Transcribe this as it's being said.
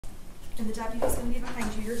And the deputy's going to be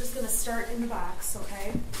behind you. You're just going to start in the box,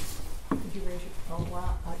 okay? Could you raise your, can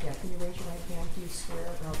you raise your right hand? Do you swear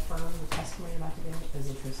or affirm the testimony you're about to give is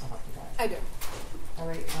the truth, so help you God? I do. All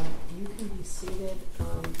right, you can be seated.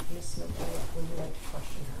 Ms. Smith, would you like to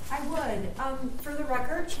question her? I would. For the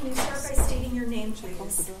record, can you start by stating your name,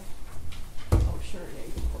 please? Oh, sure, yeah,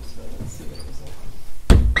 you can close it. Let's see what it was open.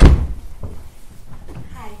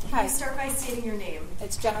 Hi. Can Hi. you start by stating your name?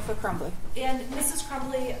 It's Jennifer Crumbley. And Mrs.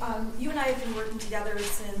 Crumbley, you and I have been working together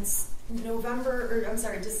since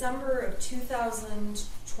December of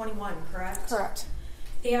 2021, correct? Correct.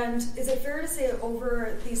 And is it fair to say that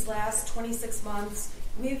over these last 26 months,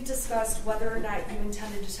 we've discussed whether or not you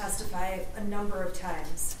intended to testify a number of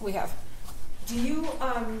times? We have. Do you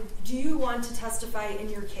want to testify in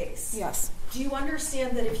your case? Yes. Do you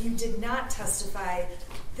understand that if you did not testify,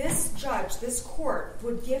 this judge, this court,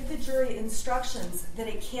 would give the jury instructions that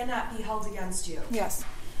it cannot be held against you? Yes.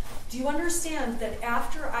 Do you understand that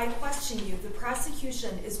after I question you, the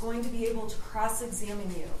prosecution is going to be able to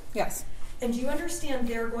cross-examine you? Yes. And do you understand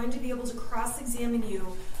they're going to be able to cross-examine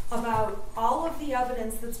you about all of the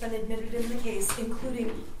evidence that's been admitted in the case,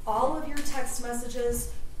 including all of your text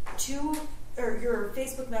messages or your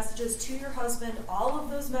Facebook messages to your husband, all of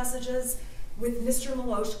those messages with Mr.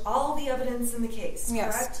 Milosh, all the evidence in the case,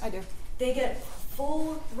 Yes, correct? I do. They get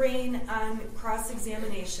full reign on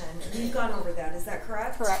cross-examination. We've gone over that, is that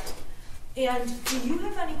correct? Correct. And do you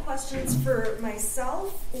have any questions for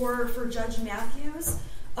myself or for Judge Matthews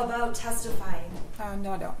about testifying?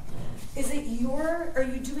 No, I don't. Are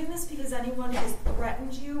you doing this because anyone has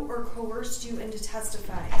threatened you or coerced you into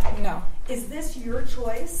testifying? No. Is this your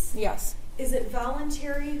choice? Yes. Is it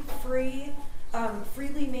voluntary,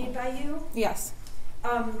 freely made by you? Yes.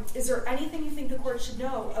 Is there anything you think the court should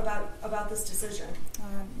know about this decision?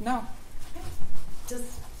 No. Do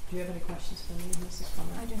you have any questions for me, Mrs.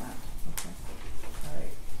 Crumbley? I do not. Okay. All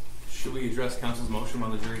right. Should we address counsel's motion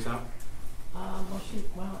while the jury's out?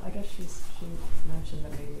 I guess she mentioned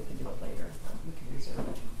that maybe we can do it later, but we can reserve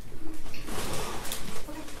it.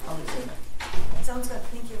 Okay. I'll reserve it. Sounds good.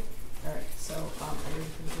 Thank you. All right. So, are you ready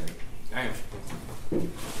for the jury? I am.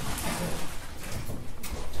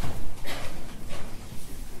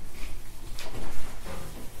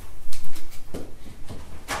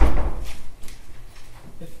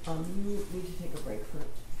 If you need to take a break for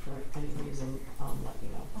any reason, let me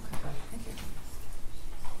know. Okay. Thank you.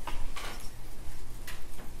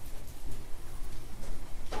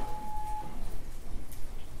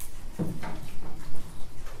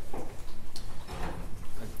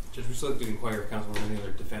 Judge, we're still like to inquire if counsel has any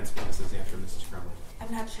other defense witnesses after Mrs. Crumbley.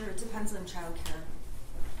 I'm not sure. It depends on child care.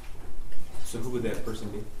 So who would that person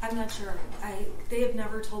be? I'm not sure. They have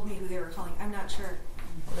never told me who they were calling. I'm not sure.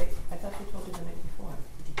 I thought they told you the night before.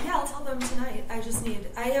 Yeah, I'll tell them tonight. I've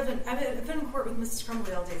been in court with Mrs.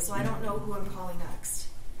 Crumbley all day, so I don't know who I'm calling next.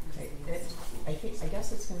 Okay. I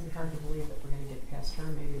guess it's going to be hard to believe that we're going to get past her.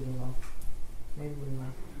 Maybe we will. Do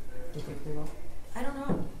you think we will? I don't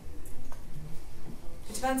know.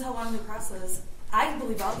 It depends how long the process is. I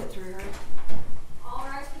believe I'll get through her. All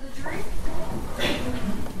rise for the jury.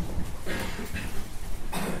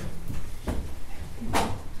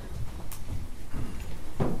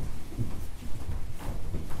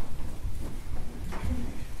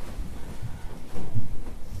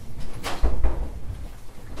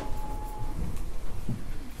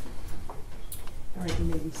 All right, you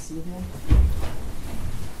may be seated.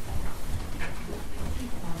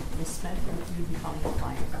 Ms. Smith, you'd be calling your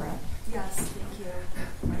client, correct? Yes, thank you.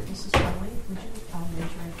 All right, Mrs. Crumbley, would you raise your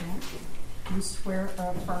right hand? Do you swear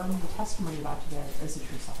or affirm the testimony you're about to give is the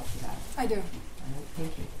truth, so help you God? I do. All right,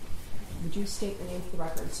 thank you. Would you state the name for the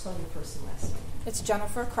record and spell your first and last name? It's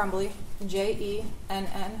Jennifer Crumbley, Jennifer Crumbley.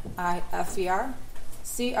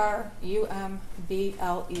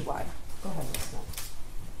 Go ahead, Ms. Smith.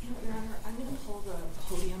 You know, Your Honor, I'm going to pull the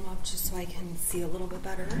podium up just so I can see a little bit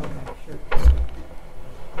better. Okay, sure.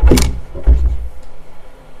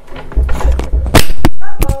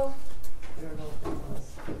 Uh-oh. I don't know what that was.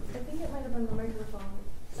 I think it might have been the microphone.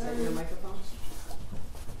 Is that your microphone?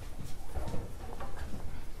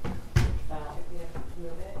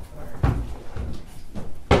 Move it, or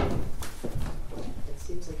it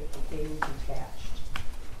seems like it became detached.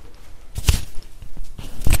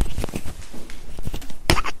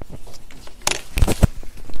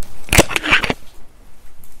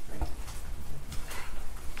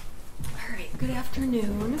 All right, good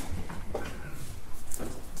afternoon.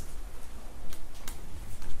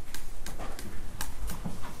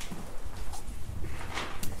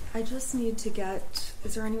 I just need to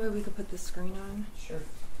is there any way we could put the screen on? Sure.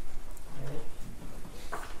 All right.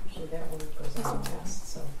 Usually that one goes on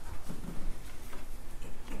last, so.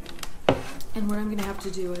 And what I'm going to have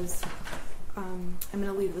to do is I'm going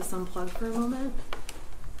to leave this unplugged for a moment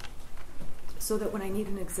so that when I need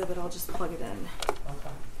an exhibit, I'll just plug it in.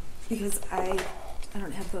 Okay. Because I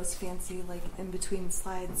don't have those fancy, like, in-between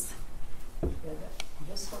slides. Yeah,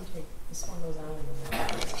 this one goes on and the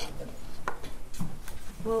other one goes on, but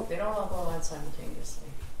Well, they don't all go on simultaneously.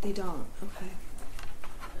 they don't. Okay.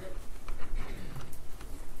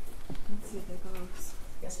 Let's see if it goes.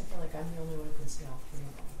 I guess I feel like I'm the only one who can see all three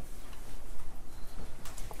of them.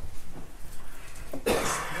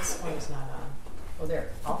 This one is not on. Oh, there.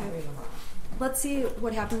 All Okay. three of them are on. Let's see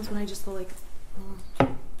what happens when I just go like.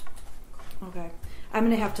 Okay, I'm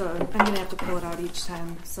gonna have to pull it out each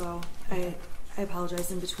time. So I apologize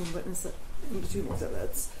in between exhibits.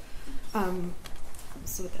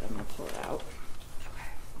 So with that, I'm gonna pull it out. Okay.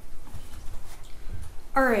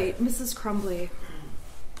 All right, Mrs. Crumbley.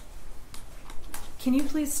 Can you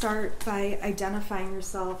please start by identifying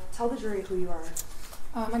yourself? Tell the jury who you are.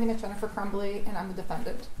 My name is Jennifer Crumbley, and I'm the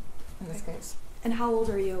defendant in this case. And how old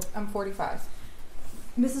are you? I'm 45.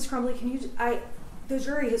 Mrs. Crumbley, the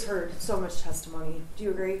jury has heard so much testimony. Do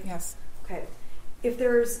you agree? Yes. Okay.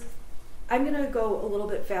 I'm going to go a little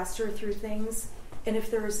bit faster through things, and if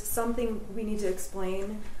there's something we need to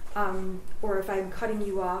explain, or if I'm cutting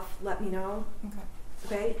you off, let me know. Okay.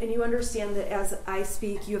 Okay? And you understand that as I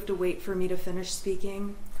speak, you have to wait for me to finish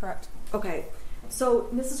speaking? Correct. Okay. So,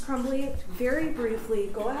 Mrs. Crumbley, very briefly,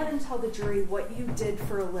 go ahead and tell the jury what you did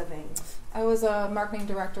for a living. I was a marketing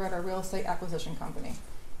director at a real estate acquisition company.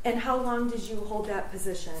 And how long did you hold that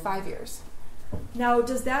position? 5 years. Now,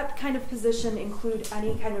 does that kind of position include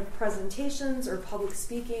any kind of presentations or public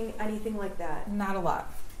speaking, anything like that? Not a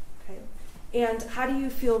lot. Okay. And how do you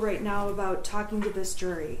feel right now about talking to this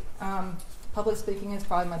jury? Public speaking is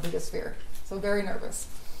probably my biggest fear, so very nervous.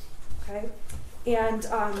 Okay. And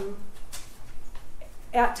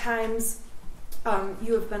at times,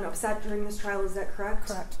 you have been upset during this trial, is that correct?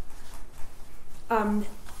 Correct.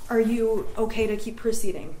 Are you okay to keep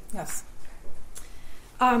proceeding? Yes.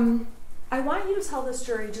 I want you to tell this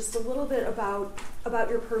jury just a little bit about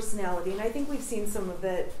your personality, and I think we've seen some of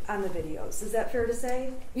it on the videos. Is that fair to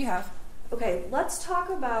say? We have. Okay, let's talk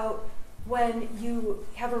about when you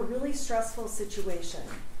have a really stressful situation.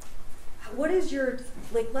 What is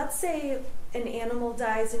let's say an animal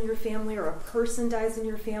dies in your family or a person dies in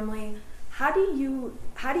your family. How do you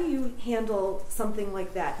handle something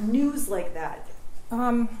like that, news like that?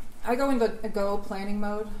 I go into a go planning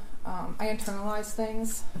mode. I internalize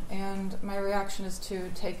things, and my reaction is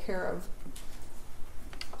to take care of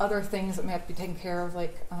other things that may have to be taken care of,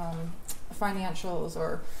 like financials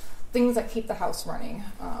or things that keep the house running.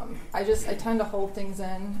 I tend to hold things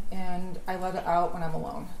in, and I let it out when I'm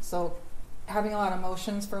alone. So having a lot of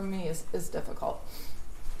emotions for me is difficult.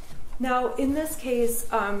 Now, in this case,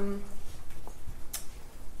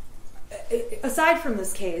 aside from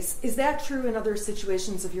this case, is that true in other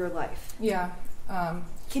situations of your life? Yeah.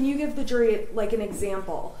 Can you give the jury like an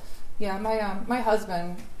example? Yeah, my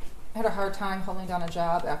husband had a hard time holding down a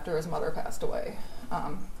job after his mother passed away.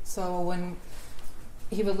 So when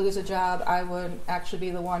he would lose a job, I would actually be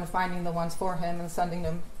the one finding the ones for him and sending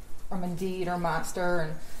them from Indeed or Monster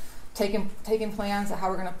and taking plans of how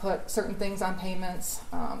we're going to put certain things on payments.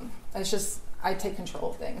 It's just, I take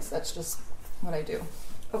control of things. That's just what I do.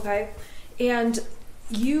 Okay. And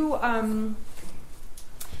you, I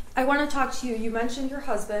want to talk to you. You mentioned your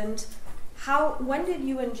husband. When did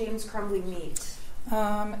you and James Crumbley meet?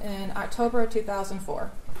 In October of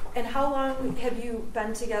 2004. And how long have you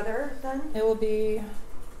been together then? It will be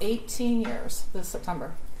 18 years this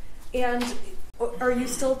September. And are you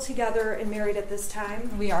still together and married at this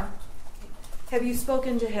time? We are. Have you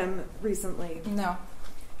spoken to him recently? No.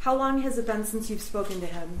 How long has it been since you've spoken to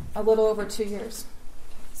him? A little over 2 years.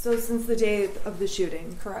 So since the day of the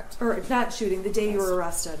shooting? Correct. Or not shooting, the day you were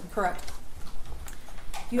arrested? Correct.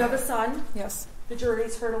 You have a son? Yes. The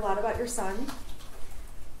jury's heard a lot about your son.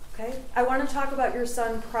 Okay. I want to talk about your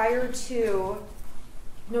son prior to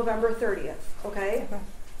November 30th, okay? Okay.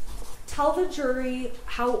 Tell the jury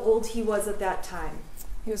how old he was at that time.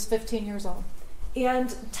 He was 15 years old.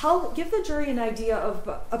 And give the jury an idea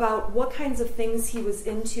about what kinds of things he was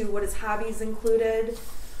into, what his hobbies included.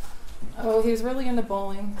 Oh, he was really into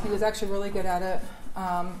bowling. He was actually really good at it.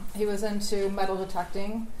 He was into metal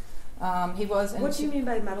detecting. What do you mean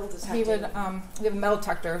by metal detecting? He would, we have a metal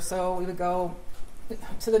detector, so we would go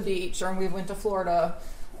to the beach, or we went to Florida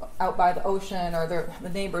out by the ocean or the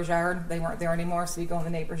neighbor's yard. They weren't there anymore, so we'd go in the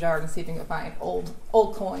neighbor's yard and see if he could find old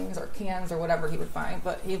coins or cans or whatever he would find.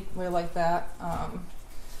 But he really liked that.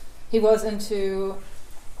 He was into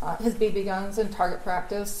his BB guns and target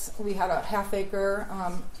practice. We had a half-acre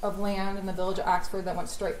of land in the village of Oxford that went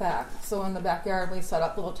straight back. So in the backyard, we set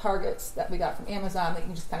up little targets that we got from Amazon that you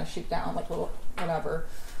can just kind of shoot down, like little whatever.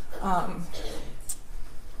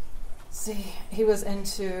 He was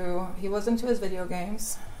into his video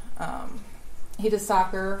games. He did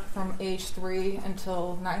soccer from age 3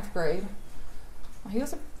 until 9th grade. He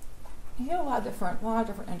had a lot of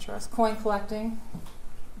different interests. Coin collecting.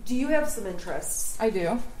 Do you have some interests? I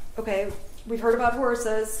do. Okay, we've heard about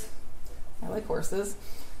horses. I like horses.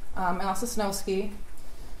 I also snow ski.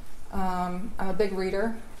 I'm a big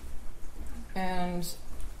reader, and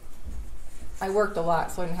I worked a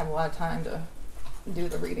lot, so I didn't have a lot of time to do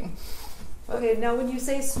the reading. But Okay, now when you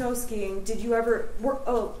say snow skiing, did you ever...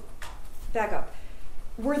 back up.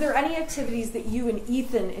 Were there any activities that you and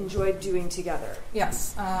Ethan enjoyed doing together?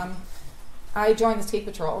 yes, I joined the ski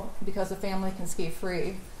patrol because the family can ski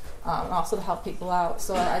free, and also to help people out.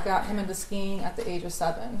 So I got him into skiing at the age of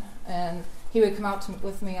 7, and he would come out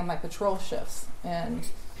with me on my patrol shifts and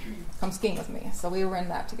come skiing with me. So we were in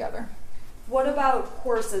that together. What about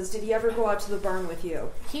horses? Did he ever go out to the barn with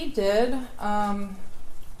you? He did,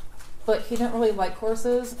 but he didn't really like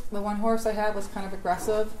horses. The one horse I had was kind of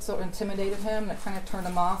aggressive, so it intimidated him, and it kind of turned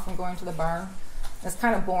him off from going to the barn. It's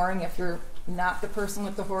kind of boring if you're not the person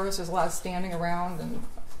with the horse. There's a lot of standing around and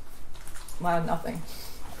a lot of nothing.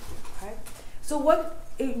 Okay. So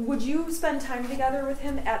would you spend time together with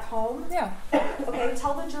him at home? Yeah. Okay,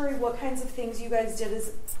 tell the jury what kinds of things you guys did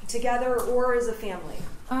as together or as a family.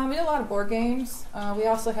 We did a lot of board games. We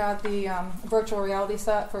also had the virtual reality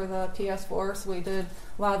set for the PS4, so we did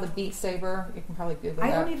a lot of the Beat Saber. You can probably Google that.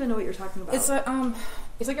 I don't even know what you're talking about. It's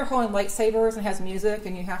like you're holding lightsabers and it has music,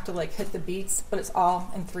 and you have to like hit the beats, but it's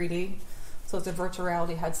all in 3D. So it's a virtual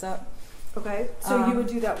reality headset. Okay, so you would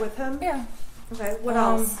do that with him? Yeah. Okay, what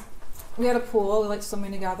else? We had a pool. We liked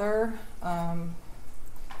swimming together.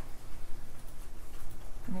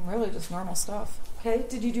 Really just normal stuff. Okay,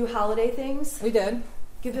 did you do holiday things? We did.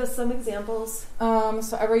 Give us some examples.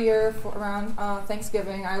 So every year around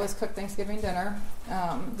Thanksgiving, I always cook Thanksgiving dinner.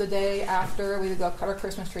 The day after, we would go cut our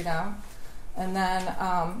Christmas tree down. And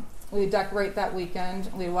then we would decorate that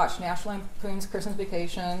weekend. We'd watch National Lampoon's Christmas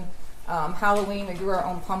Vacation. Halloween, we grew our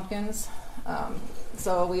own pumpkins.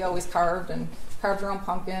 So we always carved our own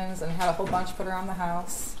pumpkins and had a whole bunch put around the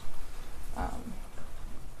house.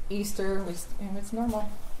 Easter, it's normal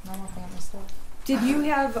family stuff. Did you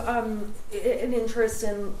have an interest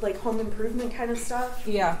in like home improvement kind of stuff?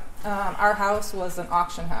 Yeah, our house was an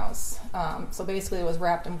auction house. So basically it was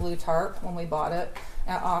wrapped in blue tarp when we bought it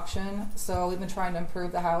at auction. So we've been trying to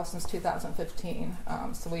improve the house since 2015.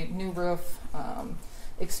 So we new roof,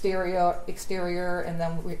 exterior, and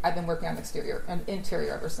then I've been working on exterior and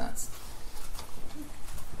interior ever since.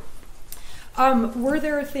 Were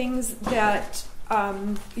there things that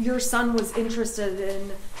your son was interested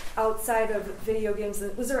in outside of video games?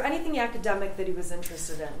 Was there anything academic that he was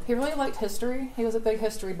interested in? He really liked history. He was a big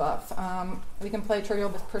history buff. We can play Trivial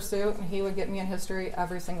Pursuit, and he would get me in history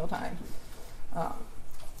every single time.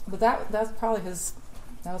 But that was probably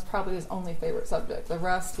his only favorite subject. The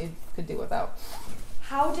rest he could do without.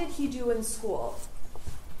 How did he do in school?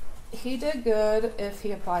 He did good if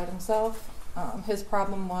he applied himself. His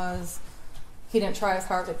problem was he didn't try as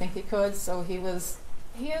hard as I think he could, so he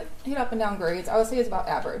had up and down grades. I would say he's about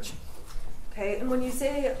average. Okay, and when you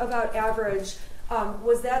say about average,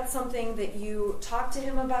 was that something that you talked to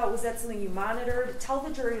him about? Was that something you monitored? Tell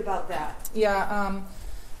the jury about that. Yeah,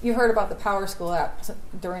 you heard about the Power School app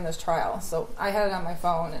during this trial, so I had it on my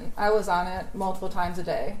phone, and I was on it multiple times a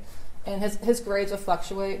day. And his grades would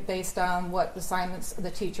fluctuate based on what assignments the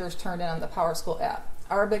teachers turned in on the Power School app.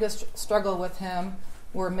 Our biggest struggle with him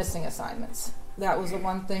were missing assignments. That was the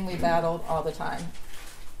one thing we battled all the time.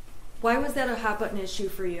 Why was that a hot button issue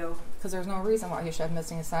for you? Because there's no reason why he should have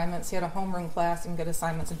missing assignments. He had a homeroom class and get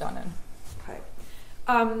assignments done in. Okay.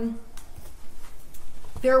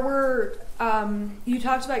 There were, you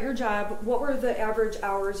talked about your job. What were the average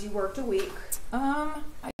hours you worked a week? I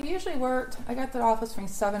got to the office between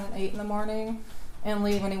 7 and 8 in the morning and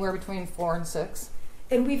leave anywhere between 4 and 6.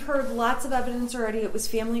 And we've heard lots of evidence already. It was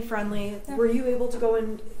family friendly. Yeah. Were you able to go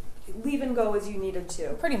and leave and go as you needed to?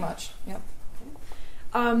 Pretty much, yep.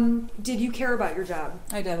 Did you care about your job?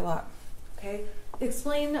 I did a lot. Okay.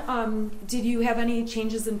 Explain, did you have any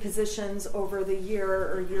changes in positions over the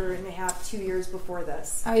year or year and a half, 2 years before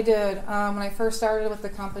this? I did. When I first started with the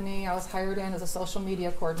company, I was hired in as a social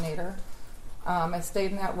media coordinator. I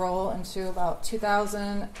stayed in that role until about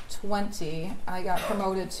 2020. I got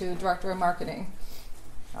promoted to director of marketing.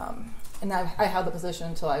 And I held the position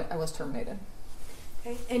until I was terminated.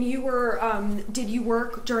 Okay. And you were, did you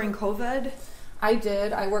work during COVID? I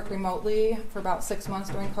did. I worked remotely for about 6 months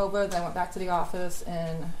during COVID. Then I went back to the office in,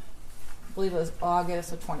 I believe it was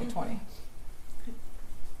August of 2020.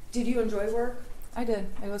 Did you enjoy work? I did.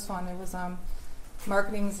 It was fun. It was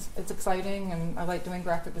marketing's. It's exciting, and I like doing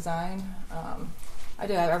graphic design. I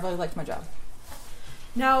did. I really liked my job.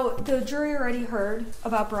 Now, the jury already heard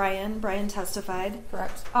about Brian. Brian testified.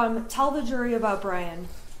 Correct. Tell the jury about Brian.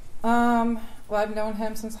 Well, I've known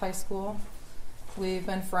him since high school. We've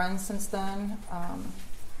been friends since then.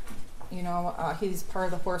 He's part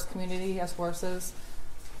of the horse community. He has horses.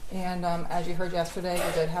 And as you heard yesterday,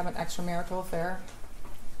 we did have an extramarital affair.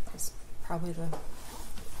 That's probably the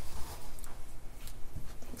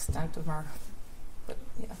extent of our...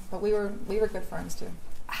 But we were good friends, too.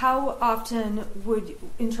 How often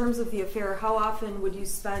in terms of the affair, how often would you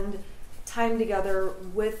spend time together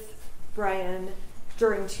with Brian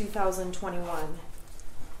during 2021?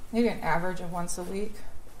 Maybe an average of once a week.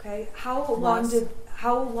 Okay. How long did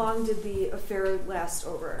the affair last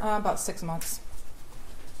over? About 6 months.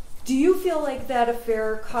 Do you feel like that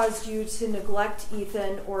affair caused you to neglect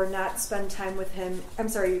Ethan or not spend time with him? I'm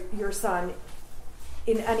sorry, your son,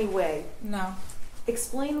 in any way? No.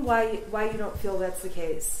 Explain why you don't feel that's the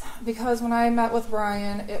case. Because when I met with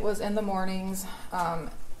Brian, it was in the mornings. On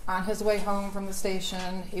his way home from the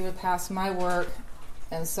station, he would pass my work.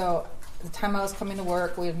 And so the time I was coming to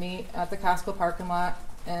work, we would meet at the Costco parking lot.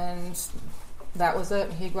 And that was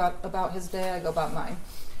it. He'd go about his day, I'd go about mine.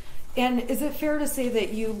 And is it fair to say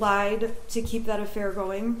that you lied to keep that affair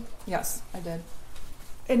going? Yes, I did.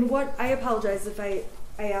 And I apologize if I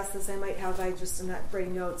asked this, I just am not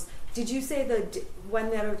writing notes. Did you say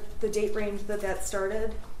the date range that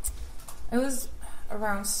started? It was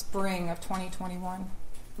around spring of 2021.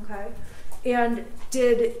 Okay. And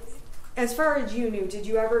as far as you knew, did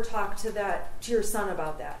you ever talk to your son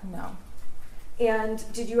about that? No. And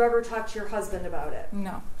did you ever talk to your husband about it?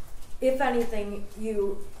 No. If anything,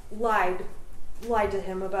 you lied to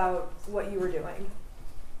him about what you were doing,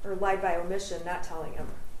 or lied by omission, not telling him.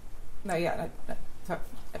 No, yeah.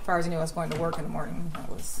 As far as I knew, I was going to work in the morning. That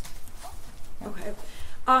was... Okay.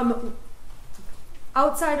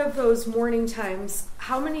 Outside of those morning times,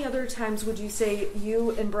 how many other times would you say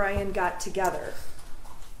you and Brian got together?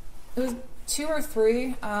 It was 2 or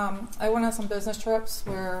 3. I went on some business trips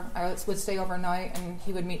where I would stay overnight, and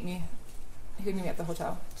he would meet me. He would meet me at the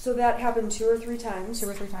hotel. So that happened 2 or 3 times? 2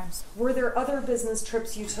 or 3 times. Were there other business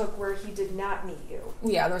trips you took where he did not meet you?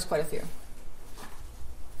 Yeah, there was quite a few.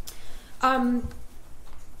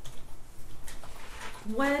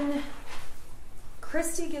 When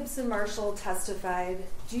Christy Gibson Marshall testified,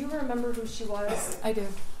 do you remember who she was? I do.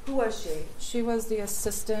 Who was she? She was the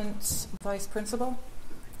assistant vice principal.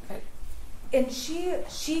 And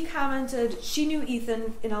she commented she knew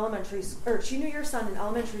Ethan in elementary school, or she knew your son in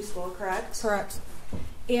elementary school, correct? Correct.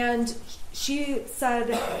 And she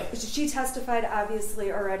said she testified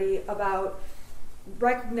obviously already about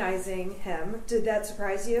recognizing him. Did that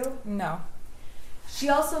surprise you? No. She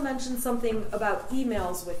also mentioned something about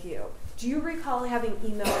emails with you. Do you recall having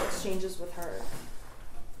email exchanges with her?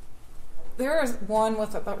 There was one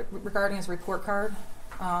regarding his report card,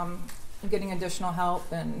 getting additional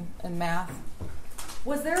help in math.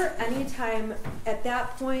 Was there any time at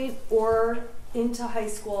that point or into high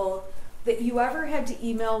school that you ever had to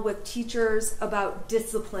email with teachers about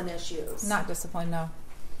discipline issues? Not discipline, no.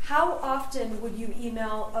 How often would you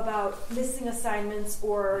email about missing assignments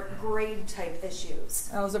or grade type issues?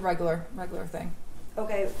 That was a regular thing.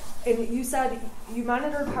 Okay, and you said you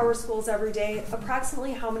monitor power schools every day.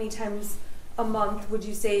 Approximately how many times a month would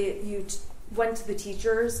you say you went to the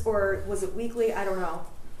teachers, or was it weekly? I don't know.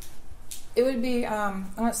 It would be, I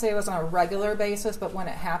wouldn't say it was on a regular basis, but when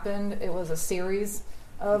it happened, it was a series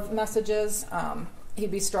of messages.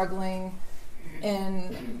 He'd be struggling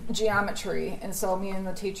in geometry, and so me and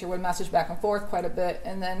the teacher would message back and forth quite a bit,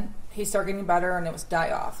 and then he'd start getting better, and it was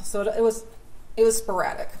die off. So it was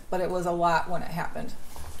sporadic, but it was a lot when it happened.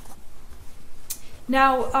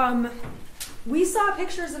 Now, we saw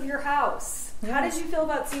pictures of your house. Yes. How did you feel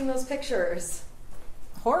about seeing those pictures?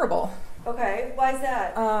 Horrible. Okay, why is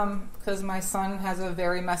that? Because my son has a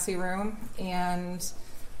very messy room, and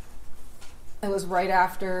it was right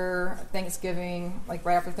after Thanksgiving,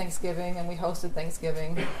 and we hosted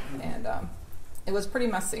Thanksgiving, and it was pretty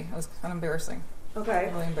messy. It was kind of embarrassing.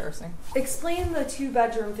 Okay. Really embarrassing. Explain the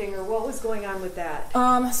 2-bedroom thing, or what was going on with that.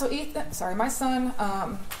 My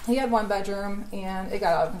son, he had 1 bedroom, and it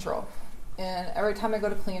got out of control. And every time I go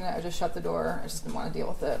to clean it, I just shut the door. I just didn't want to deal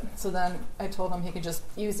with it. So then I told him he could just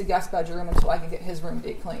use the guest bedroom until I could get his room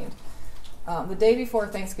deep cleaned. The day before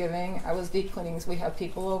Thanksgiving, I was deep cleaning because we have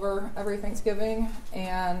people over every Thanksgiving,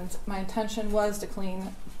 and my intention was to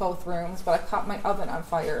clean both rooms, but I caught my oven on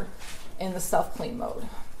fire in the self-clean mode.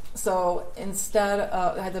 So instead,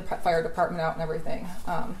 I had the fire department out and everything.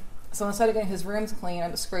 So instead of getting his rooms clean, I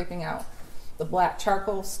was scraping out the black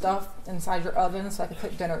charcoal stuff inside your oven so I could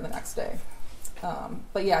cook dinner the next day.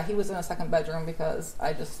 But yeah, he was in a second bedroom because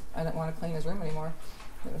I didn't want to clean his room anymore.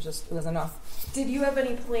 It was enough. Did you have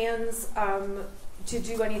any plans to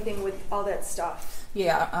do anything with all that stuff?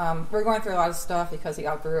 Yeah, we're going through a lot of stuff because he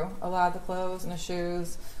outgrew a lot of the clothes and the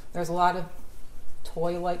shoes. There's a lot of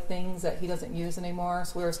toy-like things that he doesn't use anymore,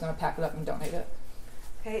 so we were just going to pack it up and donate it.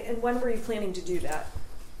 Okay, and when were you planning to do that?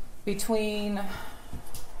 Between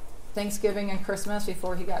Thanksgiving and Christmas,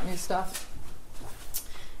 before he got new stuff.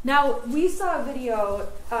 Now, we saw a video,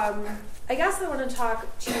 I guess I want to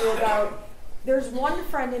talk to you about, there's one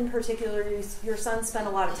friend in particular your son spent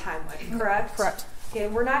a lot of time with, correct? Correct. Okay,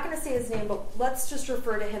 and we're not going to say his name, but let's just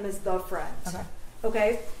refer to him as the friend. Okay.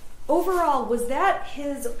 Okay? Overall, was that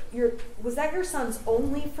your son's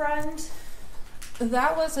only friend?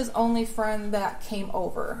 That was his only friend that came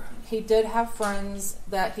over. He did have friends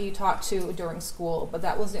that he talked to during school, but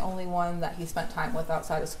that was the only one that he spent time with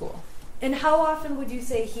outside of school. And how often would you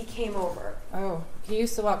say he came over? Oh, he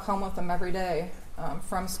used to walk home with them every day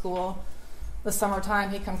from school. The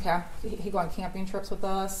summertime, he'd go on camping trips with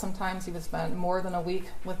us. Sometimes he would spend more than a week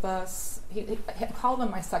with us. He called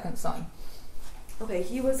him my second son. Okay,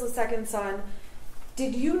 he was the second son.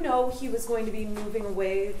 Did you know he was going to be moving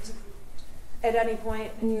away at any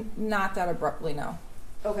point? Not that abruptly, no.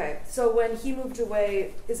 Okay, so when he moved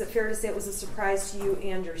away, is it fair to say it was a surprise to you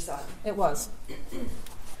and your son? It was.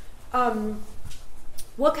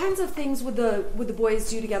 What kinds of things would the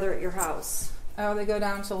boys do together at your house? Oh, they go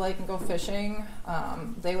down to the lake and go fishing.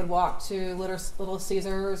 They would walk to Little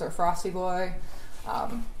Caesars or Frosty Boy.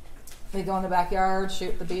 They go in the backyard,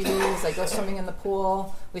 shoot the BBs. They go swimming in the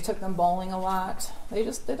pool. We took them bowling a lot. They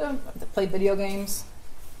played video games.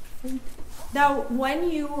 Now,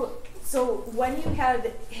 when you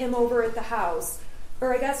had him over at the house,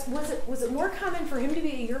 or I guess was it more common for him to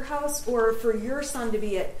be at your house or for your son to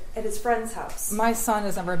be at his friend's house? My son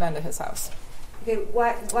has never been to his house. Okay,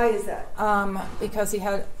 why is that? Because he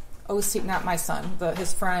had OCD, not my son,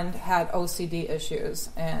 his friend had OCD issues,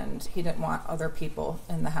 and he didn't want other people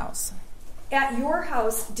in the house. At your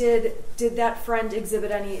house, did that friend exhibit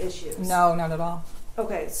any issues? No, not at all.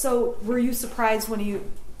 Okay, so were you surprised when he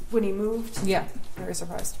moved? Yeah, very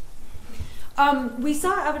surprised. We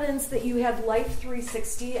saw evidence that you had Life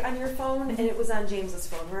 360 on your phone, and it was on James's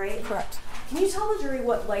phone, right? Correct. Can you tell the jury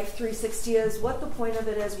what Life 360 is, what the point of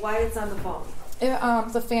it is, why it's on the phone?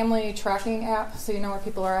 It's a family tracking app, so you know where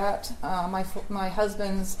people are at. My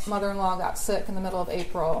husband's mother-in-law got sick in the middle of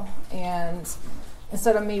April, and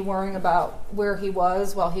instead of me worrying about where he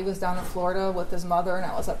was while he was down in Florida with his mother and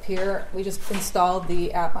I was up here, we just installed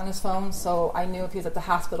the app on his phone, so I knew if he was at the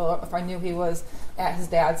hospital or if I knew he was at his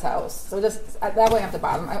dad's house. So just that way I have to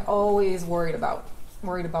bother him. I'm always worried about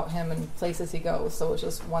him and places he goes, so it's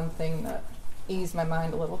just one thing that eased my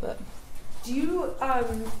mind a little bit. Do you,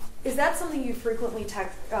 is that something you frequently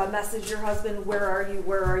message your husband, where are you,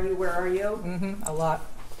 where are you, where are you? Mm-hmm, a lot.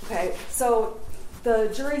 Okay, so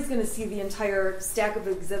the jury's going to see the entire stack of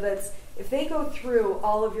exhibits. If they go through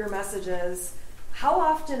all of your messages, how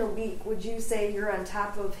often a week would you say you're on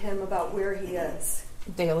top of him about where he is?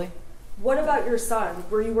 Daily. What about your son?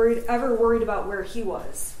 Were you ever worried about where he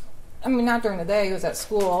was? I mean, not during the day. He was at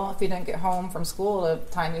school. If he didn't get home from school the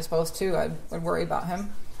time he was supposed to, I'd worry about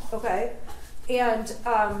him. Okay. And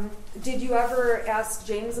did you ever ask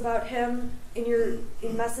James about him in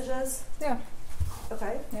messages? Yeah.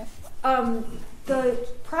 Okay. Yeah. The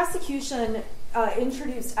prosecution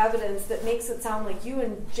introduced evidence that makes it sound like you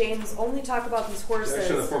and James only talk about these horses.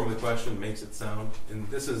 Actually, the form of the question makes it sound, and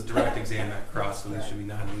this is direct exam, not cross, so these should be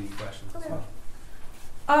non-leading questions as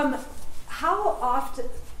well.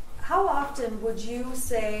 How often would you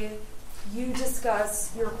say you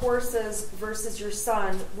discuss your horses versus your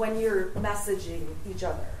son when you're messaging each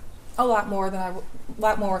other? A lot more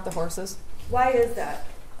with the horses. Why is that?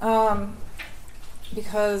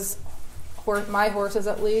 Because my horses,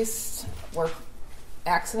 at least, were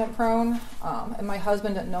accident prone, and my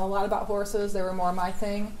husband didn't know a lot about horses. They were more my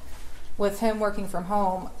thing. With him working from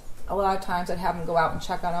home, a lot of times I'd have him go out and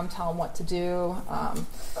check on them, tell him what to do.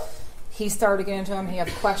 He started getting into them. He had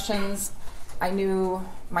questions. I knew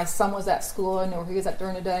my son was at school. I knew where he was at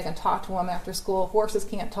during the day. I can talk to him after school. Horses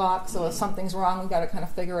can't talk, so if something's wrong, we've got to kind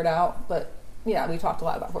of figure it out. But, yeah, we talked a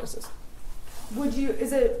lot about horses.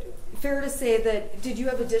 Is it fair to say that, did you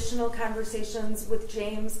have additional conversations with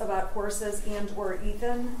James about horses and or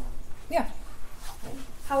Ethan? Yeah.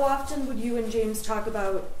 How often would you and James talk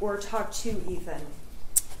about or talk to Ethan?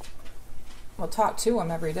 Well, talk to him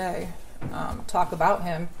every day. Talk about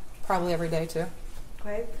him probably every day too.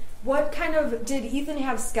 Okay. What did Ethan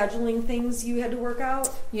have scheduling things you had to work out?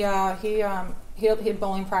 Yeah, he had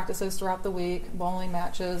bowling practices throughout the week, bowling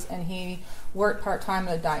matches, and he worked part-time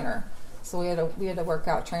at a diner. So we had to work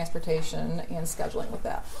out transportation and scheduling with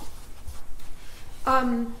that.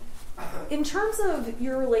 In terms of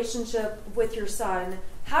your relationship with your son,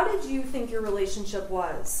 how did you think your relationship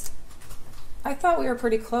was? I thought we were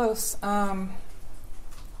pretty close.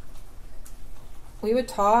 We would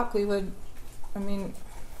talk. We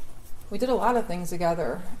did a lot of things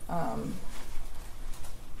together. I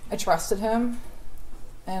trusted him,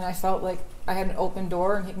 and I felt like I had an open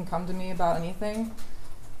door and he can come to me about anything.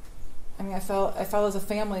 I felt as a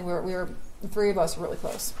family the three of us were really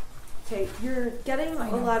close. Okay, you're getting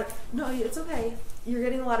a lot of, no, it's okay. You're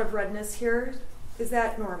getting a lot of redness here. Is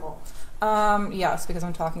that normal? Yes, because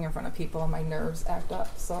I'm talking in front of people and my nerves act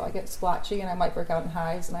up. So I get splotchy and I might break out in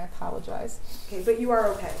hives, and I apologize. Okay, but you are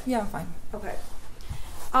okay? Yeah, I'm fine. Okay.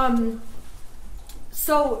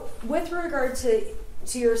 So with regard to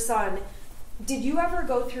your son, did you ever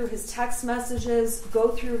go through his text messages, go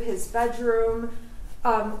through his bedroom?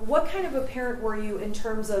 What kind of a parent were you in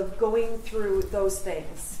terms of going through those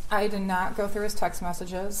things? I did not go through his text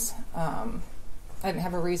messages. I didn't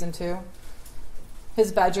have a reason to.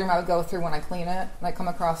 His bedroom I would go through when I clean it. When I come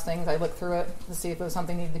across things, I look through it to see if it was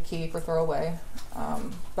something I needed to keep or throw away.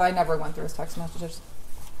 But I never went through his text messages.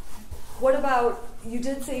 What about, you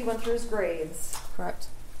did say you went through his grades. Correct.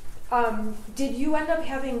 Did you end up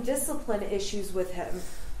having discipline issues with him?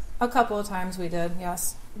 A couple of times we did,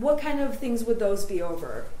 yes. What kind of things would those be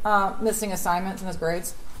over? Missing assignments in his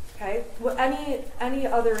grades. Okay. Well, any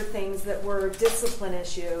other things that were discipline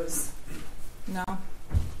issues? No.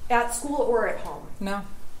 At school or at home? No.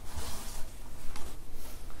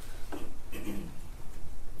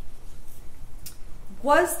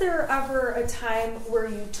 Was there ever a time where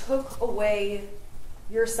you took away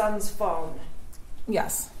your son's phone?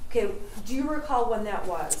 Yes. Okay. Do you recall when that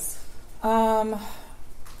was?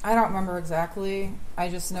 I don't remember exactly. I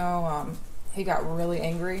just know he got really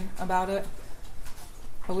angry about it.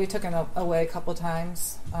 But we took him away a couple of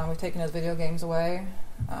times. We've taken his video games away.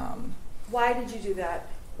 Why did you do that?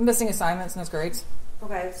 Missing assignments in his grades.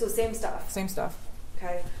 Okay, so same stuff. Same stuff.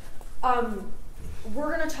 Okay.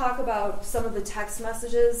 We're going to talk about some of the text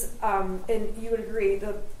messages, and you would agree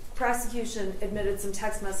the prosecution admitted some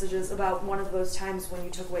text messages about one of those times when you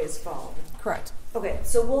took away his phone. Correct. Okay,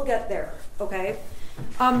 so we'll get there, okay?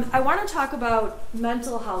 I want to talk about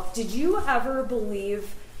mental health. Did you ever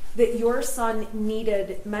believe that your son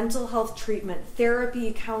needed mental health treatment,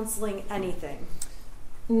 therapy, counseling, anything?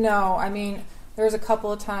 No, there was a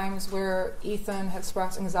couple of times where Ethan had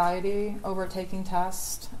expressed anxiety over taking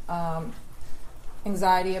tests,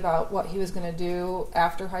 anxiety about what he was going to do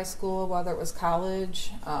after high school, whether it was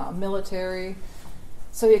college, military.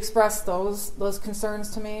 So he expressed those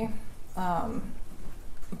concerns to me,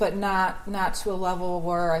 but not to a level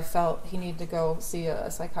where I felt he needed to go see a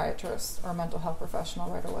psychiatrist or a mental health professional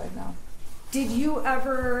right away, no. Did you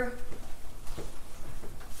ever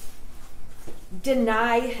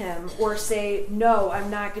deny him or say, no, I'm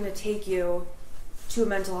not going to take you to a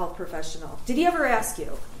mental health professional? Did he ever ask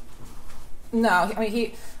you? No,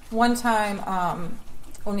 he one time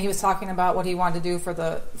when he was talking about what he wanted to do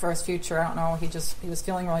for his future, I don't know, he was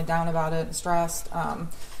feeling really down about it and stressed. My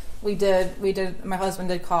husband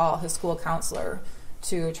did call his school counselor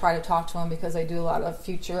to try to talk to him because they do a lot of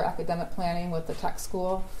future academic planning with the tech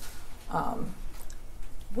school.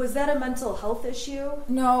 Was that a mental health issue?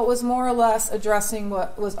 No, it was more or less addressing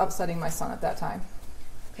what was upsetting my son at that time.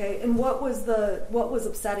 Okay, and what was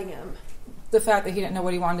upsetting him? The fact that he didn't know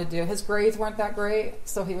what he wanted to do. His grades weren't that great,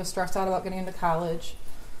 so he was stressed out about getting into college.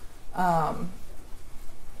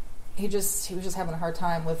 He was just having a hard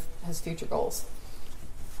time with his future goals.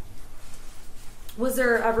 Was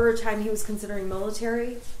there ever a time he was considering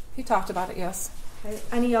military? He talked about it, yes. Okay.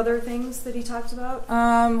 Any other things that he talked about?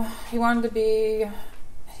 He wanted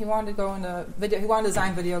to go into video. He wanted to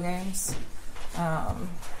design video games.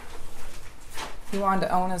 He wanted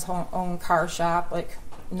to own his own car shop, like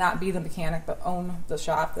not be the mechanic, but own the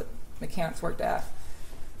shop that mechanics worked at.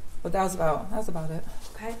 But that was about it.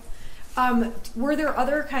 Okay. Were there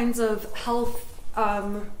other kinds of health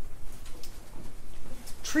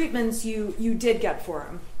treatments you did get for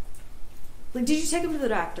him? Like, did you take him to the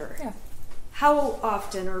doctor? Yeah. How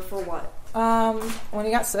often or for what? When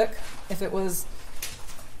he got sick, if it was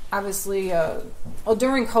obviously,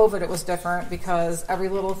 during COVID it was different because every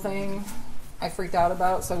little thing I freaked out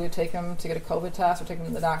about, so we'd take him to get a COVID test or take him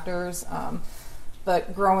to the doctors.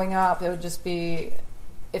 But growing up, it would just be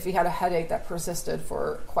if he had a headache that persisted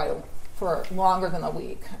for for longer than a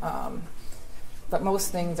week. But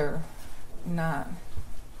most things are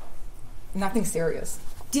nothing serious.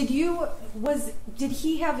 Did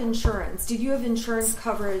he have insurance? Did you have insurance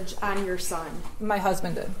coverage on your son? My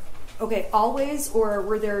husband did. Okay, always, or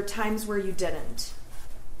were there times where you didn't?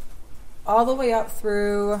 All the way up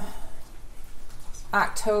through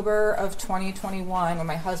October of 2021 when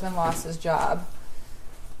my husband lost his job.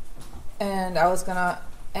 And I was going to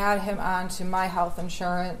add him on to my health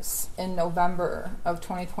insurance in November of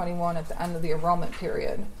 2021 at the end of the enrollment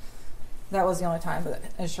period. That was the only time that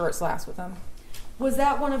insurance lasts with him. Was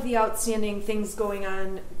that one of the outstanding things going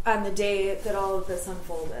on the day that all of this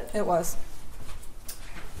unfolded? It was.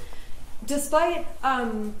 Despite,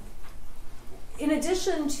 in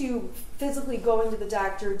addition to physically going to the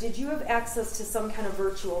doctor, did you have access to some kind of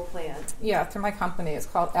virtual plan? Yeah, through my company. It's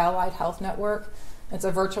called Allied Health Network. It's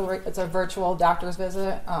a virtual doctor's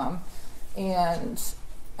visit, and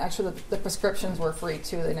actually the prescriptions were free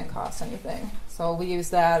too. They didn't cost anything. So we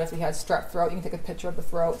use that. If you had strep throat, you can take a picture of the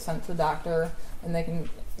throat, send it to the doctor, and they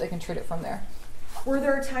can treat it from there. Were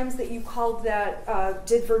there times that you called that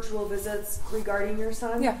did virtual visits regarding your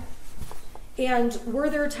son? Yeah. And were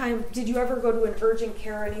there times, did you ever go to an urgent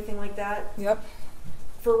care or anything like that? Yep.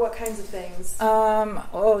 For what kinds of things?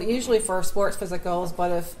 Usually for sports physicals,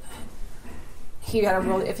 but if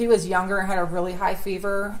he was younger and had a really high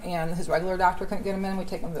fever and his regular doctor couldn't get him in, we'd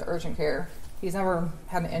take him to urgent care. He's never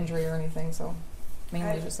had an injury or anything, so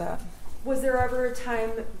mainly just that. Was there ever a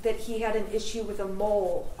time that he had an issue with a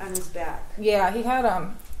mole on his back? Yeah, he had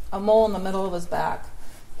a mole in the middle of his back.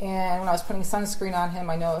 And when I was putting sunscreen on him,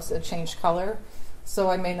 I noticed it changed color. So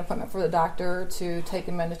I made an appointment for the doctor to take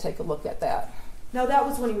him in to take a look at that. Now that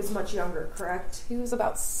was when he was much younger, correct? He was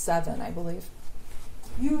about 7, I believe.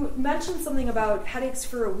 You mentioned something about headaches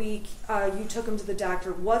for a week. You took him to the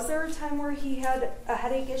doctor. Was there a time where he had a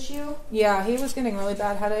headache issue? Yeah, he was getting really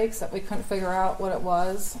bad headaches that we couldn't figure out what it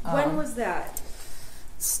was. When was that?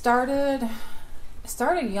 Started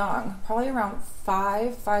young, probably around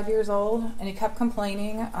 5 years old, and he kept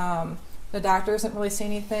complaining. The doctors didn't really see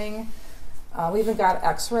anything. We even got an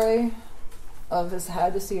X-ray of his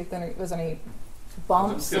head to see if there was any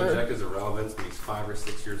bumps. I'm just going to check his irrelevance when he's 5 or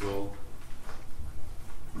 6 years old.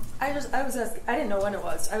 I was asking. I didn't know when it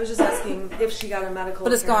was. I was just asking if she got a medical.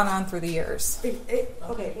 But it's gone on through the years.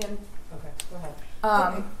 Okay, and Okay, go ahead.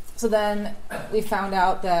 okay. So then we found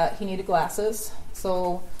out that he needed glasses.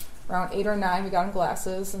 So around 8 or 9, we got him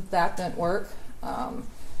glasses, and that didn't work.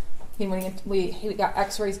 He got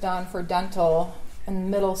X-rays done for dental in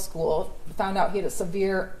middle school. Found out he had a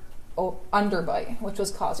severe underbite, which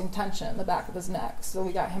was causing tension in the back of his neck. So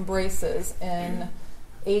we got him braces in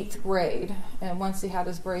 8th grade, and once he had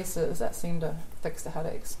his braces, that seemed to fix the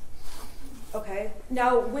headaches. Okay.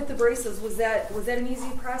 Now with the braces, was that an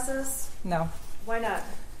easy process? No, Why not?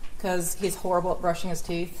 because he's horrible at brushing his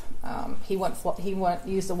teeth. He went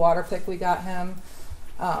use the water pick we got him.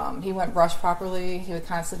 He wouldn't brush properly. He would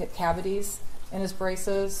constantly get cavities in his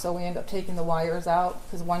braces, so we ended up taking the wires out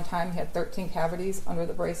because one time he had 13 cavities under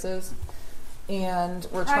the braces. And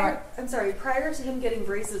we're trying. I'm sorry. Prior to him getting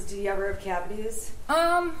braces, did he ever have cavities?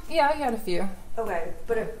 Yeah, he had a few. Okay,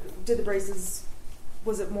 but did the braces?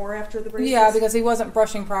 Was it more after the braces? Yeah, because he wasn't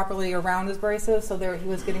brushing properly around his braces, so he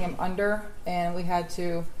was getting them under, and we had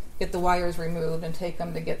to get the wires removed and take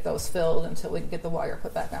them to get those filled until we could get the wire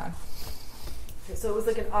put back on. Okay, so it was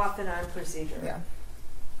like an off and on procedure. Yeah.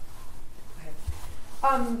 Okay.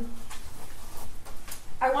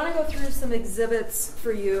 I want to go through some exhibits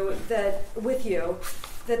for you that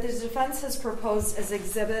the defense has proposed as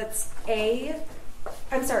exhibits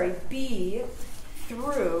B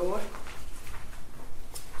through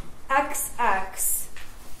XX,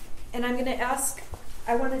 and I'm going to ask.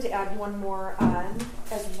 I wanted to add one more on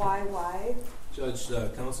as YY. Judge,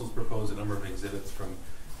 counsel's proposed a number of exhibits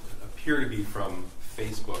appear to be from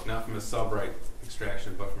Facebook, not from a subright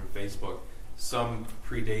extraction, but from Facebook. Some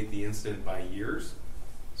predate the incident by years.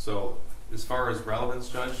 So as far as relevance,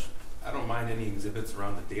 Judge, I don't mind any exhibits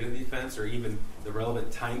around the date of the offense or even the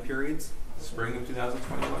relevant time periods, spring of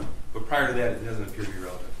 2021. But prior to that, it doesn't appear to be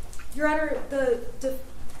relevant. Your Honor,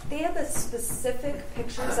 they had the specific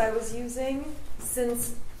pictures I was using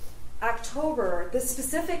since October. The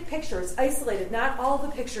specific pictures, isolated, not all the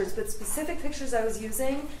pictures, but specific pictures I was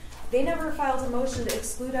using. They never filed a motion to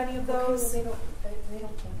exclude any of those. They don't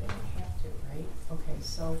have to, right? Okay,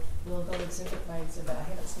 so we'll go exhibit by exhibit. I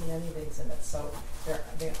haven't seen any of the exhibits, so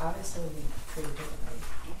they obviously will be treated differently.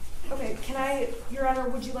 Okay, can I, Your Honor,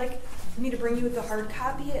 would you like me to bring you the hard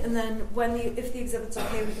copy, and then if the exhibit's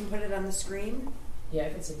okay, we can put it on the screen? Yeah,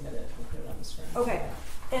 if it's exhibit, we'll put it on the screen. Okay.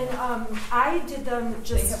 And I did them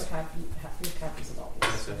just... They have we have copies of all these.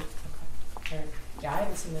 Yes, sir. Okay. All right. Yeah, I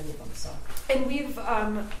haven't seen any of them, so. And we've,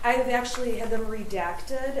 I've actually had them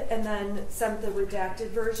redacted and then sent the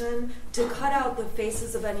redacted version to cut out the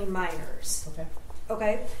faces of any minors. Okay.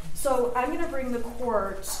 Okay? So I'm going to bring the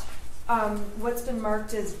court what's been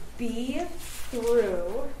marked as B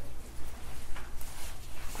through,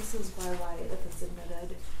 this is YY if it's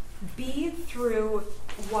admitted, B through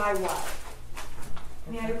YY.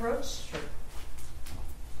 May I approach? Sure.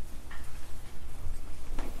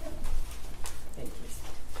 Thank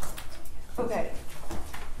you. Okay.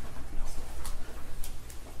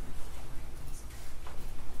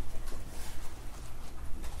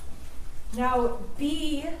 Now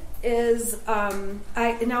B is I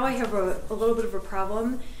have a little bit of a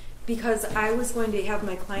problem because I was going to have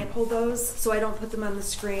my client hold those, so I don't put them on the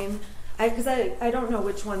screen. Because I don't know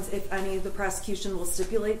which ones, if any, the prosecution will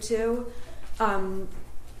stipulate to.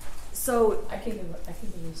 So I can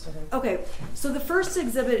give these to her. okay, so the first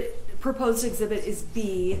proposed exhibit is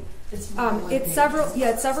B. It's It's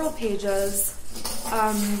several pages.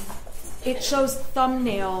 It shows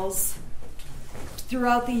thumbnails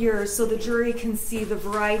throughout the years so the jury can see the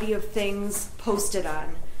variety of things posted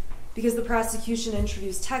on. Because the prosecution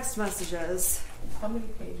introduced text messages. How many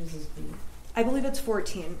pages is B? I believe it's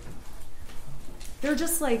 14. They're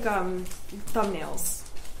just like thumbnails.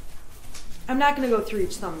 I'm not going to go through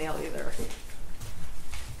each thumbnail either.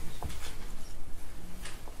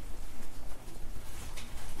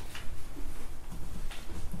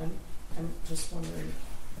 I'm just wondering,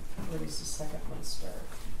 where does the second one start?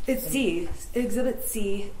 It's C, Exhibit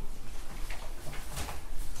C.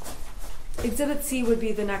 Exhibit C would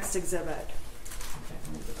be the next exhibit. Okay,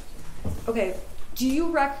 I'm gonna give it to you. Okay, do you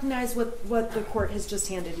recognize what the court has just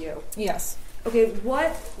handed you? Yes. Okay,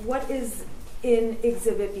 what is in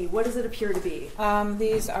Exhibit B? What does it appear to be?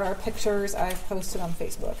 These are pictures I've posted on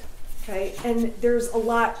Facebook. Okay, and there's a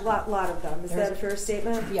lot of them. Is that a fair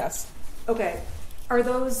statement? Yes. Okay, are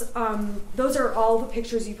those are all the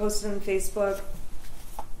pictures you posted on Facebook?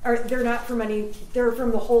 They're not from they're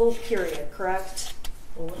from the whole period, correct?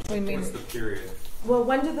 Well, What do you mean? What's the period? Well,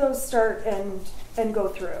 when do those start and go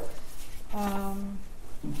through? I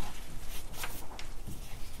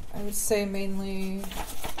would say mainly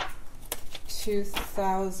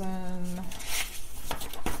 2000.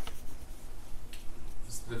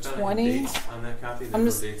 There's not 20? any dates on that copy. I'm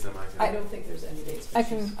There's just- no dates on my I copy. don't think there's any dates. I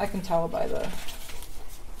can tell by the.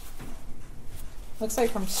 Looks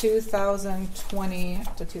like from 2020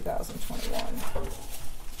 to 2021.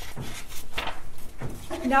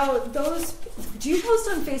 Now, do you post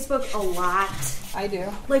on Facebook a lot? I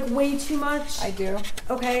do. Like way too much? I do.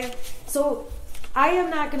 Okay, so I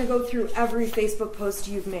am not going to go through every Facebook post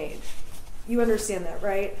you've made. You understand that,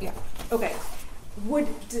 right? Yeah. Okay. Would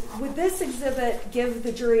this exhibit give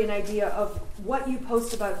the jury an idea of what you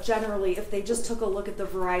post about generally if they just took a look at the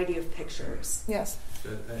variety of pictures? Yes.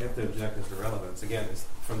 I have to object as to relevance. Again, it's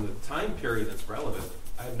from the time period that's relevant,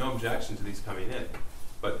 I have no objection to these coming in.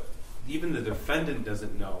 But even the defendant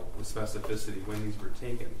doesn't know with specificity when these were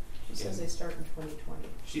taken. She says they start in 2020.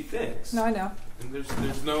 She thinks. No, I know. And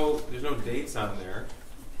there's no dates on there.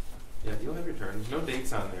 Yeah, you'll have your turn. There's no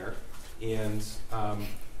dates on there. And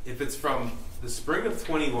if it's from the spring of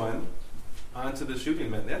 21 onto the shooting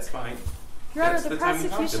event, that's fine. Your Honor, That's the the time we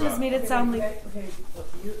talked prosecution has about. made it sound like... Okay, look,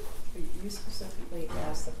 you specifically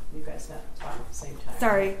asked that you guys not talk at the same time.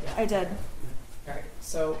 Sorry, Yeah. I did. All right,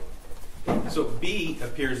 so B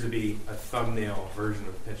appears to be a thumbnail version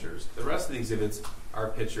of pictures. The rest of the exhibits are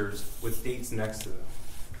pictures with dates next to them.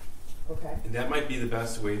 okay. And that might be the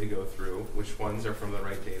best way to go through which ones are from the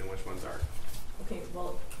right date and which ones aren't. Okay,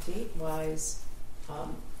 well, date-wise,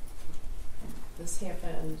 this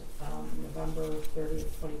happened November 30th,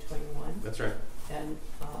 2021. That's right. And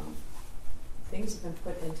things have been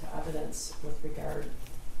put into evidence with regard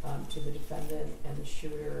to the defendant and the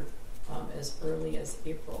shooter as early as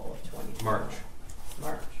April of 2020.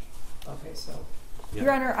 March. Okay, so. Yeah.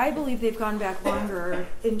 Your Honor, I believe they've gone back longer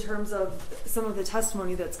in terms of some of the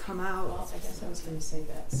testimony that's come out. Well, I guess I was going to say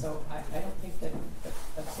that. So I don't think that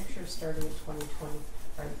the pictures starting in 2020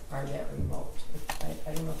 are that remote.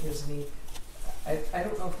 I don't know if there's any. I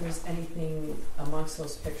don't know if there's anything amongst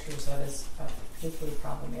those pictures that is particularly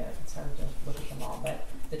problematic. It's hard to look at them all, but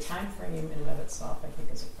the time frame in and of itself, I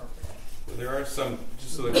think, is appropriate. Well, there are some,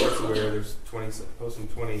 just so the court's aware, there's posts from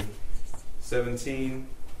 2016 2017,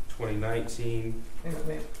 2019.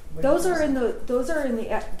 Wait. Those are in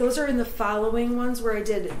the following ones where I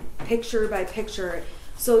did picture by picture.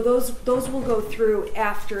 So those will go through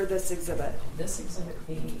after this exhibit. This exhibit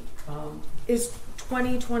B, Is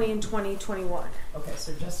 2020 and 2021. okay,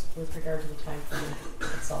 so just with regard to the time frame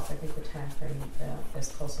itself, I think the time frame is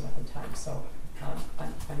close enough in time, so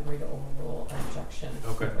I'm going to overrule an objection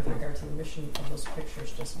Okay. with regard to the mission of those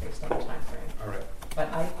pictures just based on the time frame. All right.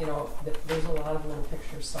 But there's a lot of little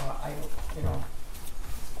pictures, so I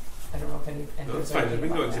don't know if any. No, that's fine. We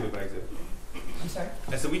can go exhibit by exhibit. I'm sorry?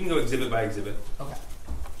 I said we can go exhibit by exhibit. Okay.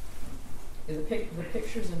 The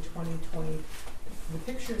pictures in 2020, the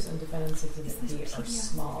pictures in Defendant's Exhibit B are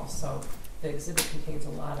small, so the exhibit contains a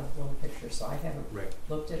lot of little pictures, so I haven't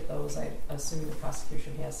looked at those. I assume the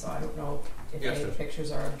prosecution has, so I don't know if any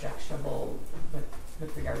pictures are objectionable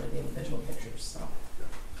with regard to the individual pictures. So,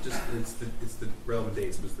 just it's the relevant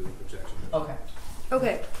dates was the objection. Okay.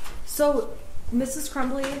 Okay, so Mrs.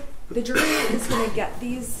 Crumbley, the jury is going to get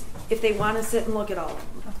these if they want to sit and look at all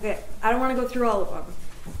of them. Okay, I don't want to go through all of them.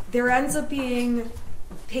 There ends up being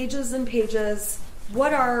pages and pages.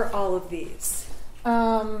 What are all of these?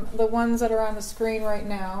 The ones that are on the screen right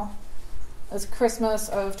now is Christmas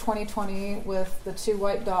of 2020 with the 2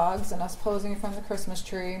 white dogs and us posing in front of the Christmas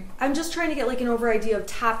tree. I'm just trying to get like an over idea of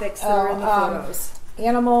topics that are in the photos.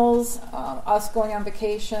 Animals, us going on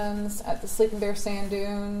vacations at the Sleeping Bear Sand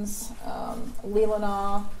Dunes,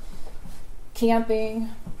 Leelanau, camping,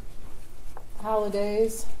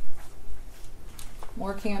 holidays,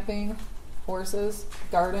 more camping, horses,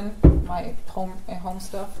 garden, my home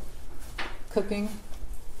stuff, cooking,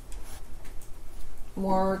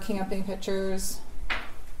 more camping pictures.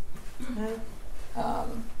 Okay.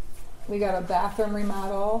 We got a bathroom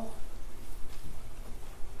remodel,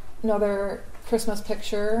 another Christmas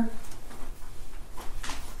picture.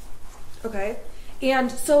 Okay. And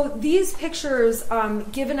so these pictures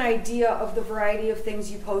give an idea of the variety of things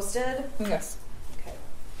you posted. Yes. Okay.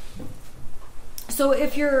 So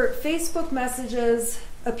if your Facebook messages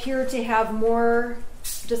appear to have more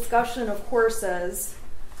discussion of horses,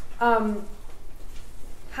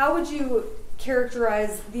 how would you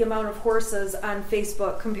characterize the amount of horses on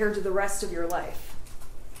Facebook compared to the rest of your life?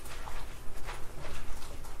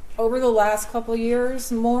 Over the last couple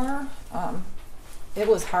years, more. It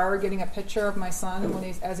was hard getting a picture of my son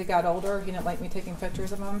as he got older. He didn't like me taking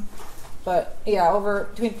pictures of him. But yeah, over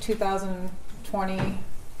between 2020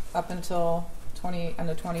 up until end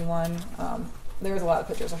of 21, there was a lot of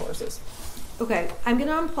pictures of horses. Okay, I'm going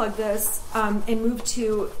to unplug this and move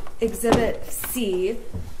to Exhibit C. You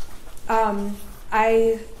want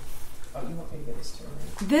me to give this to her?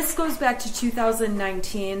 Right? This goes back to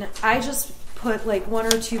 2019. I just put like 1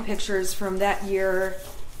 or 2 pictures from that year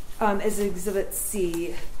as Exhibit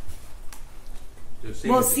C.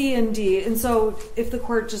 C and D. And so if the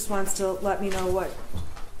court just wants to let me know what...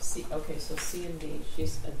 C. Okay, so C and D.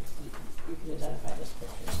 You can identify those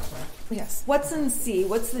pictures, correct? Yes. What's in C?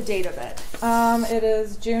 What's the date of it? It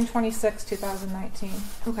is June 26, 2019.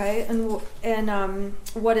 Okay, and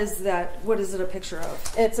what is that? What is it a picture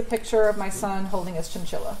of? It's a picture of my son holding his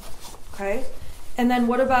chinchilla. Okay, and then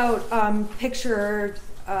what about picture?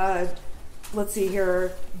 Let's see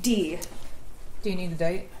here, D. Do you need the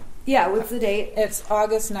date? Yeah, what's the date? It's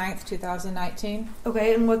August 9th, 2019.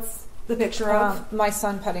 Okay, and what's the picture of? My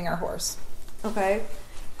son petting our horse. Okay.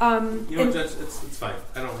 Judge, it's fine.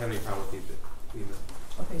 I don't have any problem with either.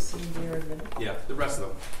 Okay, C and D are admitted? Yeah, the rest of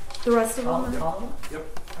them. The rest of them? All of them?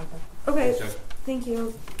 Yep. Okay, Thanks, Judge. thank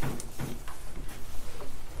you.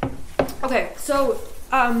 Okay, so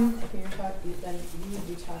Okay, then you would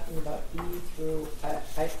be talking about E through, I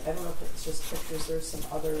don't know if it's just pictures, there's some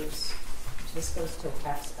others. This goes to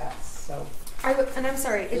XX, so. I'm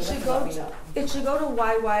sorry, it should go to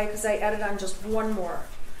YY because I added on just one more.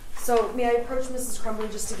 So may I approach Mrs.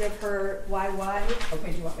 Crumbley just to give her YY?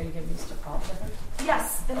 Okay, do you want me to give these to all of them?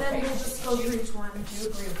 Yes, and then Okay. we'll just go through each one. Do you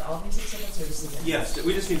agree with all these exhibits, or just the Yes,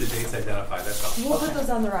 we just need the dates identified. That's all. We'll put Okay. those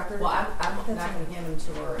on the record. Well, I'm not going to hand them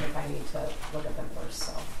to her if I need to look at them first,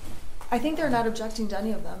 so. I think they're not objecting to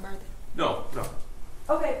any of them, are they? No.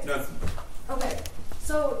 Okay. No. Okay.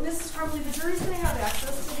 So, Mrs. Crumbley, the jury's going to have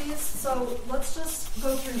access to these, so let's just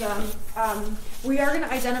go through them. We are going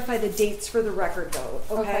to identify the dates for the record, though,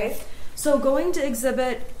 okay? So, going to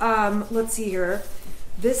exhibit, let's see here.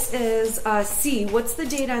 This is C. What's the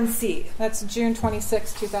date on C? That's June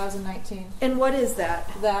 26, 2019. And what is that?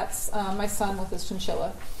 That's my son with his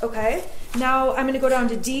chinchilla. Okay. Now, I'm going to go down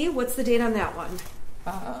to D. What's the date on that one?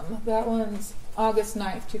 That one's August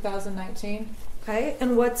 9th, 2019. Okay.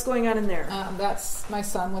 And what's going on in there? That's my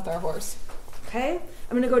son with our horse. Okay.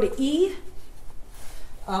 I'm going to go to E.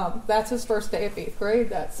 That's his first day of 8th grade.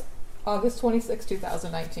 That's August 26,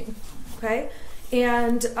 2019. Okay,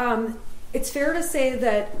 and it's fair to say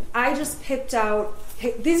that I just picked out.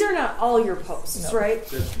 These are not all your posts, No. right?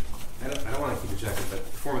 I don't want to keep rejecting, but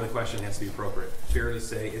the form of the question has to be appropriate. Fair to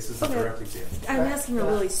say, this is a Okay. direct example. I'm asking a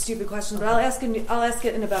really stupid question, but I'll ask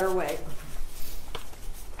it in a better way.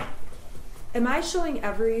 Am I showing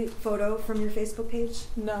every photo from your Facebook page?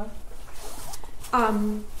 No.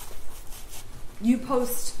 You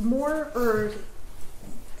post more, or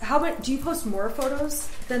how much? Do you post more photos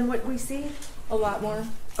than what we see? A lot more.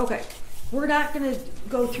 Okay, we're not going to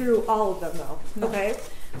go through all of them though. No. Okay,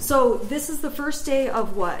 so this is the first day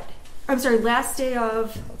of what? I'm sorry, last day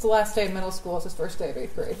of. It's the last day of middle school. It's his first day of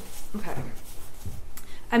 8th grade. Okay.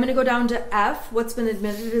 I'm going to go down to F. What's been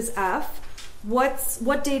admitted is F.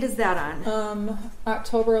 What date is that on?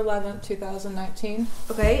 October 11th, 2019.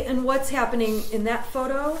 Okay, and what's happening in that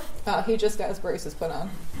photo? He just got his braces put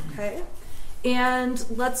on. Okay, and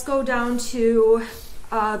let's go down to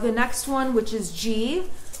the next one, which is G.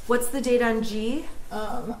 What's the date on G?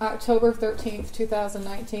 October 13th,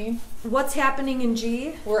 2019. What's happening in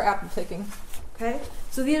G? We're apple picking. Okay,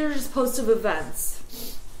 so these are just posts of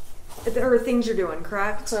events or things you're doing,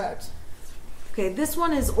 correct? Correct. Okay, this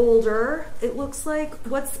one is older. It looks like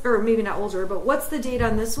or maybe not older, but what's the date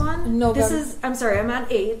on this one? November. I'm sorry, I'm on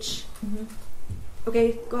H. Mm-hmm.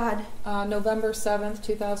 Okay, go ahead. November 7th,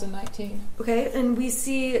 2019. Okay, and we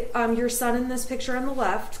see your son in this picture on the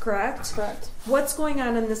left, correct? Correct. What's going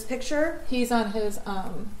on in this picture? He's on his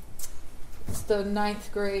it's the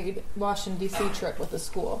 9th grade Washington D.C. trip with the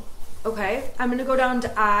school. Okay, I'm going to go down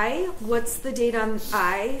to I. What's the date on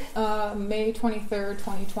I? May 23rd,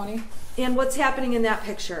 2020. And what's happening in that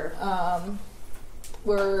picture? Can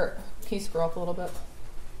you scroll up a little bit?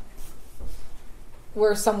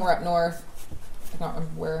 We're somewhere up north. I don't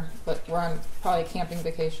remember where, but we're on probably a camping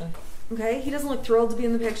vacation. Okay, he doesn't look thrilled to be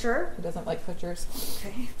in the picture. He doesn't like pictures.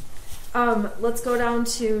 Okay. Let's go down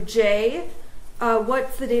to J.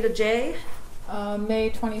 What's the date of J? May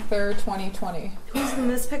 23rd, 2020. Who's in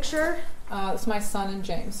this picture? It's my son and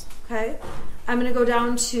James. Okay. I'm going to go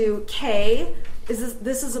down to K.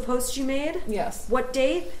 This is a post you made? Yes. What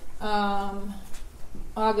date?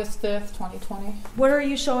 August 5th, 2020. What are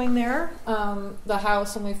you showing there? The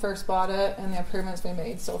house when we first bought it and the improvements we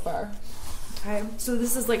made so far. Okay. So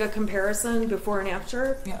this is like a comparison before and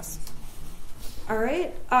after? Yes. All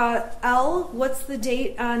right. L. What's the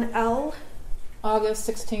date on L? August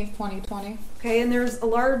 16th, 2020. Okay, and there's a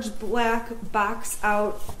large black box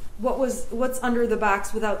out. What's under the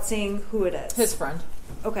box without saying who it is? His friend.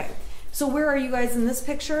 Okay. So where are you guys in this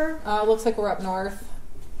picture? Looks like we're up north.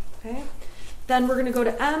 Okay. Then we're going to go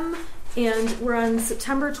to M, and we're on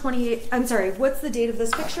September 28th. I'm sorry, what's the date of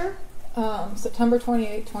this picture? September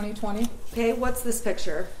 28th, 2020. Okay, what's this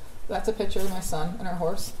picture? That's a picture of my son and our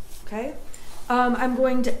horse. Okay. I'm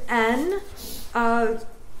going to N.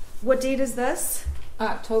 What date is this?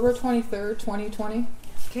 October 23rd, 2020.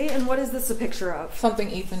 Okay, and what is this a picture of? Something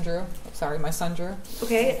Ethan drew. Sorry, my son drew.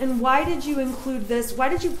 Okay, and why did you include this? Why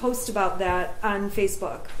did you post about that on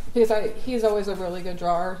Facebook? Because he's always a really good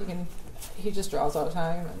drawer. He just draws all the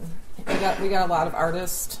time, and we got a lot of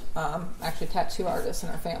artists, actually tattoo artists in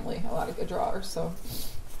our family. A lot of good drawers. So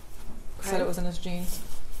said it was in his genes.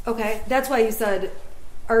 Okay, that's why you said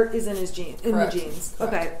art is in his genes. In Correct. the genes.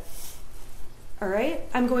 Correct. Okay. All right.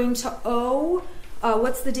 I'm going to O.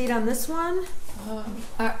 What's the date on this one?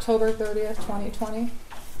 October 30th, 2020.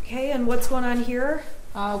 Okay, and what's going on here?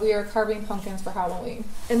 We are carving pumpkins for Halloween.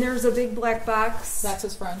 And there's a big black box. That's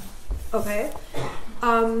his friend. Okay.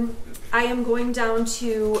 I am going down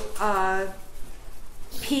to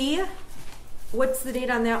P. What's the date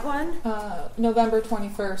on that one? November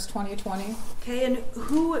 21st, 2020. Okay, and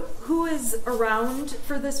who is around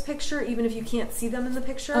for this picture, even if you can't see them in the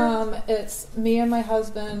picture? It's me and my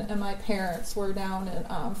husband and my parents. We're down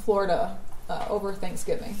in Florida over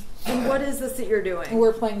Thanksgiving. And what is this that you're doing? And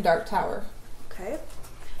we're playing Dark Tower. Okay.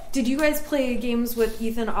 Did you guys play games with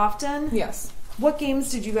Ethan often? Yes. What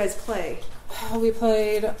games did you guys play? We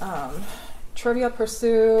played Trivial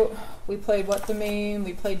Pursuit. We played What the Meme.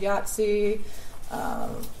 We played Yahtzee.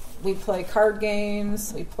 We play card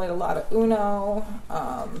games. We played a lot of Uno.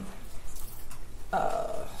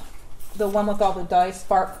 The one with all the dice,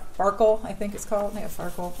 Farkle, I think it's called. Yeah,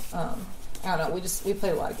 Farkle. I don't know. We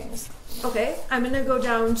played a lot of games. Okay, I'm going to go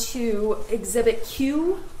down to Exhibit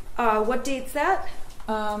Q. What date's that?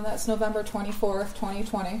 That's November 24th,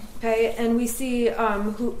 2020. Okay, and we see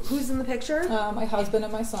who's in the picture? My husband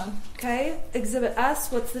and my son. Okay, Exhibit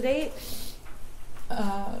S. What's the date?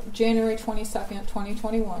 January 22nd,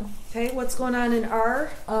 2021. Okay, what's going on in R?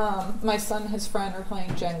 My son and his friend are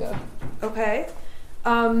playing Jenga. Okay.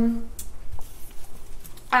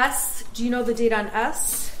 S, do you know the date on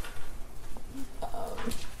S?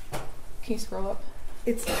 Can you scroll up?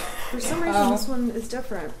 It's, for some reason, this one is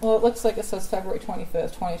different. Well, it looks like it says February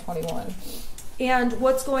 25th, 2021. And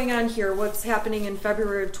what's going on here? What's happening in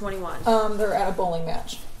February of 21? They're at a bowling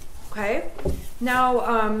match. Okay.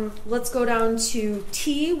 Now, let's go down to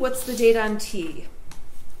T. What's the date on T?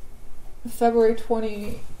 February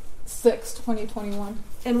 26th, 2021.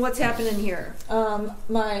 And what's happening here?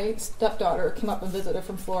 My stepdaughter came up and visited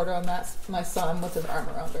from Florida, and that's my son with his arm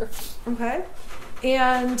around her. Okay.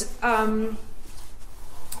 And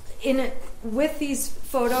with these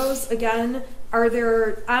photos, again, are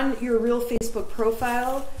there, on your real Facebook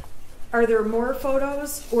profile, are there more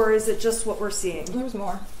photos, or is it just what we're seeing? There's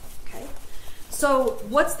more. Okay. So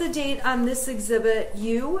what's the date on this exhibit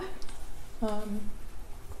U?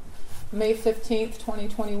 May 15th,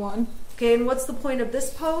 2021. Okay, and what's the point of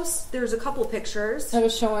this post? There's a couple pictures. I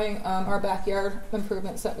was showing our backyard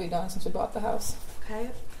improvements that we've done since we bought the house.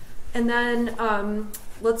 Okay. And then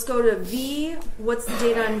let's go to V. What's the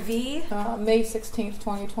date on V? May 16th,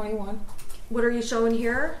 2021. What are you showing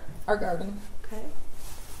here? Our garden. Okay.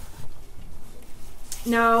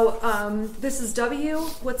 Now, this is W.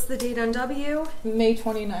 What's the date on W? May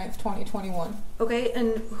 29th, 2021. Okay,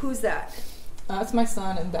 and who's that? That's my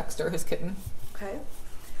son and Dexter, his kitten. Okay.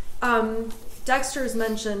 Dexter is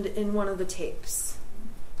mentioned in one of the tapes.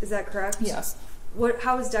 Is that correct? Yes.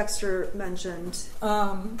 How is Dexter mentioned?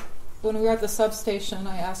 When we were at the substation,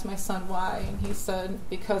 I asked my son why, and he said,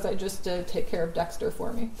 because I just did take care of Dexter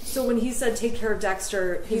for me. So when he said take care of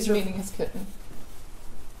Dexter, He's meaning his kitten.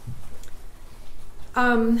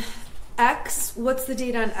 X, what's the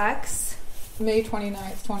date on X? May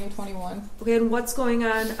 29th, 2021. Okay, and what's going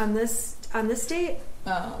on this date?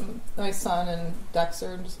 My son and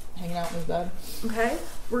Dexter just hanging out in his bed. Okay,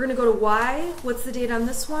 we're gonna go to Y. What's the date on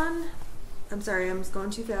this one? I'm sorry, I'm just going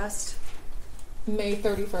too fast. May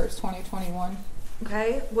 31st, 2021.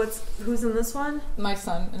 Okay, who's in this one? My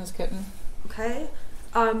son and his kitten. Okay.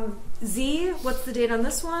 Z, what's the date on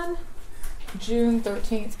this one? June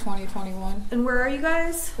 13th, 2021. And where are you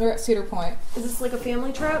guys? We're at Cedar Point. Is this like a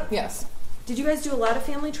family trip? Yes. Did you guys do a lot of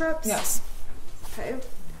family trips? Yes. Okay.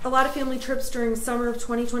 A lot of family trips during summer of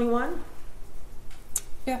 2021?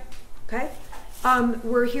 Yeah. Okay.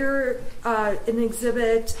 We're here in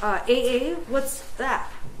exhibit AA. What's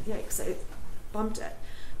that? Yikes, I bumped it.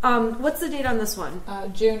 What's the date on this one?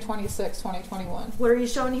 June 26th, 2021. What are you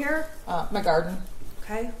showing here? My garden.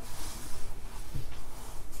 Okay.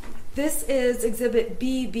 This is exhibit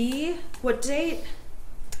BB. What date?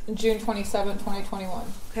 June 27th, 2021.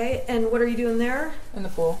 Okay, and what are you doing there? In the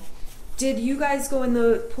pool. Did you guys go in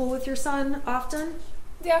the pool with your son often?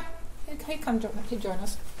 Yeah. He'd join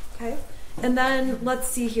us. Okay. And then let's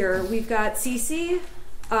see here. We've got CC.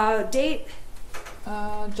 Date?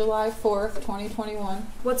 July 4th, 2021.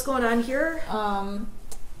 What's going on here?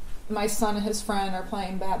 My son and his friend are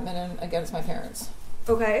playing badminton against my parents.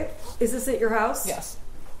 Okay. Is this at your house? Yes.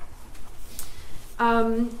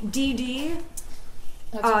 DD.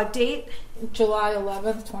 Date? July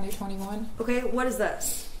 11th, 2021. Okay, what is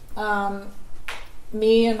this?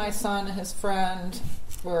 Me and my son and his friend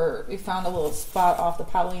we found a little spot off the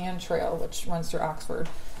Pollyant Trail, which runs through Oxford,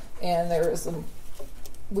 and there was some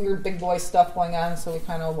weird big boy stuff going on, so we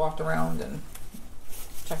kind of walked around and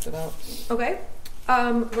checked it out. Okay.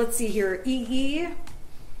 Let's see here. EE.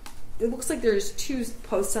 It looks like there's two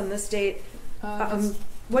posts on this date.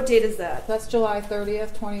 What date is that? That's July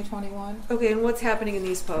 30th, 2021. Okay, and what's happening in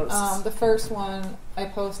these posts? The first one I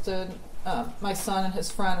posted, my son and his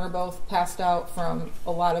friend were both passed out from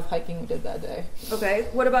a lot of hiking we did that day. Okay,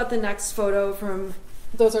 what about the next photo from...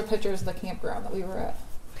 Those are pictures of the campground that we were at.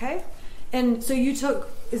 Okay. And so you took,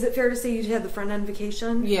 is it fair to say you had the friend on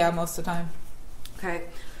vacation? Yeah, most of the time. Okay.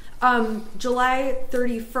 July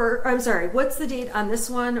 31st, I'm sorry, what's the date on this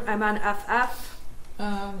one? I'm on FF.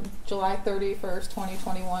 July 31st,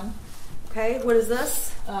 2021. Okay, what is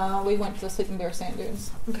this? We went to the Sleeping Bear Sand Dunes.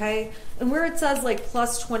 Okay, and where it says like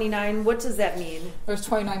plus 29, what does that mean? There's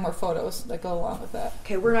 29 more photos that go along with that.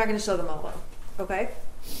 Okay, we're not going to show them all though. Okay.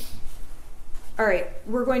 All right,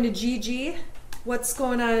 we're going to GG. What's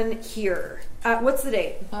going on here? What's the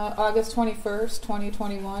date? August 21st,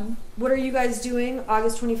 2021. What are you guys doing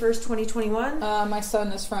August 21st, 2021? My son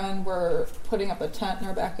and his friend were putting up a tent in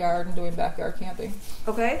our backyard and doing backyard camping.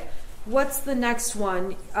 Okay. What's the next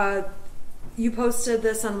one? You posted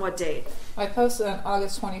this on what date? I posted on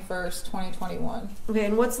August 21st, 2021. Okay,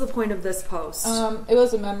 and what's the point of this post? It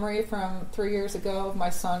was a memory from 3 years ago of my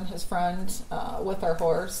son, his friend, with our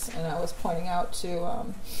horse, and I was pointing out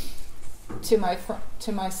to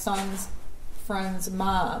my son's friend's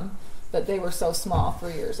mom that they were so small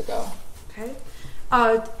 3 years ago. Okay.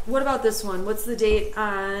 What about this one? What's the date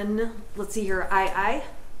on, let's see here,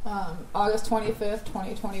 August 25th,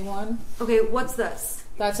 2021. Okay, what's this?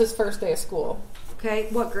 That's his first day of school. Okay,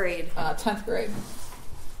 what grade? 10th grade.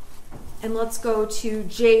 And let's go to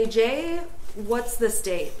JJ. What's this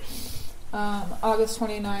date? August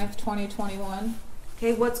 29th, 2021.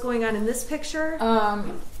 Okay, what's going on in this picture?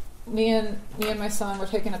 Me and my son were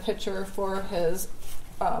taking a picture for his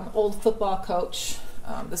old football coach.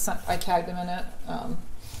 I tagged him in it.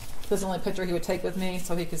 This is the only picture he would take with me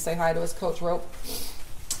so he could say hi to his coach, Rope.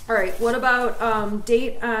 All right, what about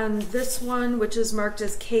date on this one, which is marked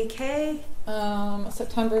as KK?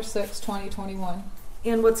 September 6th, 2021.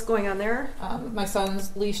 And what's going on there? My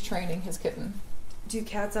son's leash training his kitten. Do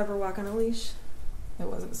cats ever walk on a leash? It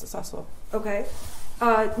wasn't successful. Okay.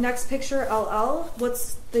 Next picture, LL.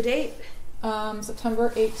 What's the date? September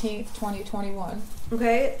 18th, 2021.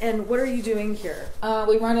 Okay, and what are you doing here?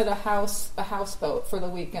 We rented a houseboat for the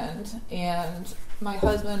weekend, and my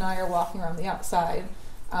husband and I are walking around the outside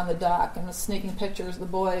on the dock and was sneaking pictures of the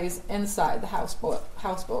boys inside the houseboat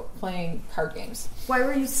playing card games. Why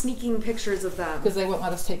were you sneaking pictures of them? Because they wouldn't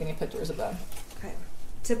let us take any pictures of them. Okay.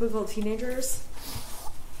 Typical teenagers.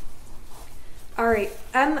 All right,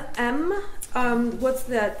 what's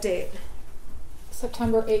that date?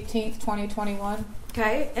 September 18th, 2021.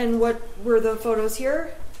 Okay, and what were the photos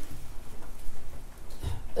here?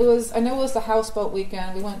 I know it was the houseboat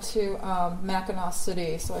weekend. We went to Mackinac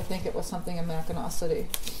City, so I think it was something in Mackinac City.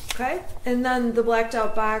 Okay, and then the blacked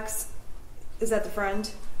out box, is that the friend?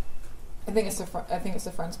 I think it's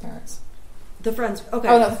the friend's parents. The friend's, okay.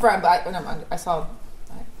 Oh no, the friend, but never mind. Never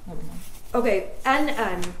mind. Okay,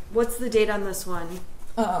 NN, what's the date on this one?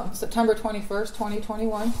 September 21st,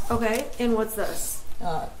 2021. Okay, and what's this?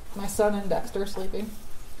 My son and Dexter sleeping.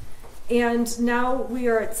 And now we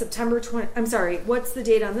are at September 20, I'm sorry, what's the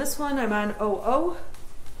date on this one? I'm on 00.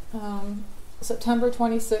 September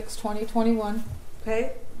 26th, 2021.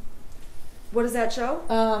 Okay. What does that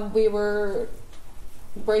show? We were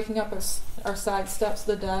breaking up our side steps of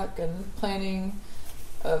the deck and planting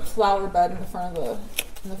a flower bed in the front of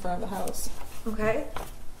the house. Okay.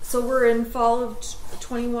 So we're in fall of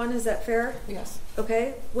 21, is that fair? Yes.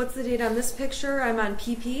 Okay. What's the date on this picture? I'm on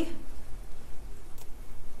PP.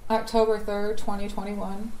 October 3rd,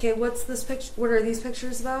 2021. Okay, what's this picture? What are these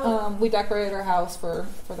pictures about? We decorated our house for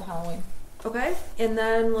the Halloween. Okay, and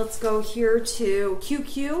then let's go here to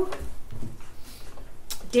QQ.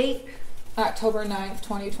 Date? October 9th,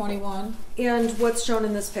 2021. And what's shown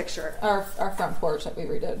in this picture? Our front porch that we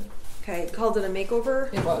redid. Okay, called it a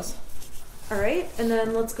makeover? It was. All right, and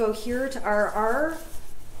then let's go here to RR.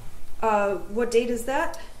 What date is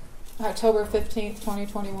that? October 15th,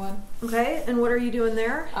 2021. Okay, and what are you doing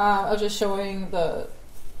there? I was just showing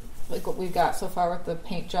what we've got so far with the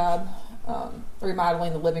paint job,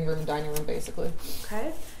 remodeling the living room and dining room, basically.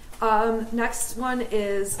 Okay. Next one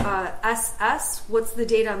is SS. What's the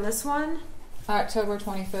date on this one? October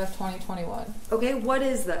 25th, 2021. Okay, what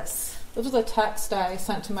is this? This was a text I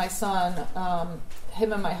sent to my son.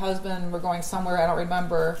 Him and my husband were going somewhere, I don't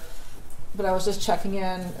remember, but I was just checking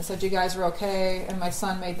in. I said, you guys are okay? And my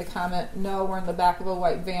son made the comment, no, we're in the back of a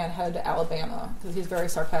white van headed to Alabama, because he's very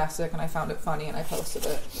sarcastic, and I found it funny, and I posted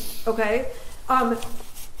it. Okay.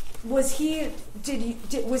 Was he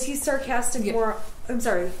sarcastic more? I'm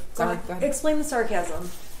sorry. Sorry, go ahead. Explain the sarcasm.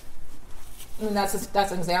 I mean, that's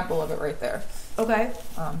an example of it right there. Okay.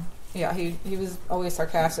 Yeah, he was always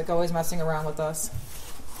sarcastic, always messing around with us.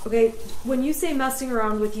 Okay. When you say messing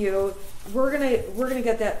around with you, we're gonna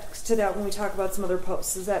get to that when we talk about some other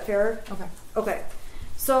posts. Is that fair? Okay. Okay.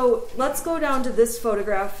 So let's go down to this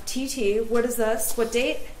photograph. TT. What is this? What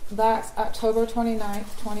date? That's October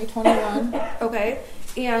 29th, 2021. Okay.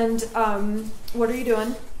 And what are you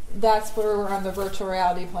doing? That's where we're on the virtual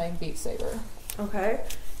reality playing Beat Saber. Okay.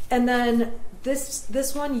 And then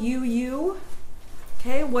this one, UU.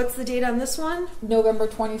 Okay, what's the date on this one? November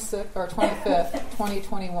 26th or 25th,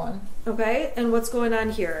 2021. Okay, and what's going on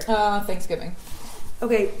here? Thanksgiving.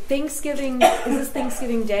 Okay, Thanksgiving, is this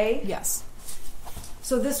Thanksgiving Day? Yes.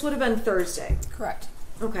 So this would have been Thursday. Correct.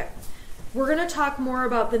 Okay. We're going to talk more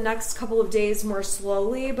about the next couple of days more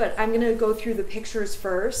slowly, but I'm going to go through the pictures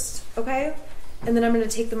first, okay? And then I'm going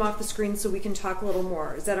to take them off the screen so we can talk a little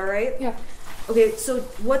more. Is that all right? Yeah. Okay, so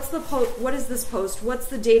what's the what is this post? What's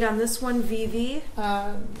the date on this one, VV?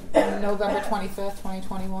 November 25th,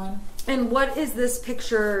 2021. And what is this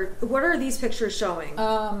picture? What are these pictures showing?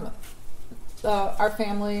 Our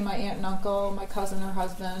family, my aunt and uncle, my cousin, her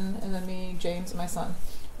husband, and then me, James, and my son.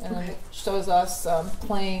 And then it shows us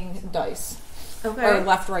playing dice. Okay. Or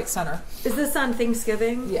left, right, center. Is this on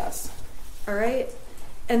Thanksgiving? Yes. All right.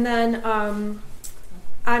 And then on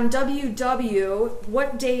WW,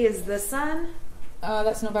 what day is this on?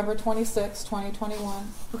 That's November 26th, 2021.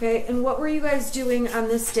 Okay, and what were you guys doing on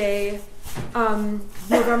this day,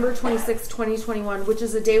 November 26th, 2021, which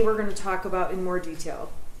is a day we're going to talk about in more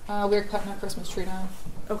detail? We were cutting a Christmas tree down.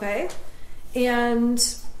 Okay. And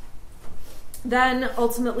then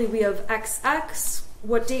ultimately we have XX.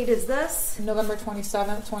 What date is this? November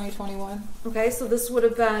 27th, 2021. Okay, so this would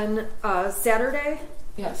have been Saturday.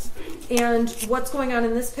 Yes. And what's going on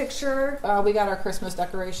in this picture? We got our Christmas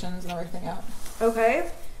decorations and everything out. Okay.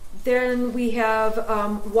 Then we have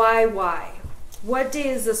YY. What day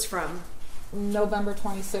is this from? November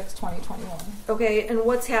 26th, 2021. Okay, and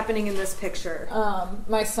what's happening in this picture?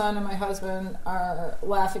 My son and my husband are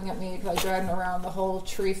laughing at me because I dragged them around the whole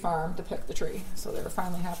tree farm to pick the tree. So they were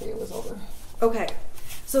finally happy it was over. Okay,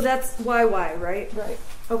 so that's YY, right? Right.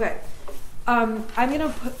 Okay. I'm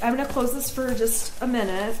gonna close this for just a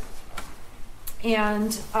minute,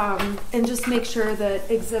 and just make sure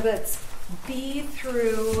that exhibits B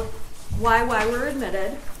through YY were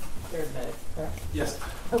admitted. They're admitted, correct? Yes.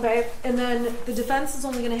 Okay, and then the defense is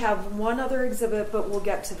only going to have one other exhibit, but we'll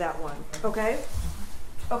get to that one. Okay?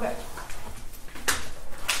 Okay.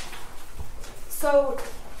 So,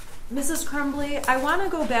 Mrs. Crumbley, I want to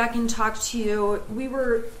go back and talk to you. We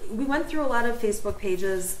went through a lot of Facebook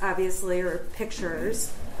pages, obviously, or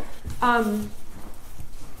pictures. On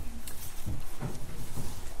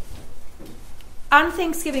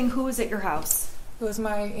Thanksgiving, who was at your house? It was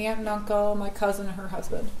my aunt and uncle, my cousin, and her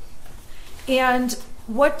husband. And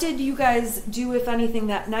what did you guys do, if anything,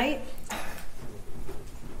 that night?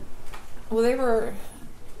 Well, they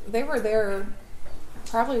were there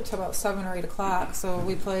probably to about 7 or 8 o'clock. So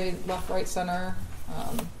we played left, right, center,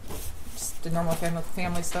 just the normal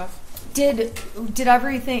family stuff. Did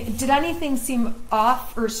anything seem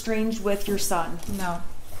off or strange with your son? No.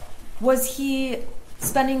 Was he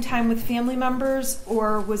spending time with family members,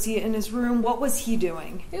 or was he in his room? What was he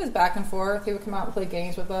doing? He was back and forth. He would come out and play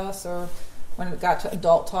games with us, or when it got to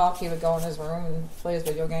adult talk, he would go in his room and play his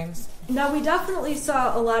video games. Now, we definitely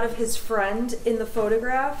saw a lot of his friend in the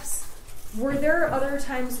photographs. Were there other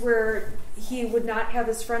times where he would not have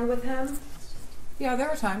his friend with him? Yeah, there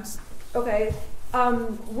were times. Okay.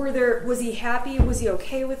 Was he happy? Was he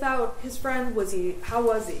okay without his friend? How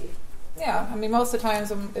was he? Yeah, I mean, most of the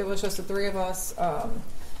times it was just the three of us.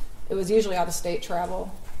 It was usually out-of-state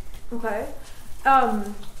travel. Okay.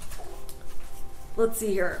 Let's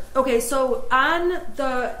see here. Okay, so on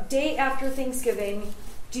the day after Thanksgiving,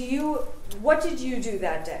 what did you do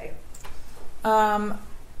that day?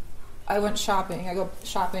 I went shopping. I go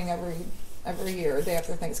shopping every year, day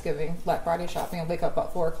after Thanksgiving, Black Friday shopping. I wake up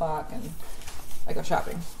about 4 o'clock and I go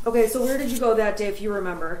shopping. Okay, so where did you go that day, if you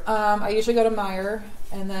remember? I usually go to Meijer,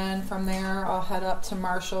 and then from there I'll head up to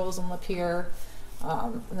Marshall's and Lapeer,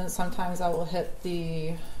 and then sometimes I will hit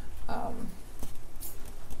the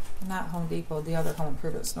not Home Depot, the other home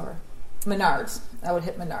improvement store, Menards. I would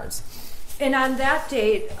hit Menards. And on that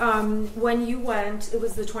date, when you went, it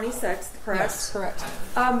was the 26th, correct? Yes, correct.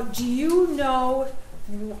 Do you know,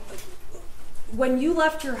 when you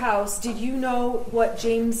left your house, did you know what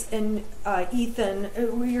James and Ethan,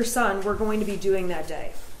 your son, were going to be doing that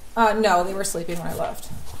day? No, they were sleeping when I left.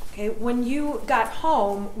 Okay, when you got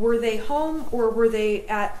home, were they home, or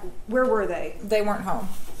where were they? They weren't home.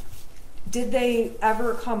 Did they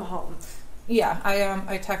ever come home? Yeah,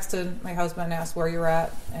 I texted my husband and asked where you're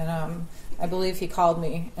at, and I believe he called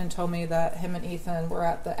me and told me that him and Ethan were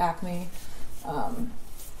at the Acme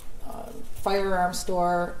firearm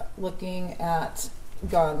store looking at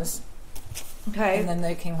guns. Okay. And then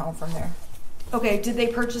they came home from there. Okay, did they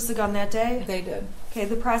purchase a gun that day? They did. Okay,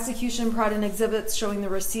 the prosecution brought in exhibits showing the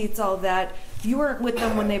receipts, all of that. You weren't with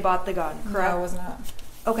them when they bought the gun, correct? No, I was not.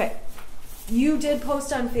 Okay. You did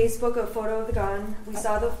post on Facebook a photo of the gun. We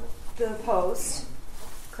saw the post,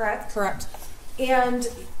 correct? Correct. And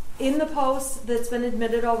in the post that's been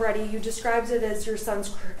admitted already, you described it as your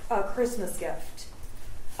son's Christmas gift.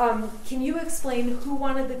 Can you explain who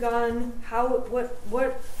wanted the gun? What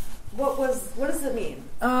does it mean?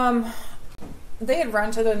 They had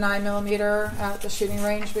rented a 9mm at the shooting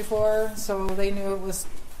range before, so they knew it was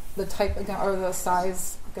the type of gun, or the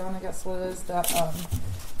size gun, I guess what it is, that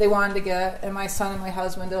they wanted to get, and my son and my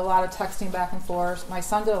husband did a lot of texting back and forth. My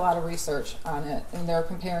son did a lot of research on it, and they're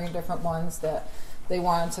comparing different ones that they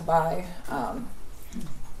wanted to buy.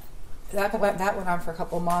 That went on for a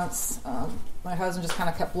couple of months. My husband just kind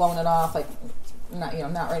of kept blowing it off, like, not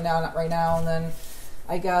right now. And then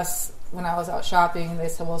I guess when I was out shopping, they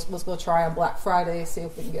said, well, let's go try on Black Friday, see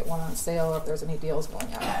if we can get one on sale or if there's any deals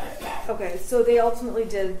going on. Okay, so they ultimately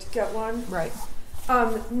did get one? Right.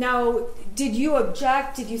 Now, did you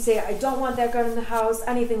object? Did you say, I don't want that gun in the house?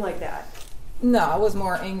 Anything like that? No, I was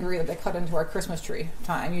more angry that they cut into our Christmas tree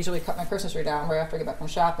time. Usually cut my Christmas tree down right after I get back from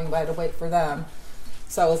shopping, but I had to wait for them.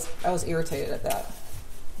 So I was irritated at that.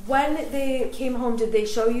 When they came home, did they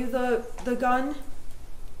show you the gun?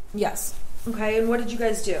 Yes. Okay, and what did you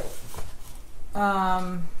guys do?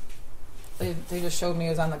 They just showed me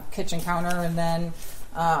it was on the kitchen counter, and then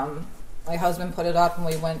my husband put it up, and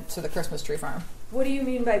we went to the Christmas tree farm. What do you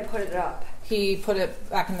mean by put it up? He put it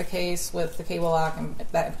back in the case with the cable lock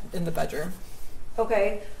and back in the bedroom.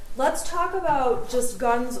 Okay, let's talk about just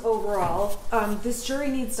guns overall. This jury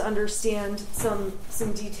needs to understand some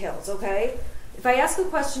details, okay? If I ask a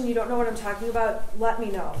question you don't know what I'm talking about, let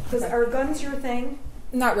me know. Because Okay. Are guns your thing?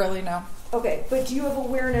 Not really, no. Okay, but do you have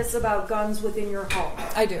awareness about guns within your home?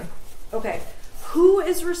 I do. Okay, who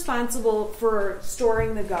is responsible for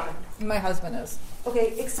storing the gun? My husband is.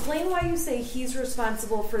 Okay, explain why you say he's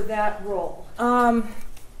responsible for that role. I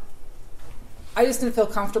just didn't feel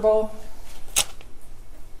comfortable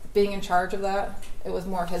being in charge of that. It was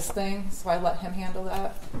more his thing, so I let him handle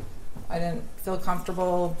that. I didn't feel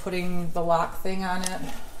comfortable putting the lock thing on it.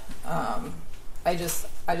 I just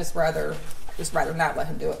rather not let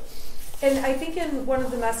him do it. And I think in one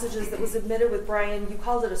of the messages that was admitted with Brian, you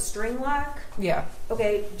called it a string lock. Yeah,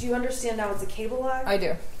 Okay, do you understand now it's a cable lock? I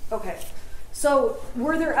do. Okay. So,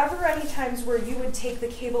 were there ever any times where you would take the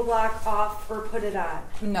cable lock off or put it on?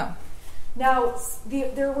 No. Now,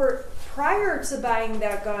 there were, prior to buying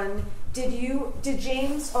that gun, did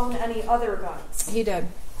James own any other guns? He did.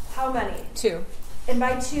 How many? 2. And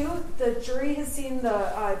by 2, the jury has seen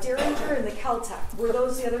the Derringer and the Kel-Tec. Were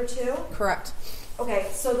those the other 2? Correct. Okay,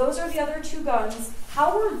 so those are the other 2 guns.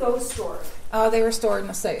 How were those stored? They were stored in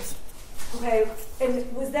a safe. Okay,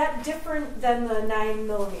 and was that different than the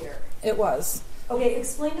 9mm? It was. Okay,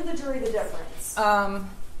 explain to the jury the difference.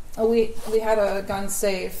 We had a gun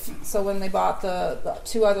safe, so when they bought the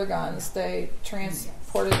 2 other guns, they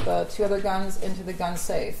transported the 2 other guns into the gun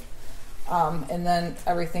safe, and then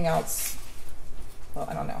everything else. Well,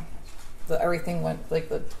 I don't know. Everything went, like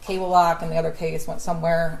the cable lock and the other case went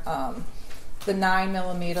somewhere. The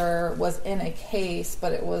 9mm was in a case,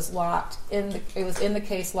 but it was locked it was in the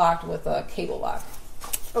case locked with a cable lock.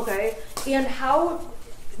 Okay, and how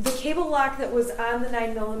the cable lock that was on the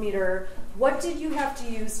 9mm? What did you have to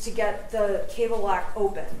use to get the cable lock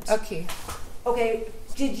opened? A key. Okay,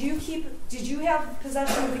 did you have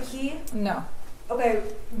possession of the key? No. Okay,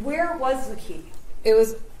 where was the key?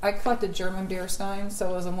 I collected German beer steins,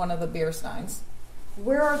 so it was in one of the beer steins.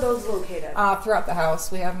 Where are those located? Throughout the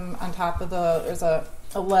house. We have them on top of there's a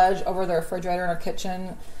ledge over the refrigerator in our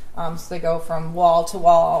kitchen. So they go from wall to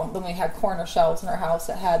wall. Then we had corner shelves in our house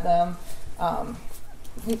that had them.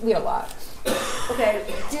 We had a lot. Okay,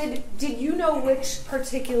 did you know which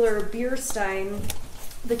particular beer stein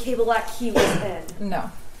the cable lock key was in? No.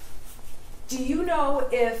 Do you know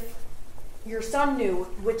if your son knew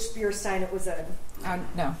which beer stein it was in?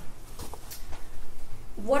 No.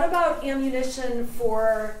 What about ammunition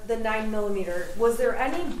for the 9mm? Was there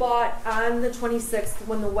any bought on the 26th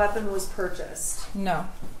when the weapon was purchased? No.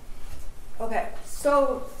 Okay,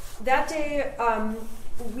 so that day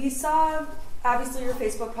we saw, obviously, your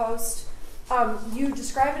Facebook post. You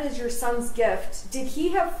describe it as your son's gift. Did he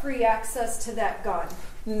have free access to that gun?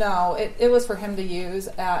 No, it was for him to use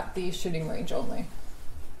at the shooting range only.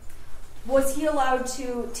 Was he allowed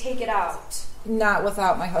to take it out? Not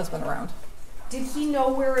without my husband around. Did he know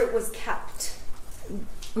where it was kept?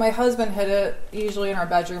 My husband hid it usually in our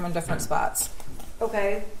bedroom in different spots.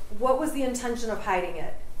 Okay. What was the intention of hiding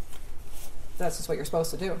it? That's just what you're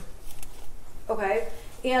supposed to do. Okay.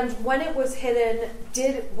 And when it was hidden,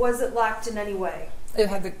 was it locked in any way? It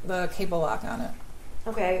had the cable lock on it.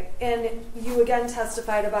 Okay. And you again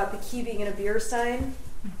testified about the key being in a beer stein?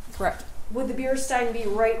 Correct. Would the beer stein be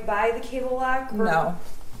right by the cable lock? Or? No.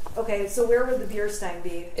 Okay, so where would the beer stein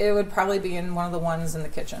be? It would probably be in one of the ones in the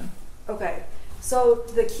kitchen. Okay, so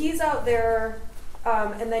the key's out there,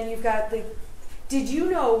 and then you've got the... Did you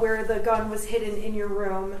know where the gun was hidden in your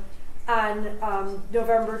room on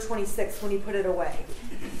November 26th when you put it away?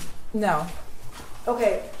 No.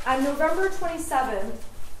 Okay, on November 27th,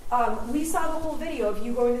 we saw the whole video of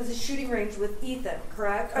you going to the shooting range with Ethan,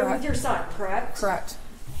 correct? Or with Correct. your son, correct? Correct.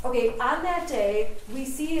 Okay, on that day, we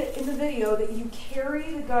see in the video that you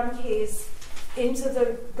carry the gun case into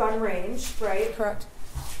the gun range, right? Correct.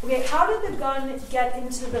 Okay, how did the gun get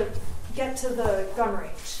to the gun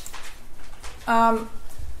range?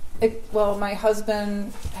 Well, my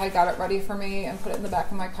husband had got it ready for me and put it in the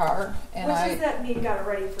back of my car, and What I does that mean, got it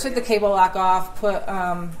ready for took you? the cable lock off. Put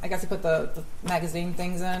I guess I put the magazine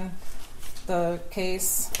things in the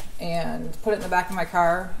case and put it in the back of my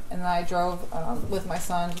car, and then I drove with my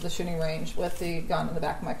son to the shooting range with the gun in the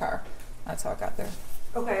back of my car. That's how it got there.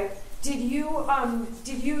 Okay. Did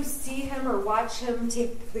you see him or watch him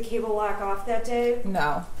take the cable lock off that day?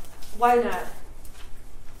 No, Why not?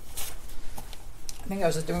 I think I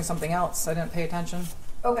was just doing something else. I didn't pay attention.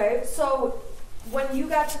 Okay, so when you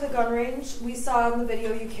got to the gun range, we saw in the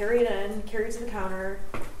video you carry it in, carry it to the counter.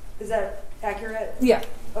 Is that accurate? Yeah,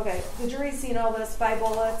 Okay, the jury's seen all this, 5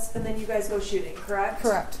 bullets, and then you guys go shooting, correct?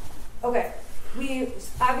 correct. Okay, we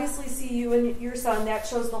obviously see you and your son. That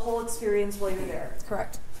shows the whole experience while you're there.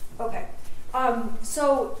 Correct. Okay,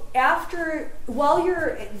 so while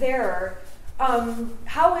you're there,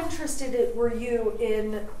 how interested were you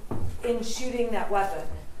in shooting that weapon?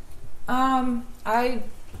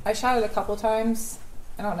 I shot it a couple times.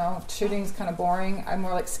 I don't know. Shooting's kind of boring. I'm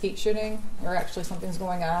more like skeet shooting, where actually something's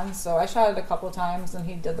going on. So I shot it a couple times, and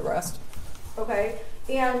he did the rest. Okay,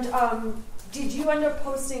 and did you end up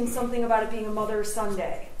posting something about it being a Mother's-Son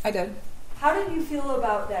Day? I did. How did you feel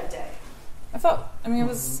about that day? It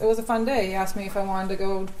was a fun day. He asked me if I wanted to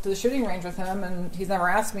go to the shooting range with him, and he's never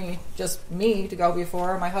asked me to go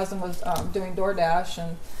before. My husband was doing DoorDash,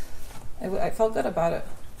 and I felt good about it.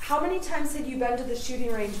 How many times had you been to the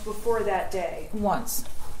shooting range before that day? Once.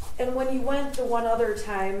 And when you went the one other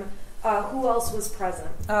time, who else was present?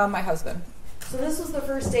 My husband. So this was the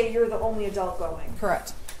first day you're the only adult going.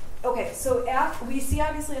 Correct. Okay, so we see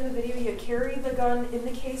obviously in the video you carry the gun in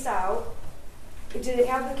the case out. Did it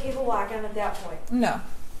have the cable lock on at that point? No.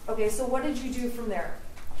 Okay, so what did you do from there?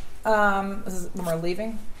 This is when we're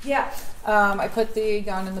leaving. Yeah. I put the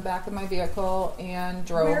gun in the back of my vehicle and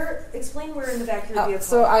drove. Explain where in the back of your vehicle.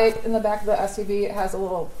 So in the back of the SUV, it has a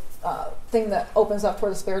little thing that opens up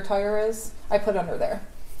where the spare tire is. I put it under there.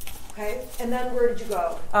 Okay, and then where did you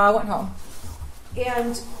go? I went home.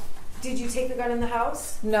 And did you take the gun in the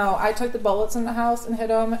house? No, I took the bullets in the house and hid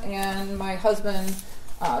them, and my husband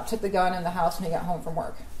took the gun in the house when he got home from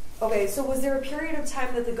work. Okay, so was there a period of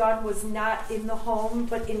time that the gun was not in the home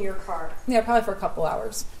but in your car? Yeah, probably for a couple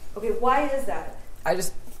hours. Okay, why is that? I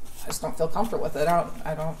just don't feel comfortable with it.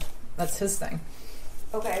 I don't. That's his thing.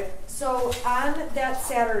 Okay, so on that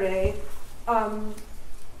Saturday,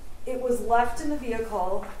 it was left in the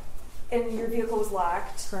vehicle, and your vehicle was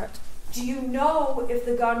locked. Correct. Do you know if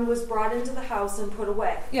the gun was brought into the house and put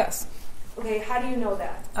away? Yes. Okay, how do you know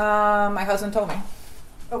that? My husband told me.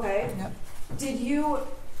 Okay. Yep. Did you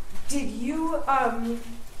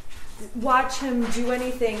watch him do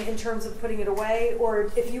anything in terms of putting it away,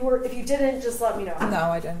 or if you didn't, just let me know. No,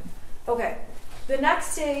 I didn't. Okay. The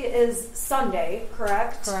next day is Sunday,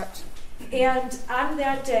 correct? Correct. And on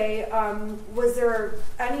that day, was there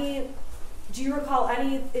any? Do you recall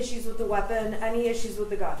any issues with the weapon? Any issues with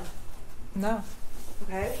the gun? No.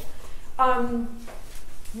 Okay.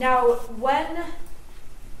 Now, when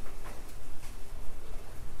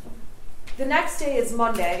the next day is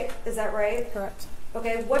Monday, is that right? Correct.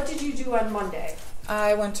 Okay. What did you do on Monday?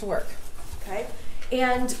 I went to work. Okay.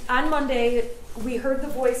 And on Monday, we heard the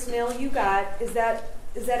voicemail you got. Is that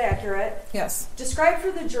accurate? Yes. Describe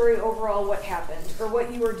for the jury overall what happened or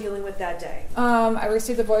what you were dealing with that day. I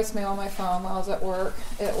received a voicemail on my phone while I was at work.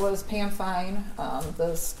 It was Pam Fine, one of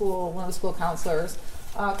the school counselors,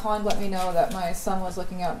 calling to let me know that my son was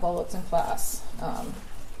looking at bullets in class.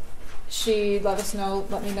 She let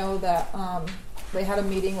me know that they had a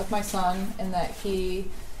meeting with my son and that he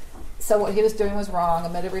said what he was doing was wrong,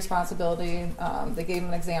 admitted responsibility. They gave him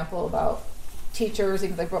an example about teachers,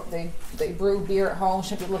 even if they brew beer at home,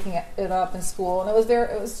 should be looking it up in school, and it was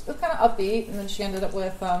kind of upbeat. And then she ended up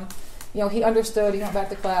with, he understood. He went back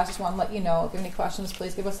to class. Just want to let you know. If you have any questions,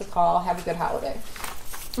 please give us a call. Have a good holiday.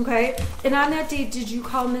 Okay. And on that date, did you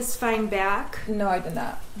call Miss Fine back? No, I did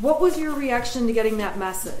not. What was your reaction to getting that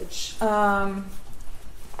message? It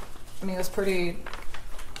was pretty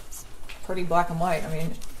black and white.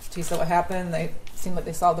 She said what happened. They seemed like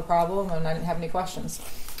they solved the problem, and I didn't have any questions.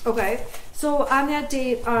 Okay. So on that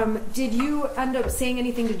date, did you end up saying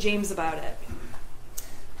anything to James about it?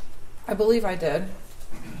 I believe I did.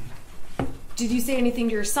 Did you say anything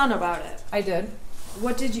to your son about it? I did.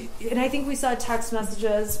 What did you? And I think we saw text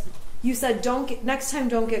messages. You said next time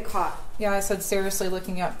don't get caught. Yeah, I said seriously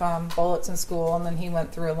looking up bullets in school, and then he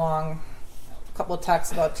went through a couple of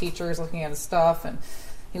texts about teachers looking at his stuff, and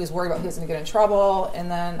he was worried about he was going to get in trouble. And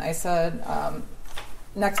then I said,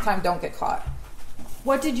 next time don't get caught.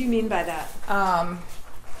 What did you mean by that?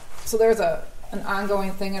 So there's an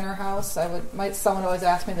ongoing thing in our house. Someone always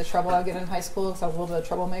asked me the trouble I would get in high school because I was a little bit of a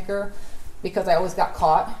troublemaker, because I always got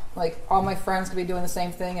caught. Like, all my friends could be doing the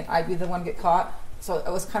same thing and I'd be the one to get caught. So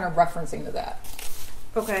it was kind of referencing to that.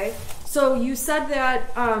 Okay. So you said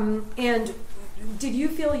that, and did you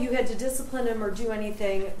feel you had to discipline him or do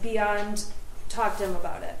anything beyond talk to him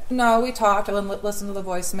about it? No, we talked. I listened to the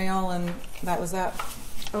voicemail, and that was that.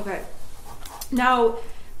 Okay. Now,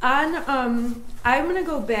 I'm going to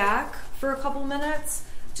go back for a couple minutes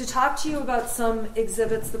to talk to you about some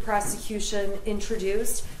exhibits the prosecution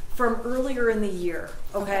introduced from earlier in the year,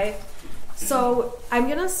 okay? So I'm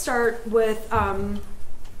going to start with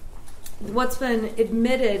what's been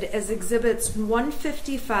admitted as exhibits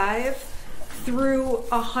 155 through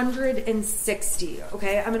 160,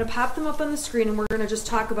 okay? I'm going to pop them up on the screen, and we're going to just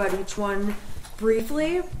talk about each one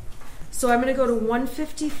briefly. So I'm going to go to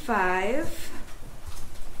 155.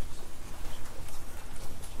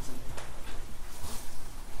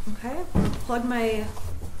 Okay, I'm going to plug my...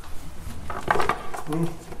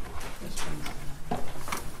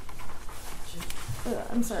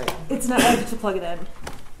 I'm sorry, it's not ready to plug it in.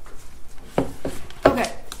 Okay,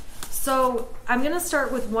 so I'm going to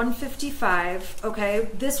start with 155, okay?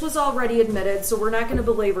 This was already admitted, so we're not going to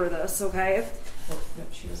belabor this, okay? Well, no,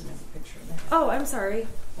 she doesn't have a picture of that. Oh, I'm sorry.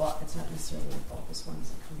 Well, it's not necessarily all this ones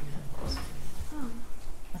that come in. Oh.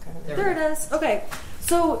 Okay. There it is. Okay,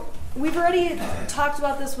 so we've already talked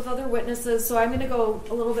about this with other witnesses, so I'm going to go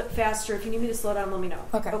a little bit faster. If you need me to slow down, let me know.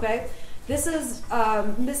 Okay. Okay? This is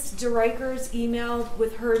Miss DeRiker's email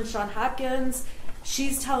with her and Sean Hopkins.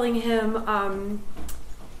 She's telling him,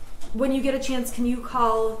 when you get a chance, can you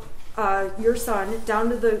call your son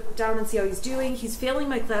down and see how he's doing? He's failing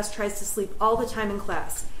my class, tries to sleep all the time in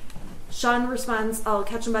class. Sean responds, I'll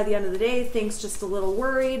catch him by the end of the day. Thanks, just a little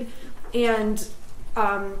worried. And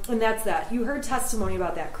that's that. You heard testimony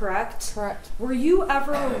about that, correct? Correct. Were you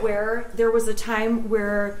ever aware there was a time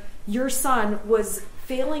where your son was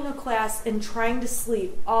failing a class and trying to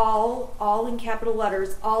sleep all in capital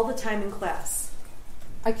letters all the time in class?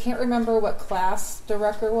 I can't remember what class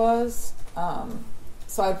DeRiker was.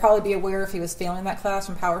 So I'd probably be aware if he was failing that class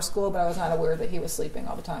from Power School, but I was not aware that he was sleeping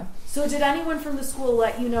all the time. So did anyone from the school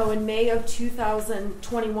let you know in May of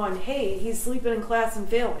 2021, hey, he's sleeping in class and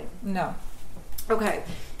failing? No. Okay,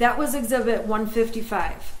 that was exhibit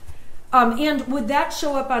 155. And would that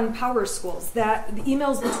show up on Power Schools, the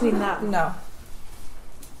emails between them? No.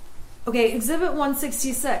 Okay, exhibit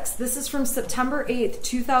 166. This is from September 8th,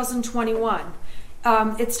 2021.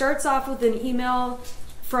 It starts off with an email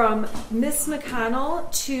from Miss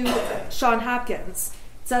McConnell to Sean Hopkins.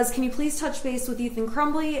 It says, can you please touch base with Ethan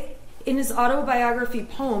Crumbley? In his autobiography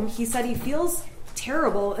poem, he said he feels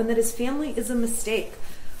terrible and that his family is a mistake.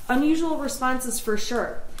 Unusual responses for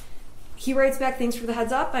sure. He writes back, thanks for the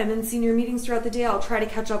heads up. I'm in senior meetings throughout the day. I'll try to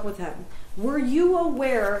catch up with him. Were you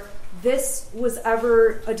aware this was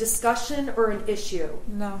ever a discussion or an issue?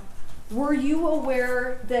 No. Were you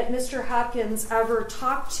aware that Mr. Hopkins ever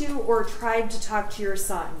talked to or tried to talk to your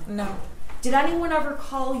son? No. Did anyone ever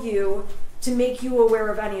call you to make you aware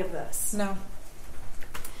of any of this? No.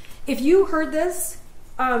 If you heard this,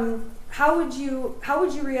 how would you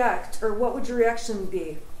react, or what would your reaction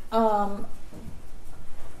be?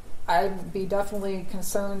 I'd be definitely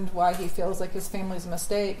concerned why he feels like his family's a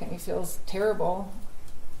mistake and he feels terrible.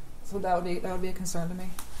 So that would be a concern to me.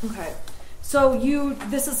 Okay. So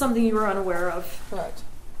this is something you were unaware of. Correct.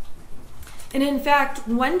 And in fact,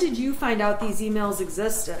 when did you find out these emails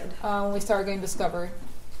existed? When we started getting discovery.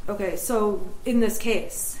 Okay, so in this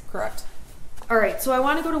case. Correct. All right, so I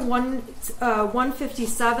want to go to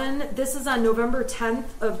 157. This is on November 10th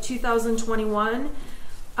of 2021.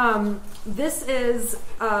 This is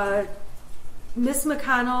Miss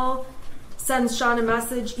McConnell sends Sean a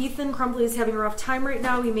message. Ethan Crumbley is having a rough time right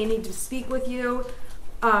now. We may need to speak with you.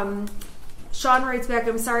 Sean writes back,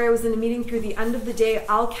 I'm sorry I was in a meeting through the end of the day.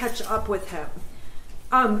 I'll catch up with him.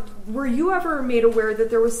 Were you ever made aware that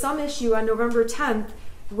there was some issue on November 10th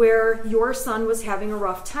where your son was having a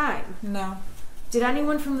rough time? No. Did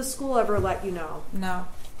anyone from the school ever let you know? No.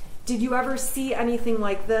 Did you ever see anything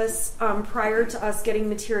like this prior to us getting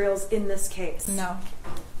materials in this case? No.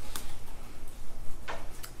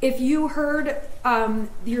 If you heard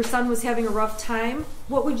your son was having a rough time,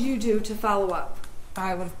 what would you do to follow up?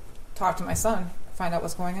 I would talk to my son, find out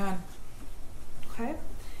what's going on. Okay.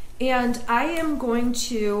 And I am going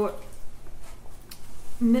to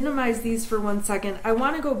minimize these for 1 second. I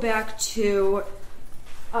want to go back to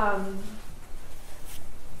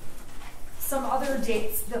some other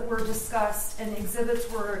dates that were discussed and exhibits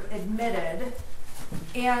were admitted.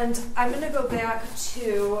 And I'm going to go back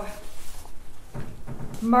to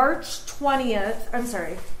March 20th. I'm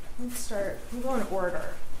sorry. Let's go in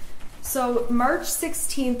order. So March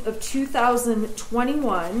 16th of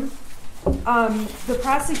 2021, the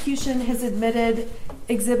prosecution has admitted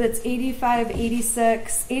exhibits 85,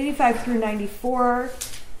 86, 85 through 94,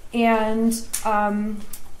 and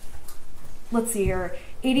let's see here.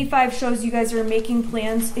 85 shows you guys are making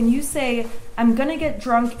plans, and you say, I'm going to get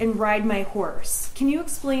drunk and ride my horse. Can you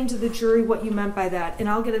explain to the jury what you meant by that? And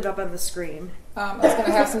I'll get it up on the screen. I was going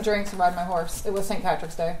to have some drinks and ride my horse. It was St.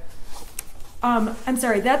 Patrick's Day. I'm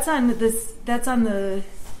sorry, that's on the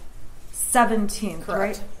 17th, Correct.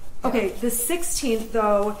 right? Yeah. Okay, the 16th,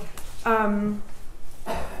 though, oh,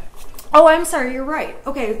 I'm sorry, you're right.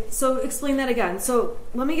 Okay, so explain that again. So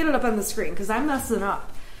let me get it up on the screen, because I'm messing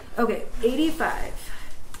up. Okay, 85.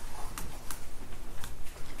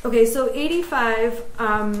 Okay, so 85,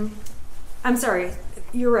 I'm sorry,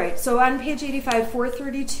 you're right. So on page 85,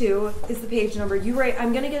 432 is the page number. You write,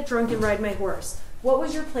 I'm going to get drunk and ride my horse. What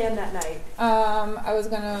was your plan that night? I was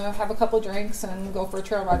going to have a couple drinks and go for a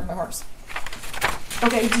trail ride with my horse.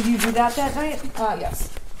 Okay, did you do that night? Yes.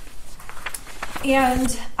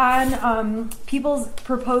 And on people's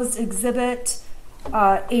proposed exhibit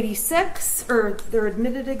 86, or their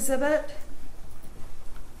admitted exhibit,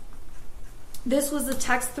 this was a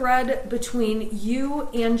text thread between you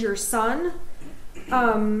and your son.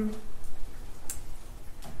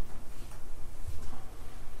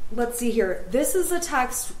 Let's see here. This is a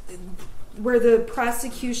text where the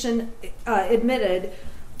prosecution admitted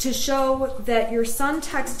to show that your son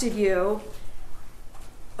texted you,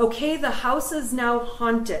 okay, the house is now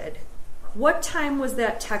haunted. What time was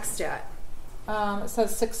that text at? It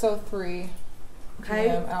says 6:03. Okay.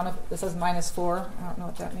 I don't know if it says -4. I don't know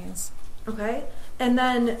what that means. Okay. And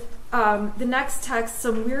then the next text,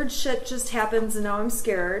 some weird shit just happens and now I'm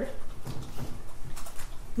scared.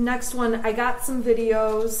 Next one, I got some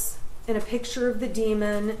videos and a picture of the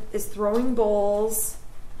demon is throwing bowls.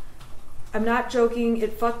 I'm not joking,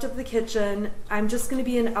 it fucked up the kitchen. I'm just going to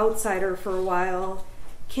be an outsider for a while.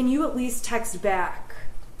 Can you at least text back?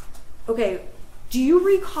 Okay, do you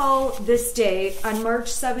recall this day on March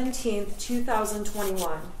 17th,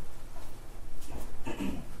 2021?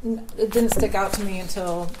 It didn't stick out to me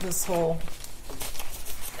until this whole...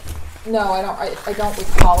 No, I don't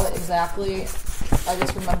recall it exactly. I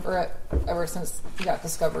just remember it ever since we got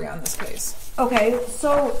discovery on this case. Okay,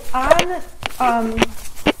 so on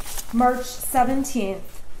March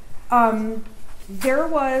 17th, there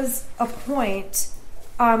was a point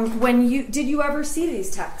when did you ever see these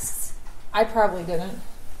texts? I probably didn't.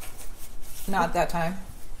 Not that time.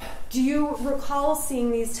 Do you recall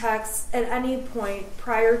seeing these texts at any point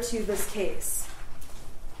prior to this case?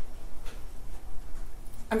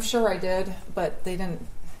 I'm sure I did, but they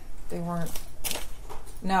weren't.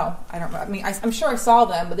 No, I don't. I mean, I'm sure I saw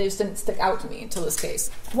them, but they just didn't stick out to me until this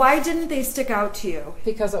case. Why didn't they stick out to you?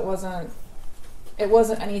 Because it wasn't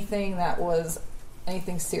anything that was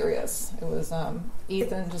anything serious. It was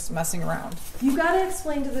Ethan just messing around. You got to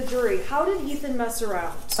explain to the jury, how did Ethan mess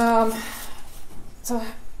around? So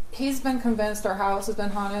he's been convinced our house has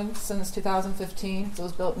been haunted since 2015. So it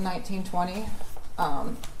was built in 1920.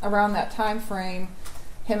 Around that time frame,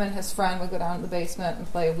 him and his friend would go down to the basement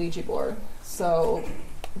and play a Ouija board. So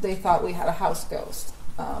they thought we had a house ghost.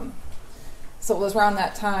 So it was around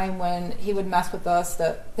that time when he would mess with us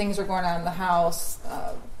that things were going on in the house.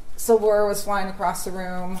 Silverware was flying across the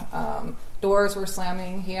room. Doors were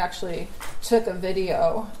slamming. He actually took a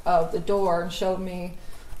video of the door and showed me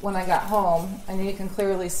when I got home. And you can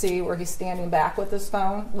clearly see where he's standing back with his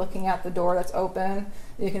phone, looking at the door that's open.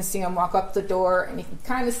 You can see him walk up the door, and you can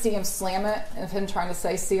kind of see him slam it, and him trying to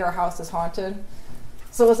say, "See, our house is haunted."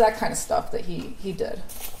 So it was that kind of stuff that he did.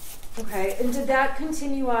 Okay, and did that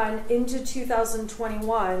continue on into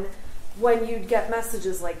 2021 when you'd get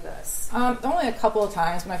messages like this? Only a couple of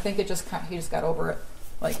times, but I think he just got over it.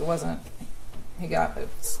 Like it wasn't. He got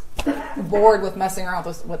bored with messing around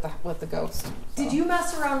with the ghost. So. Did you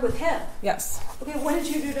mess around with him? Yes. Okay, what did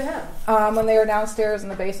you do to him? When they were downstairs in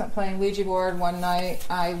the basement playing Ouija board one night,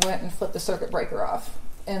 I went and flipped the circuit breaker off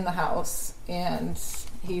in the house, and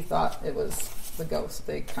he thought it was the ghost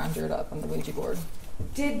they conjured up on the Ouija board.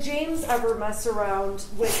 Did James ever mess around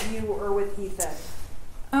with you or with Ethan?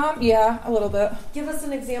 Yeah, a little bit. Give us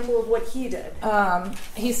an example of what he did.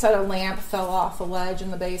 He said a lamp fell off a ledge in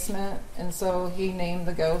the basement, and so he named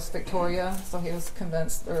the ghost Victoria, so he was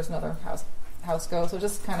convinced there was another house house ghost. So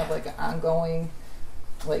just kind of like an ongoing,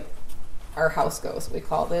 like our house ghost, we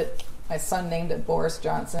called it. My son named it Boris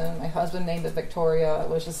Johnson. My husband named it Victoria. It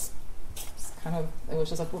was just it was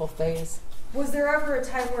just a little phase. Was there ever a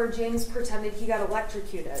time where James pretended he got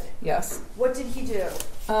electrocuted? Yes. What did he do?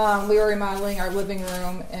 We were remodeling our living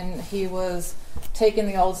room, and he was taking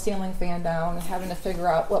the old ceiling fan down and having to figure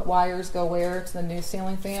out what wires go where to the new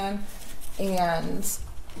ceiling fan. And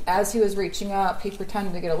as he was reaching up, he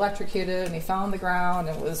pretended to get electrocuted, and he fell on the ground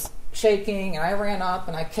and was shaking, and I ran up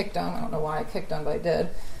and I kicked him. I don't know why I kicked him, but I did.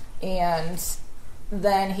 And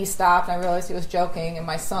then he stopped, and I realized he was joking, and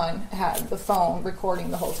my son had the phone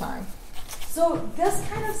recording the whole time. So this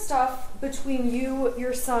kind of stuff between you,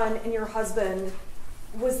 your son, and your husband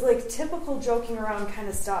was like typical joking around kind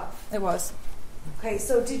of stuff. It was. Okay,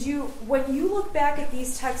 so when you look back at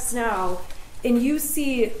these texts now and you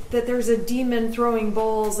see that there's a demon throwing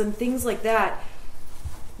bowls and things like that,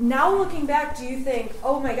 now looking back, do you think,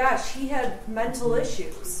 oh my gosh, he had mental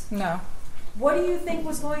issues? No. What do you think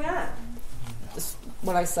was going on? Just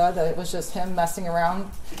what I said, that it was just him messing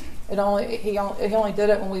around. He only did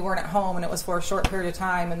it when we weren't at home, and it was for a short period of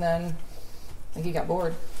time, and then he got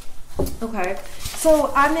bored. Okay. So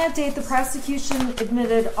on that date, the prosecution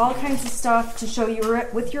admitted all kinds of stuff to show you were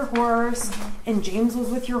with your horse, and James was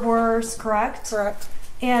with your horse, correct? Correct.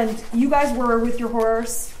 And you guys were with your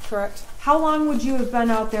horse? Correct. How long would you have been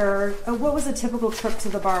out there? What was a typical trip to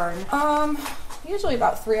the barn? Usually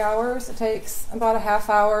about 3 hours. It takes about a half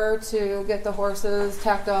hour to get the horses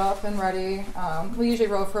tacked up and ready. We usually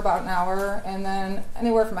rode for about an hour, and then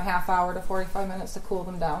anywhere from a half hour to 45 minutes to cool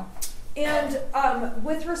them down. And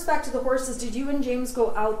with respect to the horses, did you and James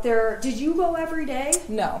go out there? Did you go every day?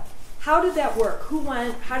 No. How did that work? Who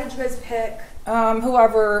went? How did you guys pick?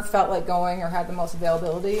 Whoever felt like going or had the most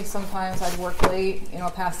availability. Sometimes I'd work late,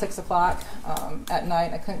 past 6 o'clock at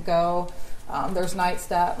night. I couldn't go. There's nights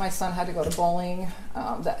that my son had to go to bowling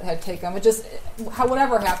that had taken.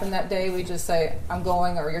 Whatever happened that day, we just say, I'm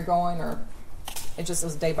going, or you're going, or it just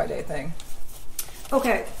was a day-by-day thing.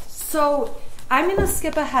 Okay, so I'm going to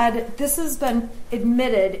skip ahead. This has been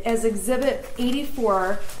admitted as Exhibit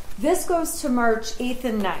 84. This goes to March 8th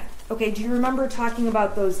and 9th. Okay, do you remember talking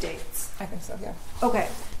about those dates? I think so, yeah. Okay.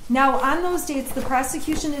 Now, on those dates, the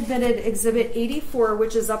prosecution admitted Exhibit 84,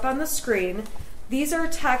 which is up on the screen. These are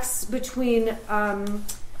texts between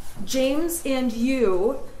James and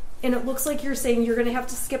you, and it looks like you're saying you're going to have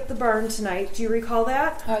to skip the barn tonight. Do you recall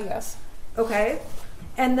that? Yes. Okay.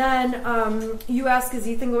 And then you ask, is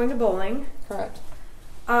Ethan going to bowling? Correct.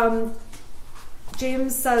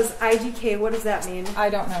 James says IDK. What does that mean? I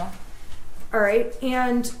don't know. All right.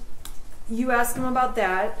 And you ask him about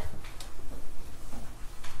that.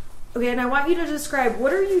 Okay, and I want you to describe,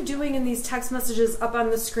 what are you doing in these text messages up on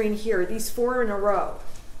the screen here, these 4 in a row?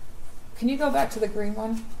 Can you go back to the green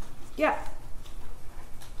one? Yeah.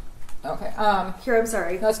 Okay. Here, I'm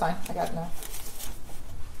sorry. That's fine. I got it now.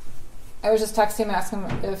 I was just texting him, asking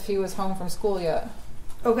him if he was home from school yet.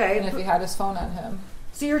 Okay. And if he had his phone on him.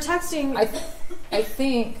 So you're texting... I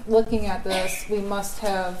think, looking at this, we must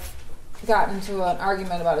have gotten into an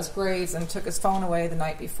argument about his grades and took his phone away the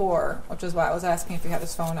night before, which is why I was asking if he had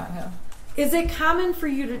his phone on him. Is it common for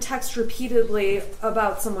you to text repeatedly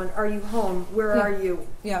about someone? Are you home? Where are you?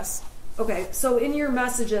 Yes. Okay, so in your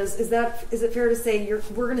messages, is it fair to say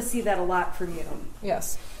we're going to see that a lot from you?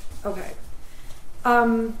 Yes. Okay.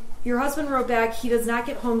 Your husband wrote back, he does not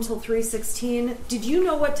get home till 3:16. Did you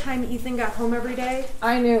know what time Ethan got home every day?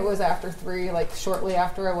 I knew it was after 3, like shortly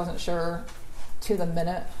after. I wasn't sure to the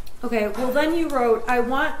minute. Okay, well then you wrote,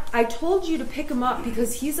 I told you to pick him up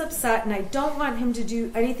because he's upset and I don't want him to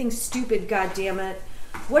do anything stupid, God damn it.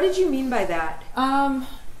 What did you mean by that? I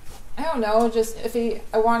don't know, just if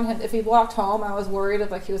he walked home, I was worried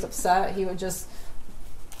if he was upset, he would just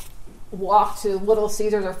walk to Little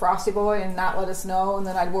Caesars or Frosty Boy and not let us know, and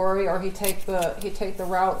then I'd worry, or he'd take the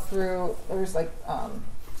route through, there's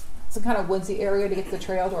some kind of woodsy area to get to the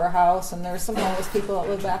trail to our house, and there's some homeless people that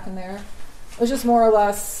live back in there. It was just more or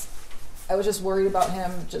less, I was just worried about him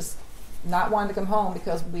just not wanting to come home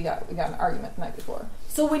because we got an argument the night before.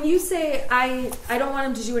 So when you say, I don't want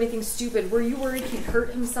him to do anything stupid, were you worried he'd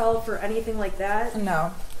hurt himself or anything like that?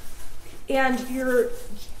 No. And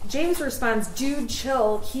James responds, dude,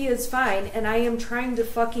 chill, he is fine, and I am trying to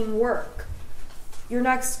fucking work. Your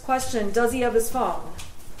next question, does he have his phone?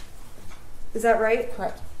 Is that right?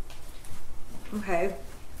 Correct. Okay.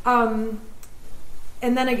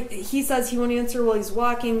 And then he says he won't answer while he's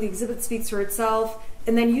walking. The exhibit speaks for itself.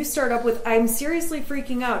 And then you start up with, I'm seriously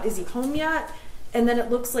freaking out. Is he home yet? And then it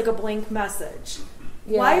looks like a blank message.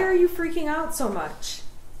 Yeah. Why are you freaking out so much?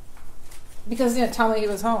 Because he didn't tell me he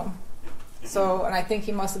was home. So, and I think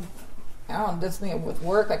he must have, I don't know, did something with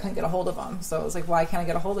work. I couldn't get a hold of him. So it was like, why can't I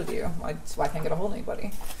get a hold of you? Why can't I get a hold of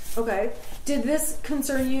anybody? Okay. Did this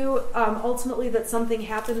concern you ultimately that something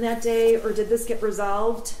happened that day, or did this get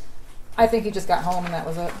resolved? I think he just got home and that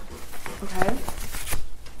was it. Okay.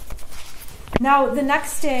 Now, the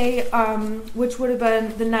next day, which would have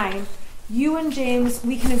been the 9th, you and James,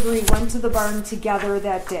 we can agree, went to the barn together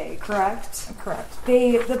that day, correct? Correct.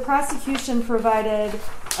 The prosecution provided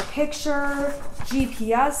a picture,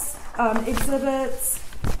 GPS exhibits,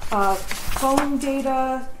 phone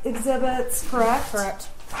data exhibits, correct? Correct.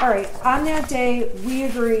 All right. On that day, we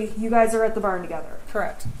agree you guys are at the barn together.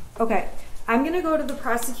 Correct. Okay. I'm going to go to the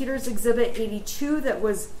prosecutor's exhibit 82 that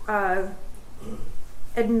was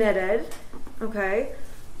admitted. Okay.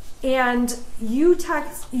 And you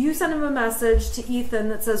send him a message to Ethan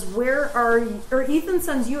that says, where are you? Or Ethan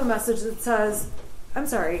sends you a message that says, I'm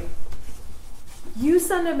sorry. You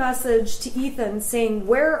send a message to Ethan saying,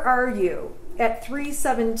 where are you? At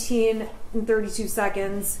 3:17 and 32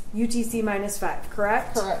 seconds, UTC -5,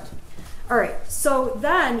 correct? Correct. All right. So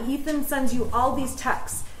then Ethan sends you all these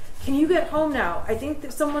texts. Can you get home now? I think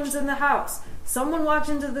that someone's in the house. Someone walked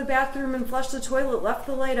into the bathroom and flushed the toilet, left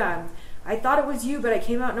the light on. I thought it was you, but I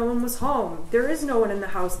came out, no one was home. There is no one in the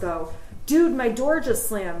house, though. Dude, my door just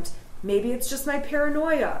slammed. Maybe it's just my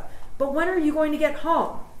paranoia. But when are you going to get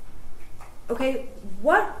home? Okay,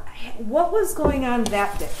 what was going on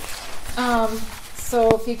that day?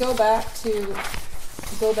 So if you go back to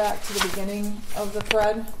the beginning of the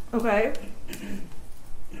thread. Okay.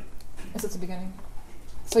 Is it the beginning?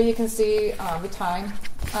 So you can see the time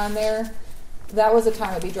on there. That was the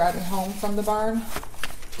time I'd be driving home from the barn.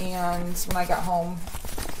 And when I got home,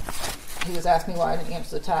 he was asking me why I didn't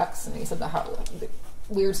answer the text, and he said the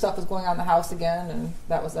weird stuff was going on in the house again, and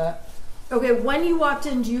that was that. Okay, when you walked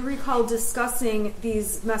in, do you recall discussing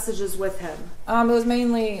these messages with him? It was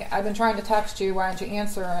mainly, I've been trying to text you, why don't you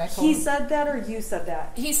answer? And I told him, Said that, or you said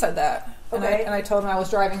that? He said that. Okay. And I told him I was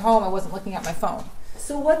driving home, I wasn't looking at my phone.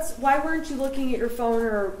 So why weren't you looking at your phone,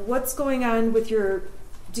 or what's going on with your,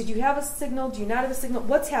 did you have a signal? Do you not have a signal?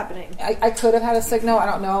 What's happening? I could have had a signal, I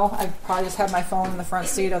don't know. I probably just had my phone in the front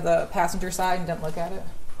seat of the passenger side and didn't look at it.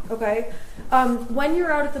 Okay. When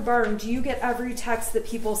you're out at the barn, do you get every text that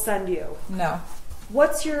people send you? No.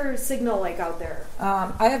 What's your signal like out there?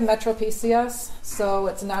 I have Metro PCS, so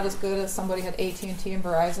it's not as good as somebody had AT&T and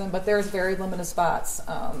Verizon, but there's very limited spots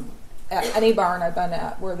at any barn I've been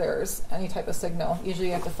at where there's any type of signal. Usually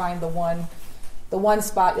you have to find the one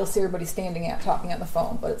spot you'll see everybody standing at talking on the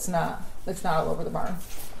phone, but it's not all over the barn.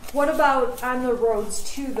 What about on the roads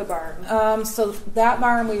to the barn? So that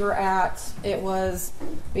barn we were at, it was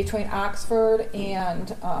between Oxford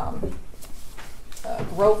and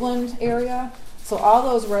Groveland area. So all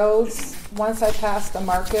those roads, once I passed the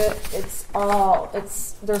market,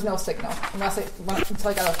 there's no signal until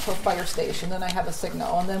I got to a fire station. Then I have a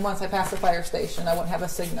signal, and then once I pass the fire station, I wouldn't have a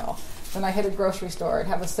signal. Then I hit a grocery store, I'd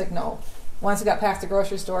have a signal. Once I got past the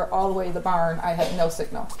grocery store, all the way to the barn, I had no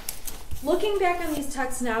signal. Looking back on these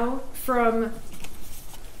texts now from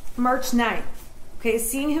March 9th, okay,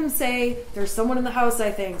 seeing him say, there's someone in the house,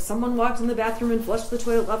 I think. Someone walked in the bathroom and flushed the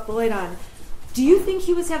toilet, left the light on. Do you think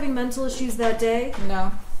he was having mental issues that day?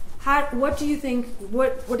 No. What do you think,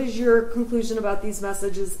 what is your conclusion about these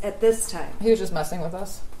messages at this time? He was just messing with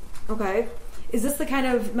us. Okay. Is this the kind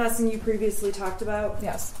of messing you previously talked about?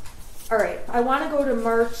 Yes. All right. I want to go to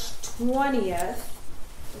March 20th.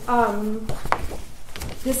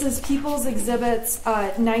 This is People's Exhibits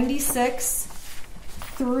 96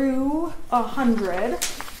 through 100.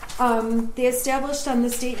 They established on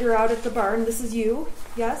this date you're out at the barn. This is you,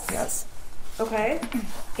 yes? Yes. Okay.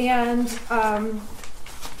 And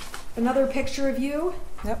another picture of you.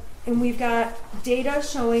 Yep. And we've got data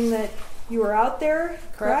showing that you were out there,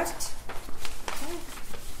 correct? Okay.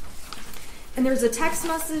 And there's a text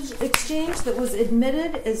message exchange that was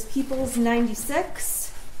admitted as People's 96.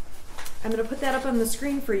 I'm going to put that up on the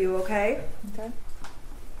screen for you, okay? Okay.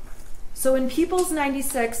 So in People's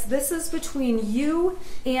 96, this is between you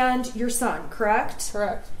and your son, correct?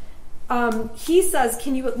 Correct. He says,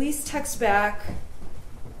 can you at least text back?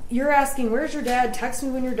 You're asking, where's your dad? Text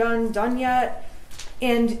me when you're done yet?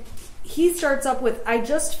 And he starts up with, I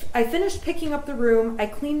finished picking up the room. I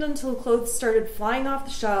cleaned until clothes started flying off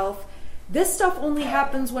the shelf. This stuff only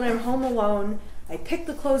happens when I'm home alone. I picked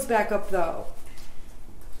the clothes back up though.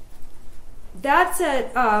 That's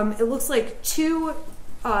at, it looks like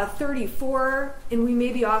 2:34, and we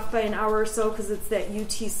may be off by an hour or so because it's that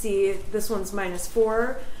UTC. This one's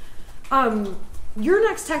 -4. Your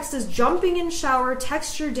next text is jumping in shower,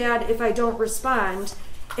 text your dad if I don't respond.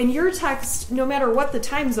 and your text, no matter what the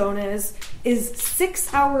time zone is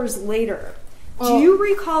 6 hours later. Well, do you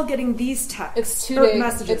recall getting these texts? It's 2 or days.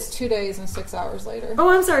 messages? It's 2 days and 6 hours later. Oh,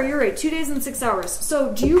 I'm sorry. You're right. 2 days and 6 hours.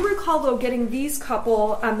 So, do you recall though getting these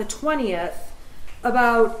couple on the 20th?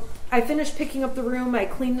 About I finished picking up the room. I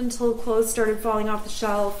cleaned until clothes started falling off the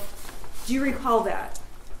shelf. Do you recall that?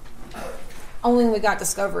 Only when we got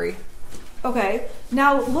discovery. Okay.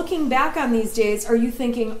 Now, looking back on these days, are you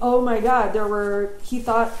thinking, "Oh my God, he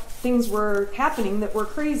thought things were happening that were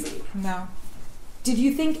crazy"? No. Do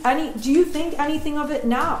you think anything of it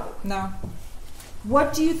now? No.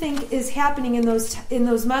 What do you think is happening in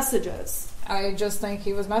those messages? I just think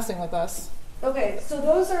he was messing with us. Okay, so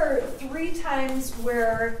those are 3 times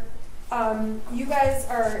where you guys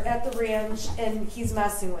are at the ranch and he's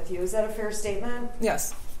messing with you. Is that a fair statement?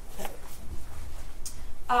 Yes.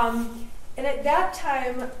 And at that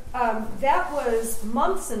time, that was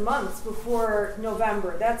months and months before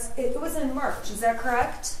November. It was in March. Is that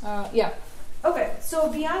correct? Yeah. Okay, so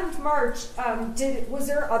beyond March, was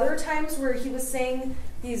there other times where he was saying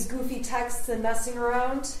these goofy texts and messing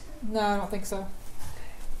around? No, I don't think so.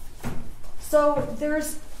 So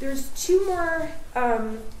there's 2 more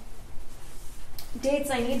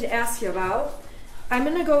dates I need to ask you about. I'm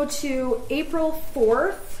going to go to April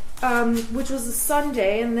 4th, which was a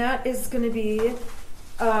Sunday, and that is going to be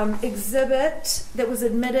exhibit that was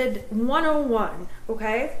admitted 101,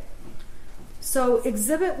 okay? So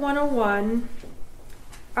exhibit 101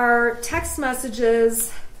 are text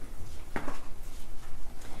messages,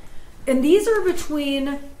 and these are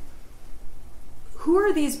between, who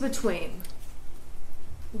are these between?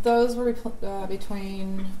 Those were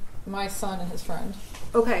between my son and his friend.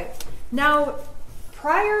 Okay. Now,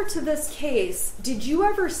 prior to this case, did you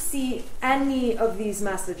ever see any of these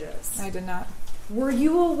messages? I did not. Were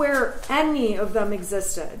you aware any of them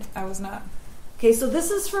existed? I was not. Okay, so this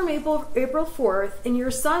is from April 4th, and your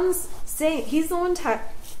son's saying, he's the one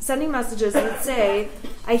sending messages that say,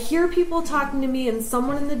 "I hear people talking to me and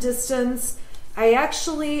someone in the distance. I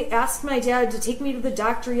actually asked my dad to take me to the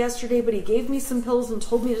doctor yesterday, but he gave me some pills and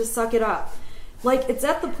told me to suck it up." Like, it's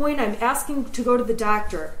at the point I'm asking to go to the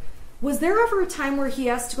doctor. Was there ever a time where he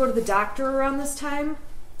asked to go to the doctor around this time?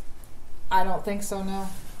 I don't think so, no.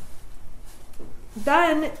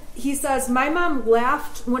 Then he says, "My mom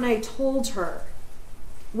laughed when I told her."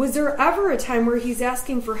 Was there ever a time where he's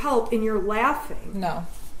asking for help and you're laughing? No.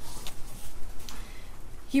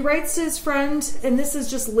 He writes to his friend, and this is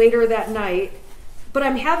just later that night, "But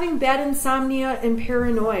I'm having bad insomnia and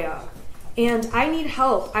paranoia, and I need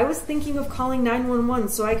help. I was thinking of calling 911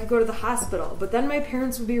 so I could go to the hospital, but then my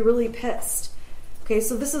parents would be really pissed." Okay,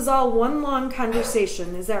 so this is all one long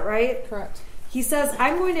conversation. Is that right? Correct. He says,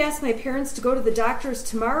 "I'm going to ask my parents to go to the doctors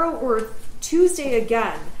tomorrow or Tuesday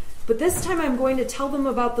again, but this time I'm going to tell them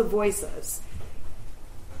about the voices."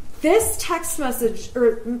 This text message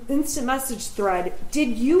or instant message thread,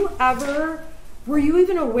 were you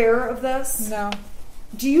even aware of this? No.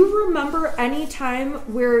 Do you remember any time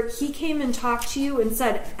where he came and talked to you and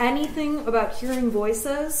said anything about hearing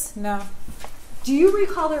voices? No. Do you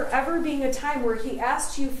recall there ever being a time where he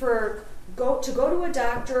asked you to go to a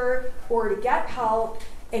doctor or to get help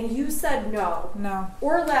and you said no? No.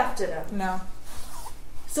 Or laughed at him? No.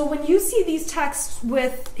 So when you see these texts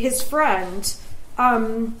with his friend,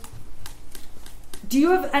 do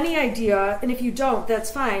you have any idea, and if you don't,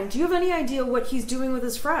 that's fine, do you have any idea what he's doing with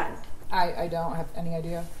his friend? I don't have any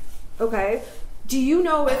idea. Okay. Do you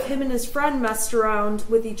know if him and his friend messed around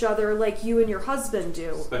with each other like you and your husband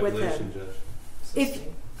do with him? Speculation, Judge.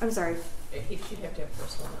 I'm sorry. She'd have to have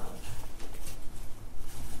personal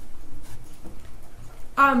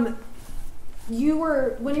knowledge.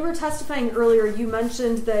 When you were testifying earlier, you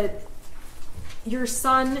mentioned that your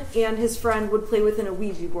son and his friend would play within a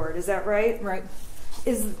Ouija board. Is that right? Right.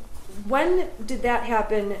 When did that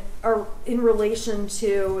happen, or in relation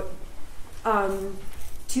to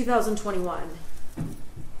 2021?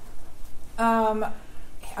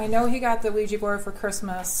 I know he got the Ouija board for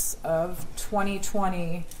Christmas of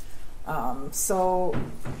 2020. So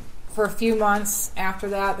for a few months after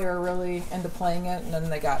that, they were really into playing it, and then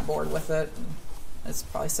they got bored with it. And it's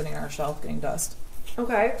probably sitting on our shelf getting dust.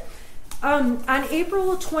 Okay. On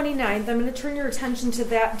April 29th, I'm going to turn your attention to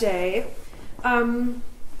that day.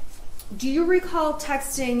 Do you recall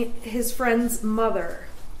texting his friend's mother?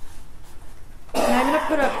 And I'm going to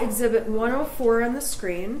put up Exhibit 104 on the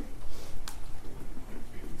screen.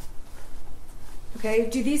 Okay,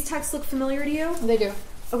 do these texts look familiar to you? They do.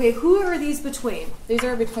 Okay, who are these between? These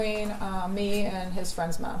are between me and his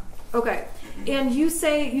friend's mom. Okay. And you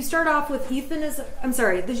start off with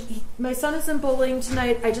my son is in bowling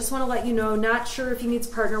tonight. I just want to let you know, not sure if he needs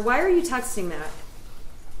a partner. Why are you texting that?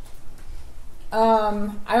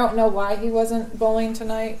 I don't know why he wasn't bowling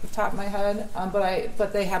tonight, off the top of my head.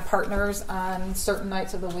 But they had partners on certain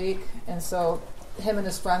nights of the week, and so him and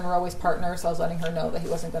his friend were always partners. So I was letting her know that he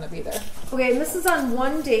wasn't going to be there. Okay, and this is on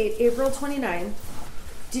one date, April 29th.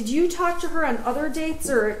 Did you talk to her on other dates,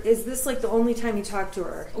 or is this like the only time you talked to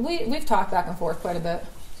her? We've talked back and forth quite a bit.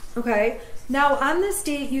 Okay. Now, on this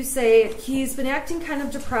date, you say he's been acting kind of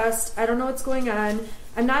depressed. I don't know what's going on.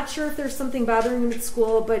 I'm not sure if there's something bothering him at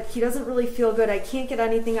school, but he doesn't really feel good. I can't get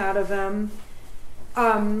anything out of him.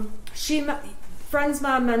 Friend's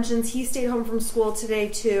mom mentions he stayed home from school today,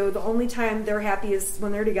 too. The only time they're happy is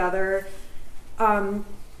when they're together.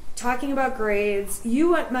 Talking about grades.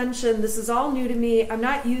 You mentioned, this is all new to me. I'm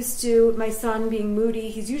not used to my son being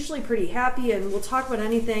moody. He's usually pretty happy and will talk about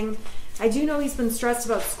anything. I do know he's been stressed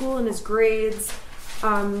about school and his grades.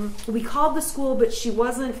 We called the school, but she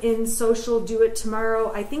wasn't in social do it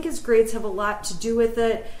tomorrow. I think his grades have a lot to do with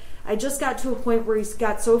it. I just got to a point where he's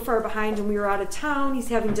got so far behind and we were out of town. He's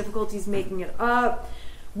having difficulties making it up.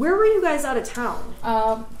 Where were you guys out of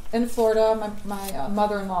town? In Florida. My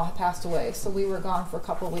mother-in-law had passed away, so we were gone for a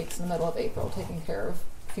couple of weeks in the middle of April, taking care of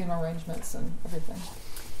funeral arrangements and everything.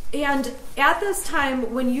 And at this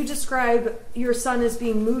time, when you describe your son as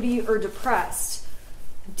being moody or depressed,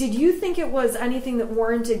 did you think it was anything that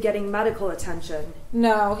warranted getting medical attention?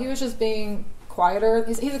 No, he was just being quieter.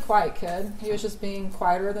 He's a quiet kid. He was just being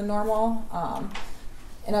quieter than normal.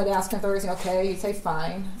 And I'd ask him if everything okay. He'd say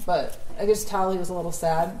fine, but I could just tell he was a little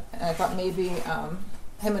sad. And I thought maybe I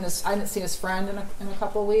didn't see his friend in a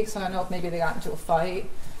couple of weeks. I don't know if maybe they got into a fight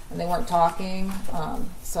and they weren't talking.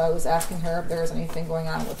 So I was asking her if there was anything going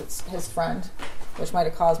on with his friend, which might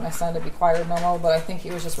have caused my son to be quieter than normal. But I think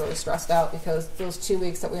he was just really stressed out because those 2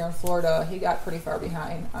 weeks that we were in Florida, he got pretty far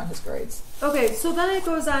behind on his grades. Okay, so then it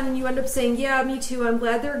goes on and you end up saying, yeah, me too. I'm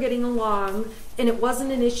glad they're getting along. And it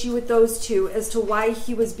wasn't an issue with those two as to why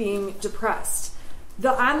he was being depressed.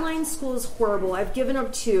 The online school is horrible. I've given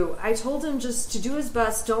up too. I told him just to do his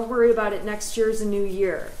best. Don't worry about it. Next year's a new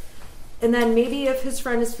year. And then maybe if his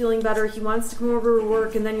friend is feeling better, he wants to come over to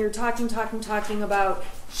work, and then you're talking about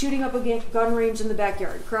shooting up a gun range in the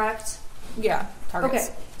backyard, correct? Yeah, targets.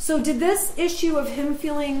 Okay. So did this issue of him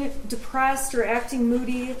feeling depressed or acting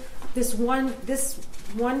moody, this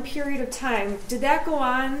one period of time, did that go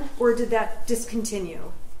on or did that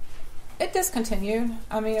discontinue? It discontinued.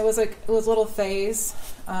 I mean, it was a little phase.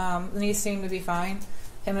 And he seemed to be fine.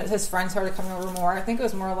 Him and his friends started coming over more. I think it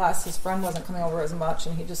was more or less his friend wasn't coming over as much,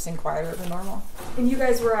 and he just seemed quieter than normal. And you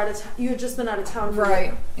guys were out of town. You had just been out of town, for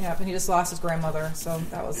right? Yeah, and he just lost his grandmother, so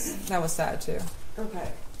that was sad too.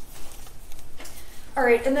 Okay. All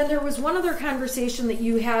right, and then there was one other conversation that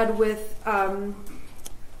you had with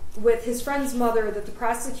his friend's mother that the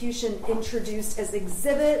prosecution introduced as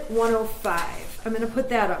Exhibit 105. I'm going to put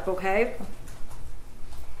that up, okay?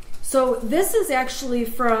 So this is actually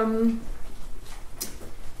from.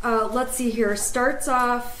 Let's see here. Starts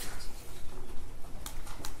off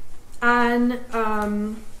on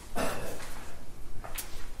I'm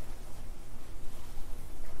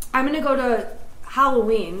going to go to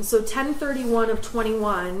Halloween. So 10/31 of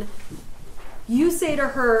 21. You say to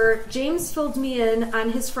her, James filled me in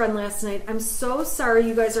on his friend last night. I'm so sorry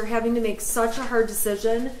you guys are having to make such a hard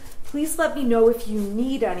decision. Please let me know if you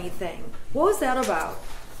need anything. What was that about?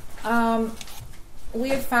 We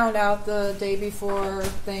had found out the day before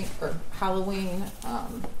Halloween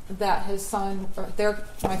that his son,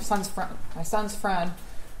 my son's friend,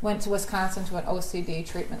 went to Wisconsin to an OCD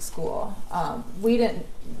treatment school. We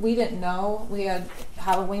didn't know. We had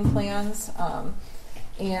Halloween plans,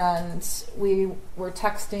 and we were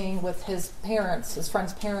texting with his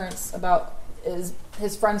friend's parents about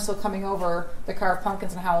his friends still coming over to carve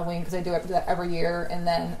pumpkins on Halloween because they do that every year, and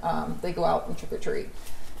then they go out and trick or treat.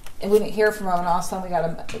 And we didn't hear from him, and all of a sudden we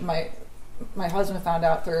got my husband found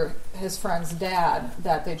out through his friend's dad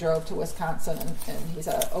that they drove to Wisconsin, and he's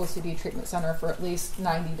at an OCD treatment center for at least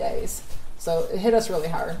 90 days. So it hit us really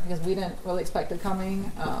hard because we didn't really expect it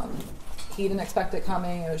coming. He didn't expect it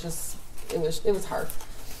coming. It was hard.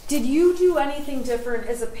 Did you do anything different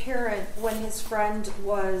as a parent when his friend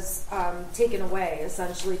was taken away,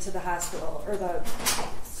 essentially, to the hospital or the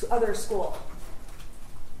other school?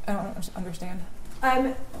 I don't understand.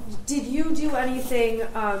 Did you do anything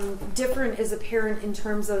different as a parent in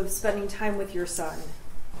terms of spending time with your son?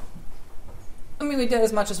 I mean, we did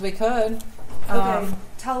as much as we could. Okay,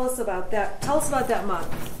 tell us about that. Tell us about that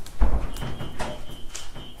month.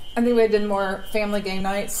 I think we did more family game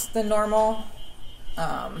nights than normal.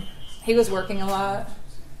 he was working a lot.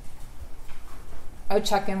 I would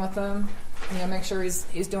check in with him, make sure he's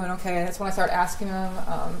doing okay. That's when I started asking him,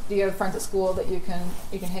 do you have friends at school that you can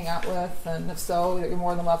hang out with? And if so, you're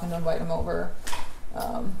more than welcome to invite him over.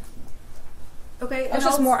 Okay. I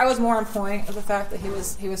was more on point of the fact that he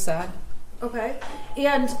was sad. Okay.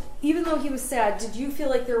 And even though he was sad, did you feel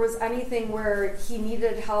like there was anything where he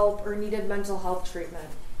needed help or needed mental health treatment?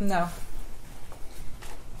 No.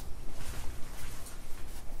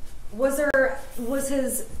 Was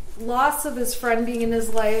his loss of his friend being in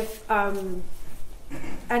his life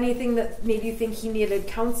anything that made you think he needed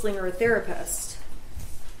counseling or a therapist?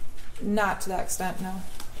 Not to that extent, no.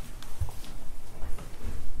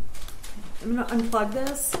 I'm going to unplug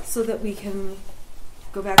this so that we can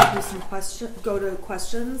go back to go to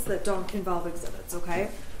questions that don't involve exhibits, okay?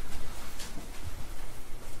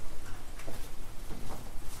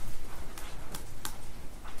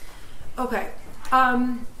 Okay.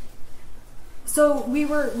 So we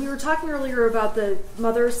were talking earlier about the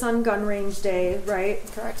mother-son gun range day, right?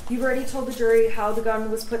 Correct. You've already told the jury how the gun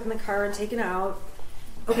was put in the car and taken out.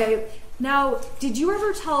 Okay. Now, did you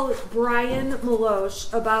ever tell Brian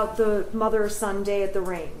Maloche about the mother-son day at the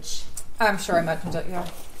range? I'm sure I mentioned it, yeah.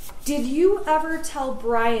 Did you ever tell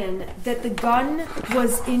Brian that the gun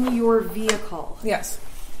was in your vehicle? Yes.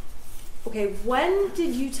 Okay, when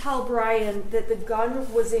did you tell Brian that the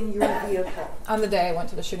gun was in your vehicle? On the day I went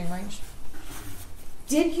to the shooting range.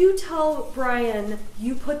 Did you tell Brian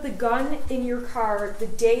you put the gun in your car the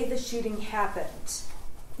day the shooting happened?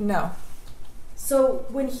 No. So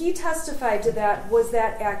when he testified to that, was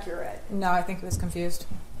that accurate? No, I think he was confused.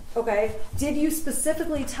 Okay. Did you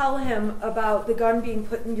specifically tell him about the gun being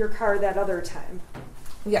put in your car that other time?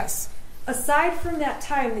 Yes. Aside from that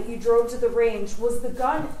time that you drove to the range, was the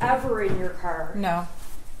gun ever in your car? No.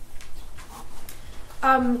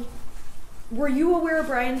 Were you aware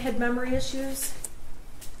Brian had memory issues?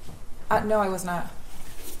 No, I was not.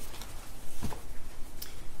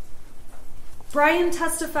 Brian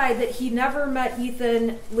testified that he never met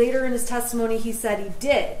Ethan. Later in his testimony, he said he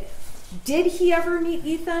did. Did he ever meet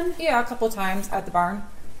Ethan? Yeah, a couple of times at the barn.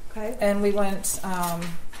 Okay. And we went,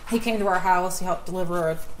 he came to our house, he helped deliver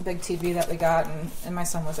a big TV that we got, and my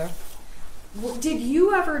son was there. Did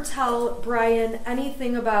you ever tell Brian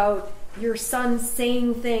anything about your son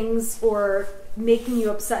saying things or making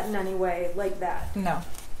you upset in any way like that? No.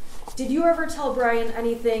 Did you ever tell Brian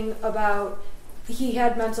anything about he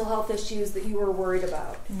had mental health issues that you were worried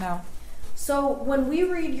about? No. So when we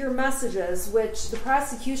read your messages, which the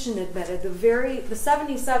prosecution admitted, the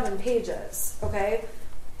 77 pages, okay,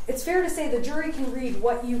 it's fair to say the jury can read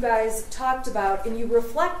what you guys talked about and you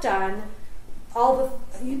reflect on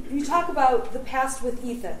you talk about the past with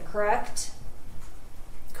Ethan, correct?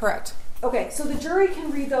 Correct. Okay, so the jury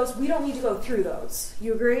can read those. We don't need to go through those.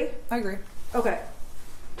 You agree? I agree. Okay.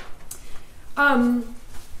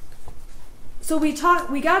 So we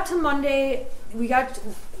got to Monday.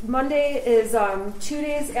 Monday is 2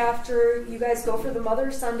 days after you guys go for the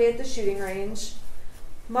Mother's Sunday at the shooting range.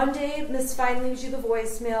 Monday, Miss Fine leaves you the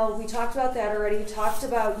voicemail. We talked about that already. Talked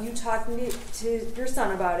about you talking to your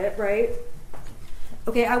son about it, right?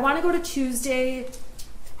 Okay, I want to go to Tuesday,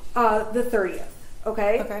 the 30th,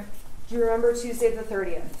 okay? Okay. Do you remember Tuesday the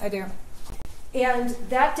 30th? I do. And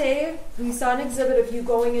that day, we saw an exhibit of you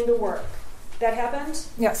going into work. That happened?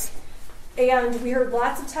 Yes. And we heard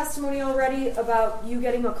lots of testimony already about you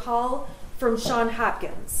getting a call from Sean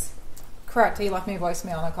Hopkins. Correct. He left me a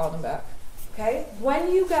voicemail and I called him back. Okay.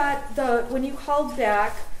 When you called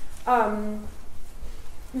back,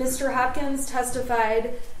 Mr. Hopkins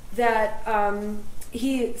testified that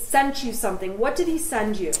he sent you something. What did he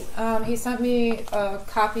send you? He sent me a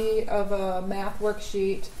copy of a math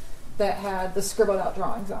worksheet that had the scribbled out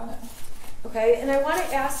drawings on it. Okay. And I want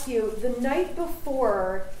to ask you, the night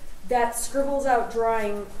before that scribbles out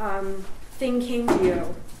drawing thing came to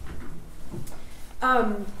you,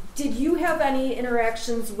 did you have any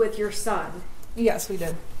interactions with your son? Yes, we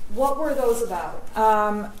did. What were those about?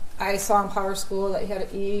 I saw in Power School that he had an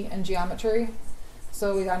E in geometry,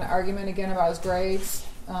 so we got in an argument again about his grades.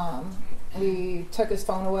 We took his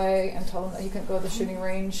phone away and told him that he couldn't go to the shooting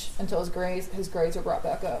range until his grades were brought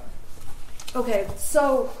back up. Okay,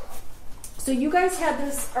 so you guys had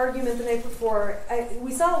this argument the night before.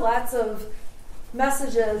 We saw lots of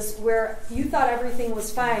messages where you thought everything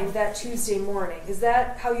was fine that Tuesday morning. Is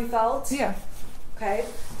that how you felt? Yeah. Okay.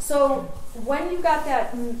 So when you got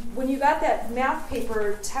that math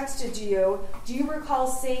paper texted to you, do you recall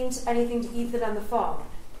saying anything to Ethan on the phone,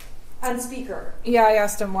 on speaker? Yeah, I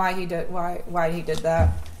asked him why he did that,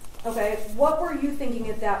 Okay, what were you thinking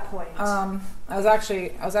at that point? I was actually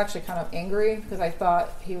kind of angry because I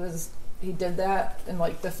thought he did that in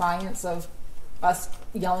like defiance of us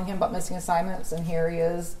yelling him about missing assignments, and here he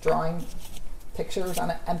is drawing pictures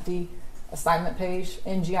on an empty assignment page